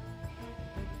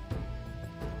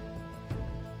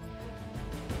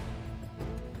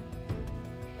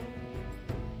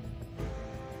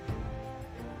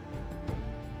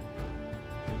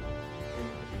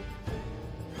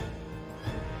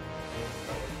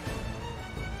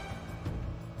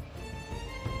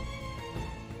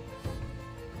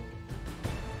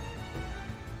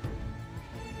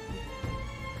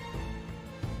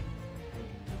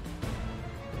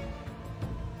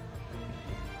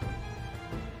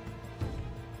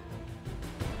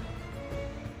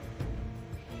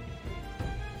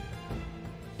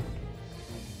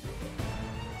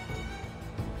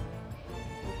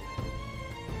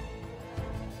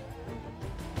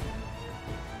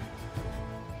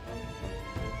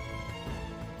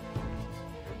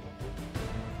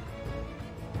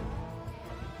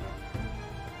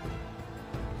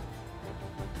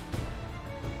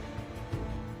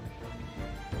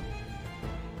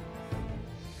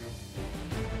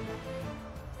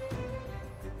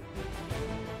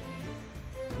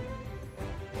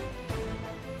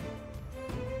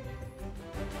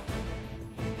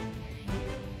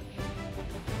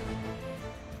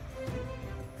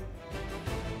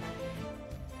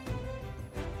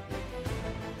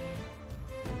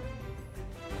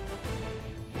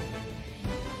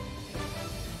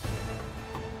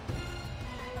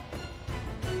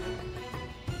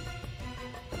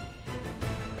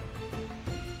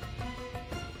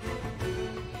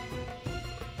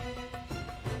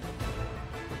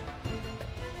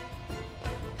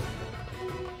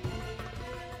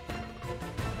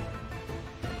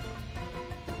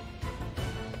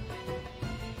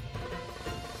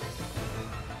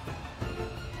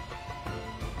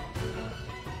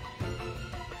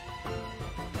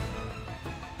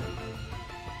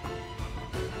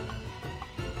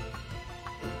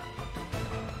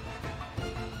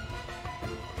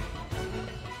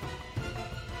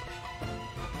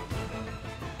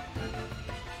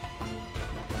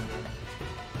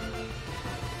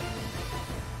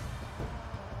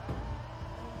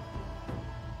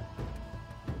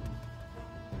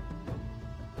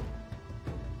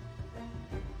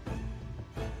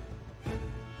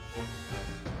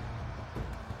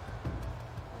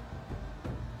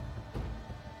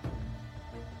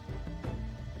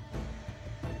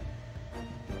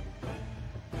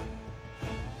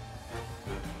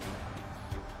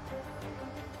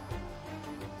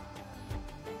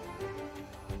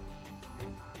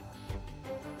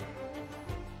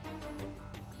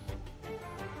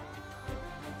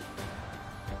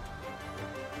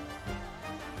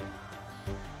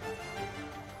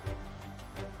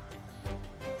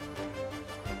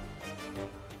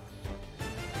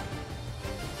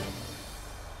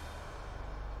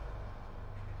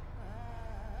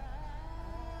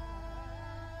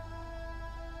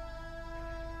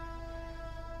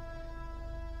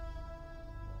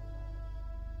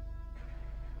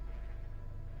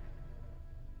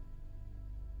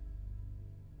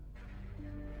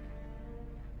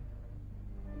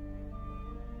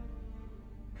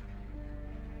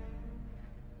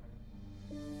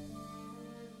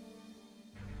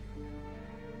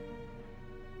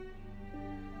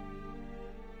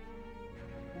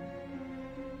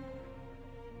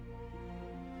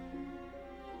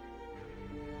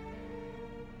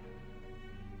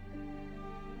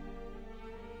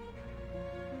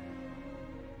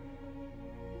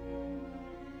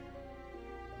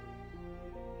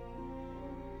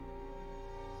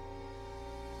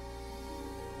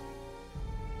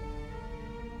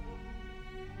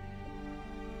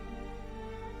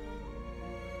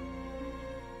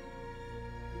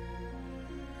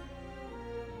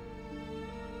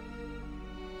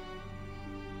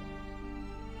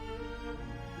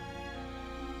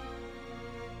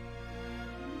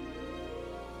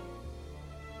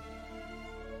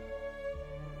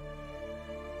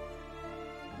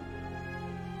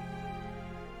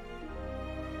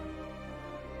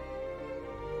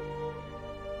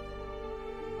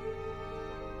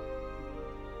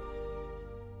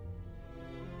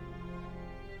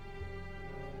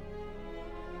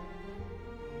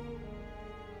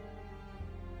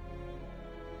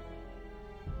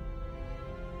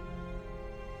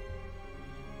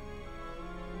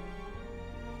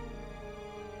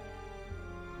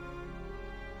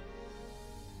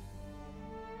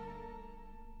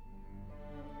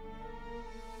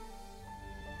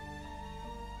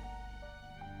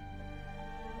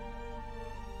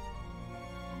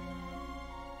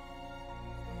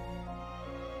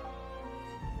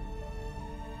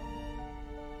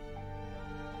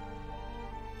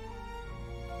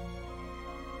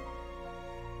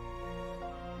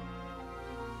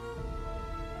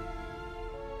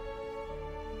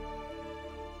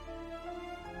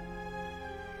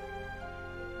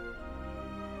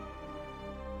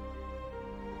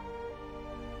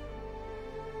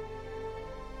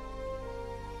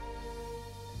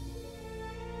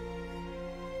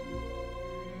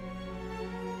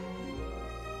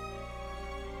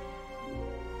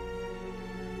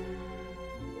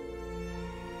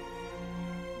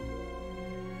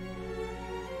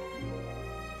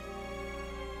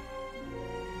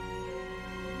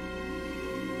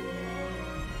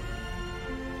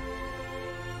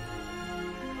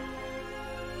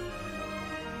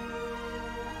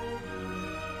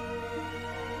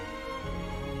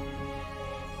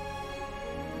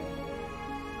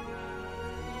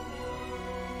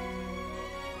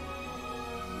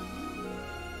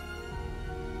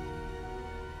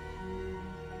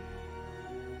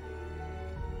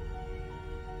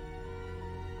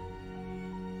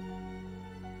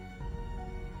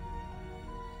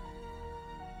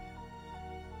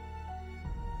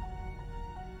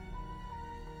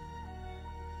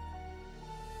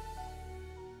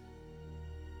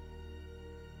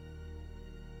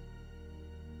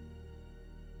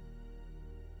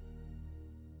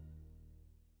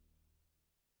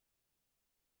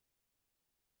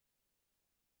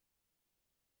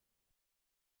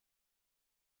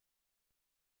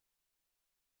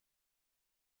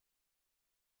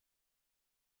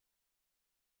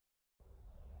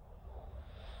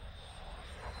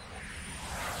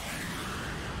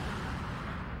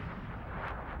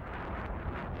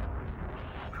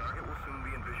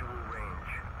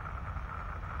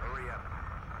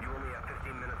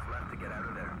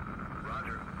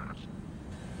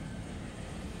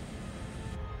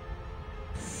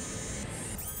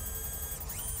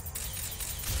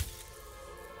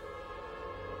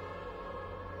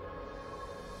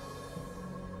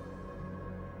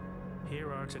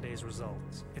 Here are today's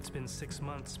results. It's been 6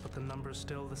 months, but the number's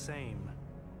still the same.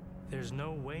 There's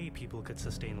no way people could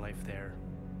sustain life there.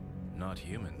 Not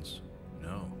humans,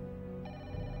 no.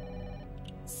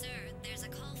 Sir, there's a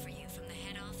call for you from the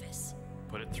head office.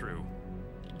 Put it through.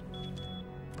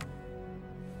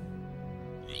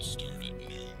 We'll start at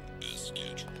noon, as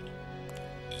scheduled.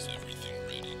 Is everything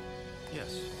ready?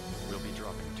 Yes. We'll be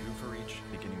dropping 2 for each,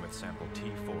 beginning with sample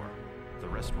T4. The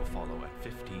rest will follow at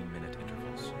 15-minute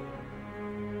intervals.